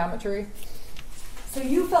in geometry. So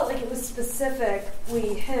you felt like it was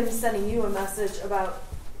specifically him sending you a message about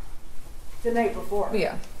the night before?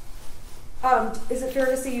 Yeah. Is it fair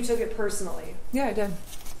to say you took it personally? Yeah, I did.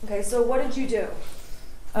 Okay, so what did you do?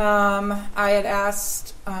 I had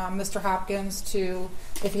asked Mr. Hopkins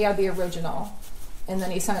if he had the original, and then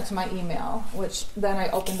he sent it to my email, which then I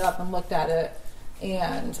opened up and looked at it,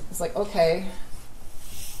 and it's like, okay.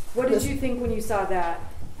 What did you think when you saw that?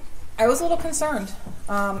 I was a little concerned.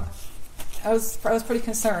 I was pretty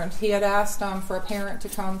concerned. He had asked for a parent to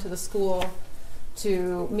come to the school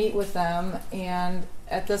to meet with them, and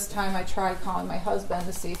at this time I tried calling my husband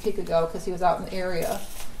to see if he could go because he was out in the area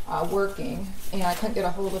working, and I couldn't get a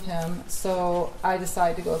hold of him, so I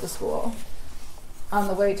decided to go to the school. On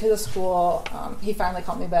the way to the school, he finally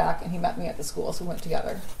called me back, and he met me at the school, so we went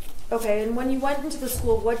together. Okay, and when you went into the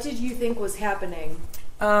school, what did you think was happening?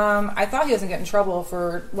 I thought he was going to get in trouble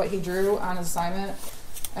for what he drew on his assignment.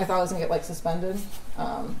 I thought I was going to get suspended.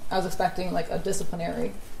 I was expecting a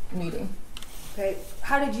disciplinary meeting. Okay,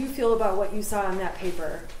 how did you feel about what you saw on that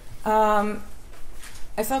paper?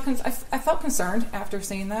 I felt concerned after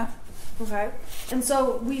seeing that. Okay, and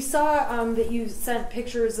so we saw that you sent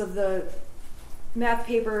pictures of the math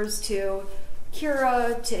papers to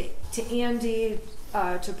Kira, to Andy,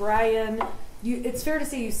 to Brian. It's fair to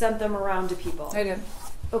say you sent them around to people. I did.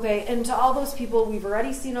 Okay, and to all those people, we've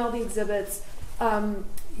already seen all the exhibits.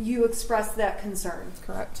 You expressed that concern.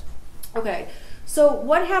 Correct. Okay, so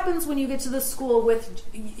what happens when you get to the school with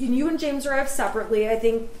you and James arrived separately? I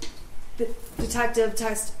think the detective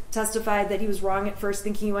testified that he was wrong at first,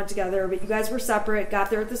 thinking you went together, but you guys were separate, got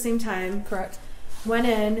there at the same time. Correct. Went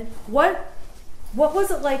in. What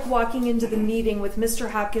was it like walking into the meeting with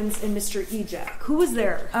Mr. Hopkins and Mr. Ejak? Who was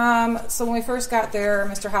there? So when we first got there,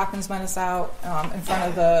 Mr. Hopkins met us out in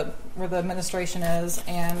front of where the administration is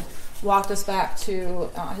and walked us back to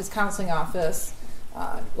his counseling office.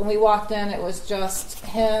 When we walked in, it was just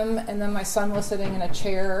him, and then my son was sitting in a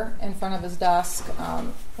chair in front of his desk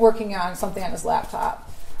working on something on his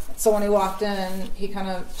laptop. So when he walked in, he kind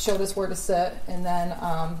of showed us where to sit, and then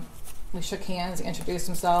we shook hands, he introduced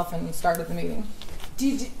himself, and started the meeting.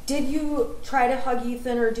 Did you try to hug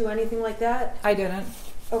Ethan or do anything like that? I didn't.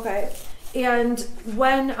 Okay. And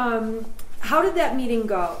when, how did that meeting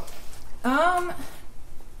go?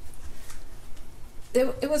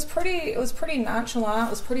 It was pretty nonchalant. It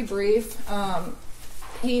was pretty brief.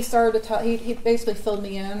 He started to tell. He basically filled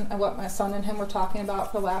me in on what my son and him were talking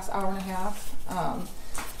about for the last hour and a half.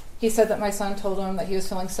 He said that my son told him that he was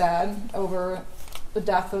feeling sad over the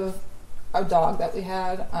death of a dog that we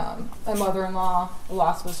had. My mother-in-law, the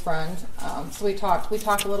loss of his friend. So we talked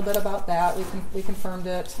a little bit about that. We confirmed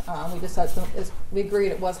it. We just said we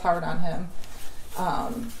agreed it was hard on him.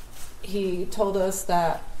 He told us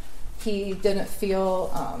that he didn't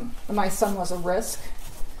feel my son was a risk,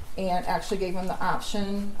 and actually gave him the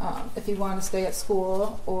option if he wanted to stay at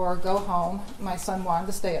school or go home. My son wanted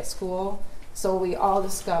to stay at school, so we all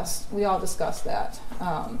discussed that.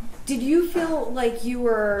 Did you feel like you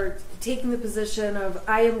were taking the position of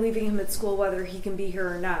I am leaving him at school whether he can be here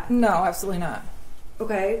or not? No, absolutely not.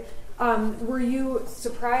 Okay. Were you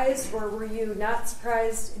surprised or were you not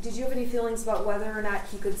surprised? Did you have any feelings about whether or not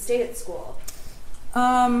he could stay at school?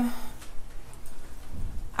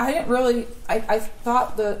 I didn't really. I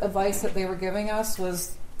thought the advice that they were giving us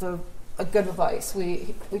was a good advice.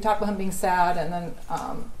 We talked about him being sad, and then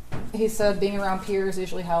he said being around peers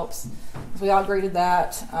usually helps. So we all agreed to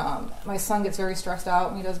that. My son gets very stressed out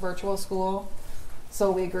when he does virtual school, so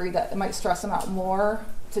we agreed that it might stress him out more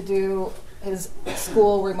to do his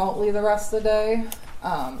school remotely the rest of the day.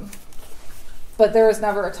 But there was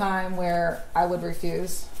never a time where I would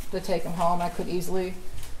refuse to take him home. I could easily,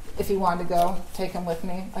 if he wanted to go, take him with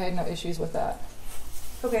me. I had no issues with that.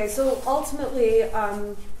 Okay, so ultimately,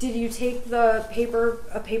 did you take a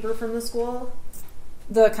paper from the school?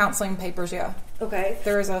 The counseling papers, yeah. Okay.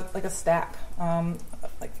 There is a stack,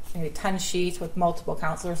 like maybe 10 sheets with multiple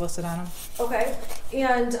counselors listed on them. Okay.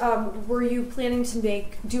 And were you planning to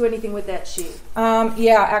do anything with that sheet?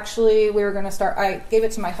 Yeah, actually, we were going to start. I gave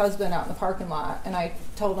it to my husband out in the parking lot, and I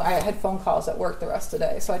told him I had phone calls at work the rest of the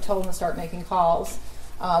day, so I told him to start making calls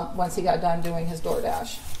once he got done doing his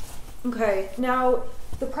DoorDash. Okay. Now,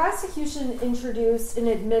 the prosecution introduced and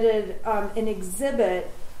admitted an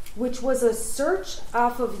exhibit, which was a search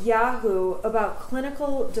off of Yahoo about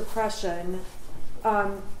clinical depression.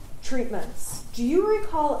 treatments. Do you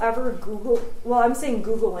recall ever I'm saying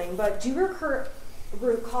Googling, but do you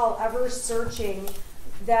recall ever searching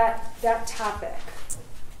that topic?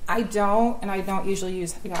 I don't, and I don't usually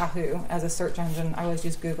use Yahoo as a search engine. I always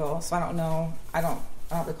use Google, so I don't know. I don't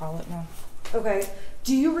recall it, no. Okay.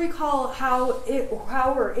 Do you recall how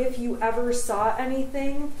or if you ever saw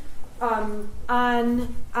anything on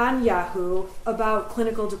Yahoo about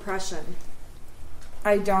clinical depression?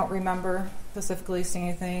 I don't remember specifically seeing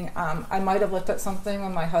anything. I might have looked at something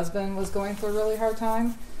when my husband was going through a really hard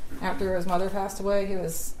time after his mother passed away. He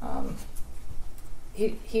was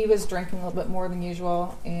he was drinking a little bit more than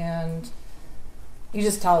usual, and you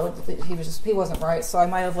just tell that he wasn't right. So I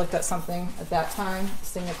might have looked at something at that time,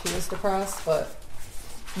 seeing if he was depressed, but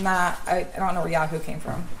not. I don't know where Yahoo came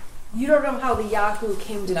from. You don't know how the Yahoo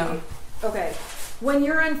came to No. be? Okay. When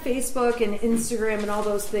you're on Facebook and Instagram and all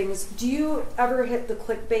those things, do you ever hit the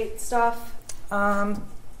clickbait stuff?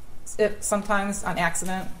 Sometimes on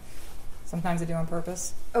accident. Sometimes I do on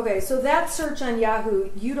purpose. Okay, so that search on Yahoo,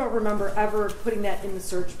 you don't remember ever putting that in the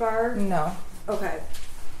search bar? No. Okay.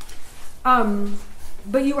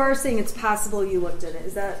 But you are saying it's possible you looked at it.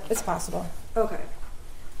 Is that? It's possible. Okay.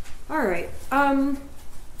 All right.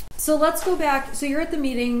 So let's go back. So you're at the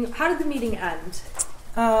meeting. How did the meeting end?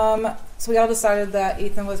 So we all decided that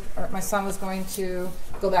my son was going to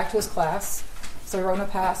go back to his class. So we wrote him a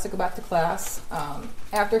pass to go back to class.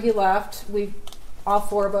 After he left, all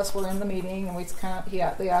four of us were in the meeting, and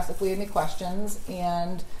they asked if we had any questions,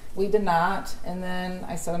 and we did not. And then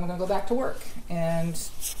I said, I'm going to go back to work. And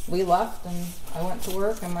we left, and I went to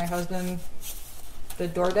work, and my husband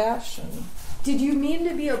did DoorDash. And Did you mean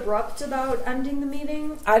to be abrupt about ending the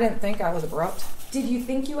meeting? I didn't think I was abrupt. Did you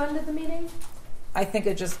think you ended the meeting? I think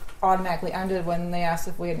it just automatically ended when they asked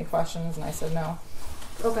if we had any questions, and I said no.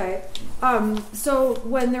 Okay. So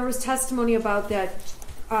when there was testimony about that,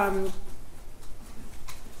 I'm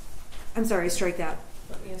sorry, strike that.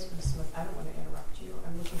 Let me ask Ms. Smith, I don't want to interrupt you.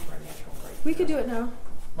 I'm looking for a natural break. We could do it now.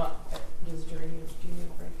 Well, do you need a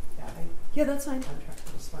break? Yeah, Yeah, that's fine. I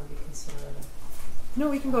just want to be considerate of. No,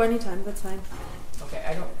 we can go anytime. That's fine. Okay,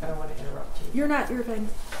 I don't want to interrupt you. You're fine.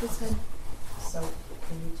 That's fine. So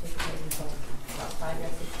can you take a break until about 5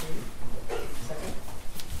 after 3? Second?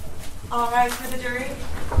 All right, for the jury.